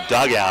Crab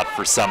dugout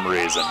for some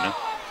reason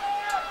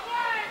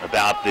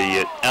about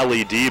the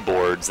LED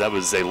boards. That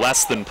was a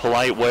less than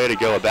polite way to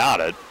go about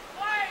it.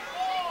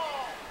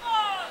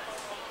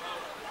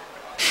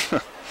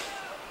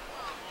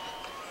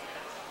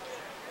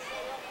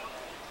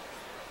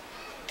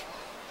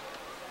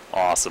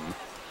 Awesome.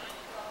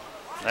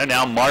 And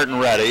now Martin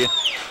ready.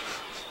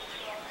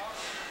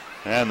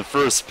 And the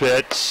first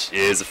pitch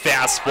is a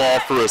fastball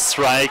for a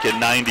strike at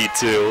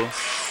 92.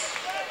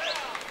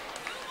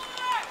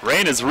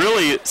 Rain has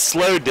really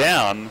slowed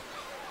down.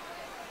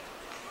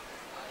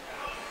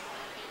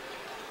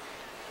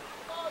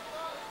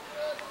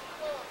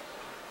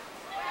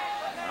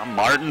 Now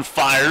Martin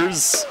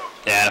fires,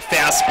 and a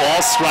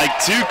fastball, strike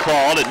 2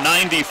 called at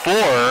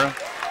 94.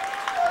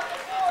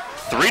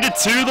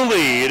 3-2 the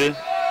lead.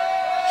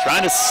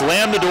 Trying to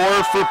slam the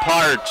door for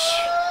Parch.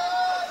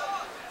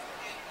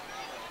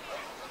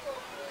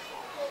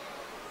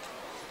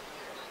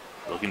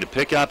 Looking to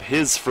pick up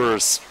his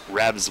first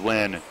Revs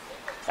win.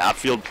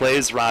 Outfield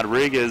plays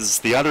Rodriguez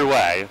the other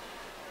way.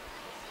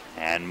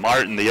 And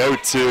Martin the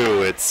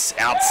 0-2. It's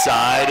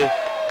outside.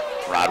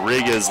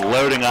 Rodriguez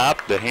loading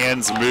up. The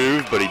hands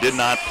move, but he did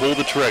not pull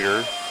the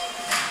trigger.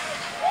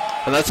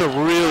 And that's a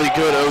really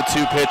good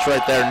 0-2 pitch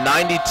right there.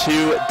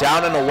 92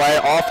 down and away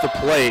off the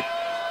plate.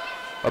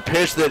 A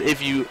pitch that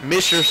if you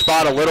miss your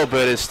spot a little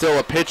bit is still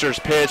a pitcher's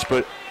pitch,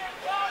 but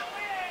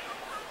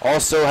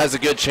also has a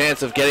good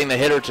chance of getting the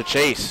hitter to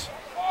chase.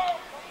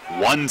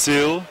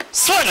 1-2.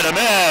 Swing and a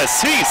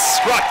miss. He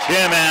struck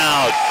him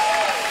out.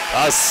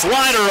 A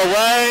slider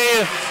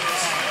away.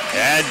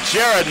 And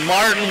Jared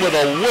Martin with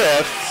a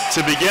whiff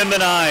to begin the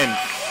ninth.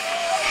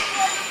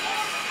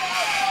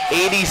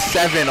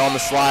 87 on the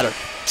slider.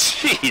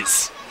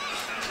 Jeez.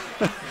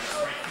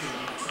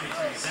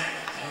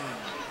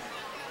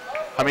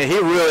 I mean, he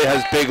really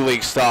has big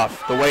league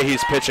stuff, the way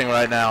he's pitching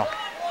right now.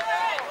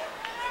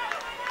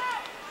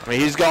 I mean,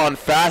 he's gone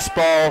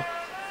fastball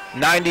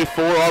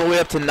 94 all the way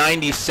up to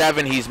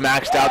 97. He's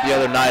maxed out the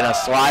other night. A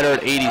slider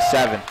at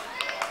 87.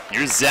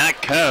 Here's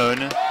Zach Cohn.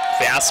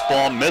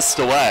 Fastball missed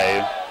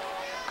away.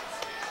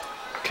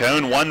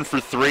 Cohn 1 for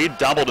 3,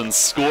 doubled and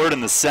scored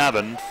in the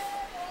 7th.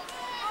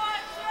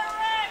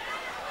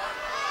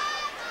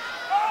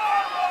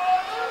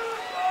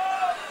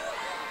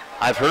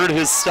 I've heard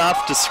his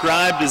stuff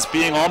described as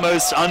being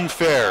almost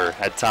unfair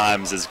at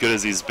times, as good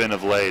as he's been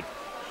of late.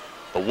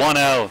 The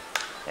 1-0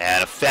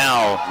 and a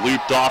foul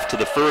looped off to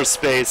the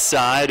first base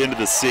side into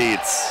the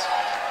seats.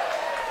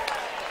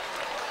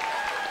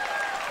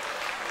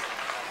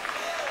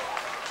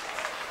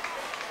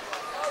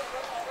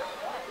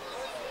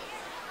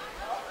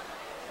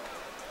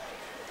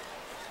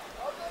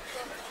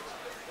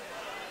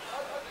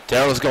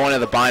 Daryl's going to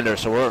the binder,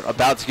 so we're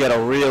about to get a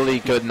really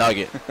good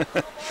nugget.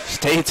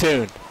 Stay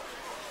tuned.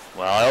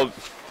 Well,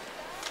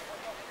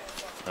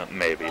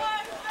 maybe.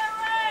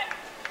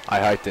 I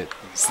hyped it.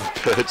 It's the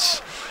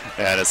pitch.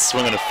 And a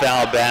swing and a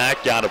foul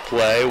back. Out of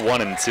play.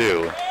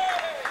 1-2.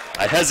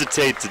 I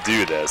hesitate to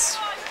do this,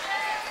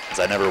 because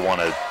I never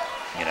want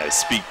to,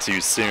 speak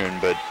too soon,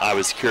 but I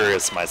was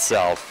curious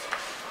myself.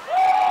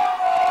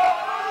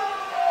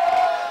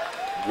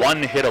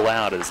 One hit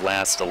allowed his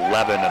last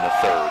 11 in the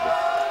third,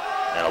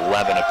 and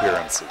 11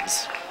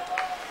 appearances.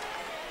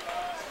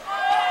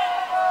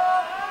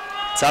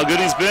 That's how good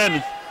he's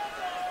been.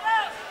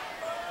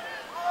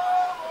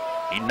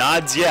 He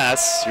nods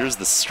yes. Here's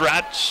the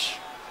stretch.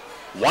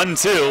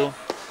 1-2.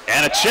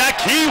 And a check.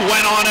 He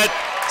went on it.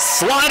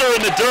 Slider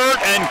in the dirt,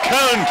 and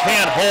Cohn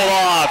can't hold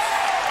off.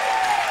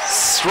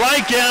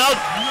 Strikeout.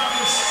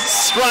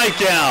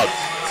 Strikeout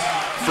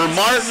for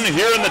Martin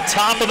here in the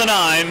top of the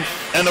ninth.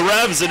 And the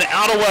Revs an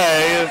out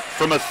away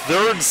from a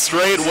third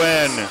straight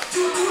win.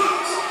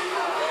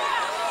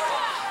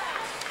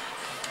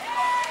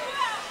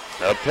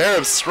 A pair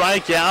of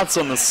strikeouts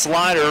on the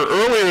slider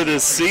earlier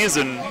this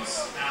season.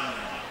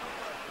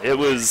 It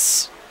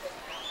was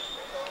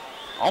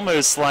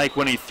almost like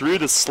when he threw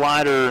the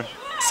slider,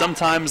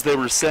 sometimes they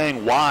were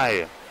saying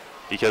why,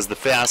 because the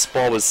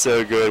fastball was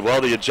so good. Well,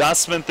 the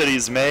adjustment that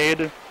he's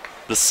made,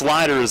 the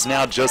slider is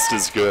now just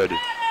as good.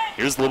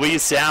 Here's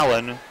Luis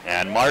Allen,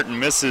 and Martin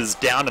misses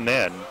down and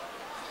in.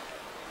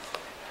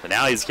 But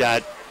now he's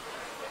got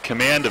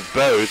command of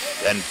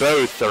both, and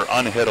both are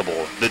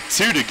unhittable. The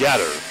two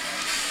together.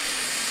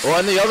 Well,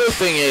 and the other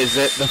thing is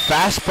that the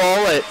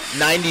fastball at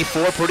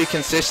 94 pretty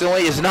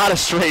consistently is not a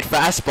straight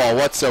fastball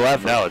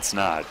whatsoever. No, it's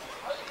not.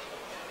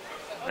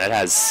 That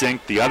has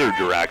synced the other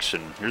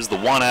direction. Here's the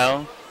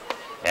 1-0.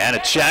 And a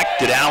check.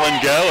 Did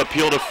Allen go?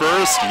 Appeal to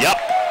first. Yep.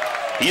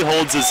 He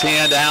holds his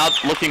hand out,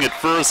 looking at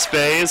first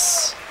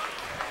base,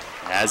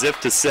 as if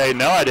to say,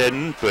 no, I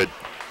didn't, but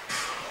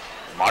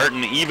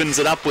Martin evens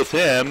it up with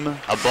him.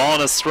 A ball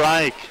and a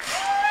strike.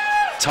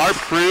 Tarp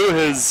crew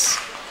has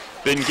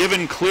been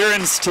given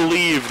clearance to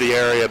leave the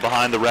area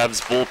behind the Revs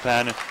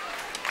bullpen.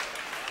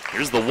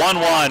 Here's the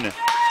 1-1.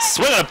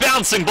 Swing and a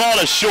bouncing ball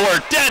to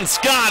short. Dent's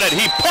got it.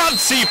 He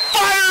pumps. He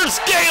fires.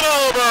 Game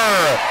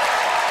over.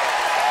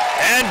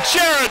 And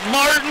Jared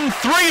Martin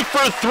 3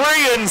 for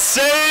 3 in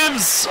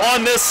saves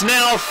on this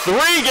now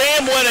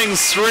 3-game winning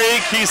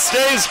streak. He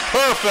stays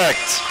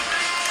perfect.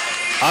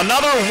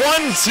 Another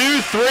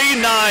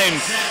 1-2-3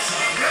 ninth.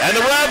 And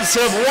the Revs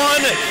have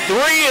won 3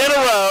 in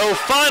a row.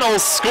 Final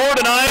score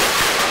tonight,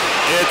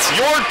 it's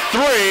York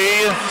 3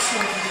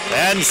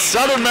 and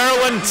Southern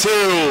Maryland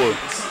 2.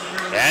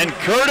 And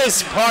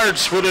Curtis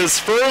Parch with his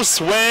first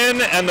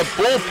win, and the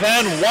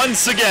bullpen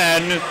once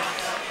again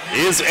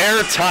is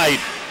airtight.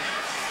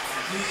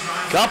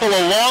 Couple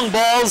of long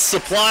balls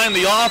supplying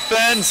the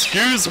offense,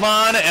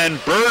 Guzman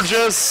and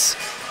Burgess.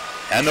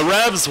 And the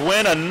Revs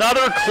win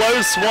another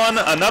close one,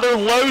 another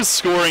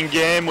low-scoring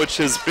game, which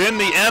has been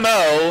the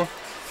MO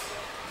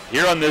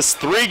here on this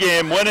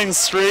 3-game winning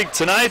streak.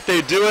 Tonight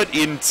they do it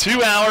in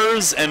 2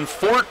 hours and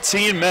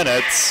 14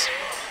 minutes,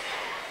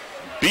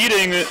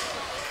 beating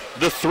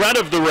the threat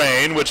of the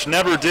rain, which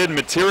never did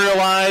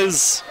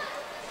materialize,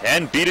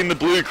 and beating the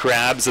Blue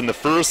Crabs in the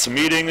first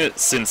meeting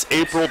since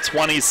April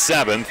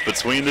 27th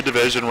between the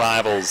division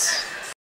rivals.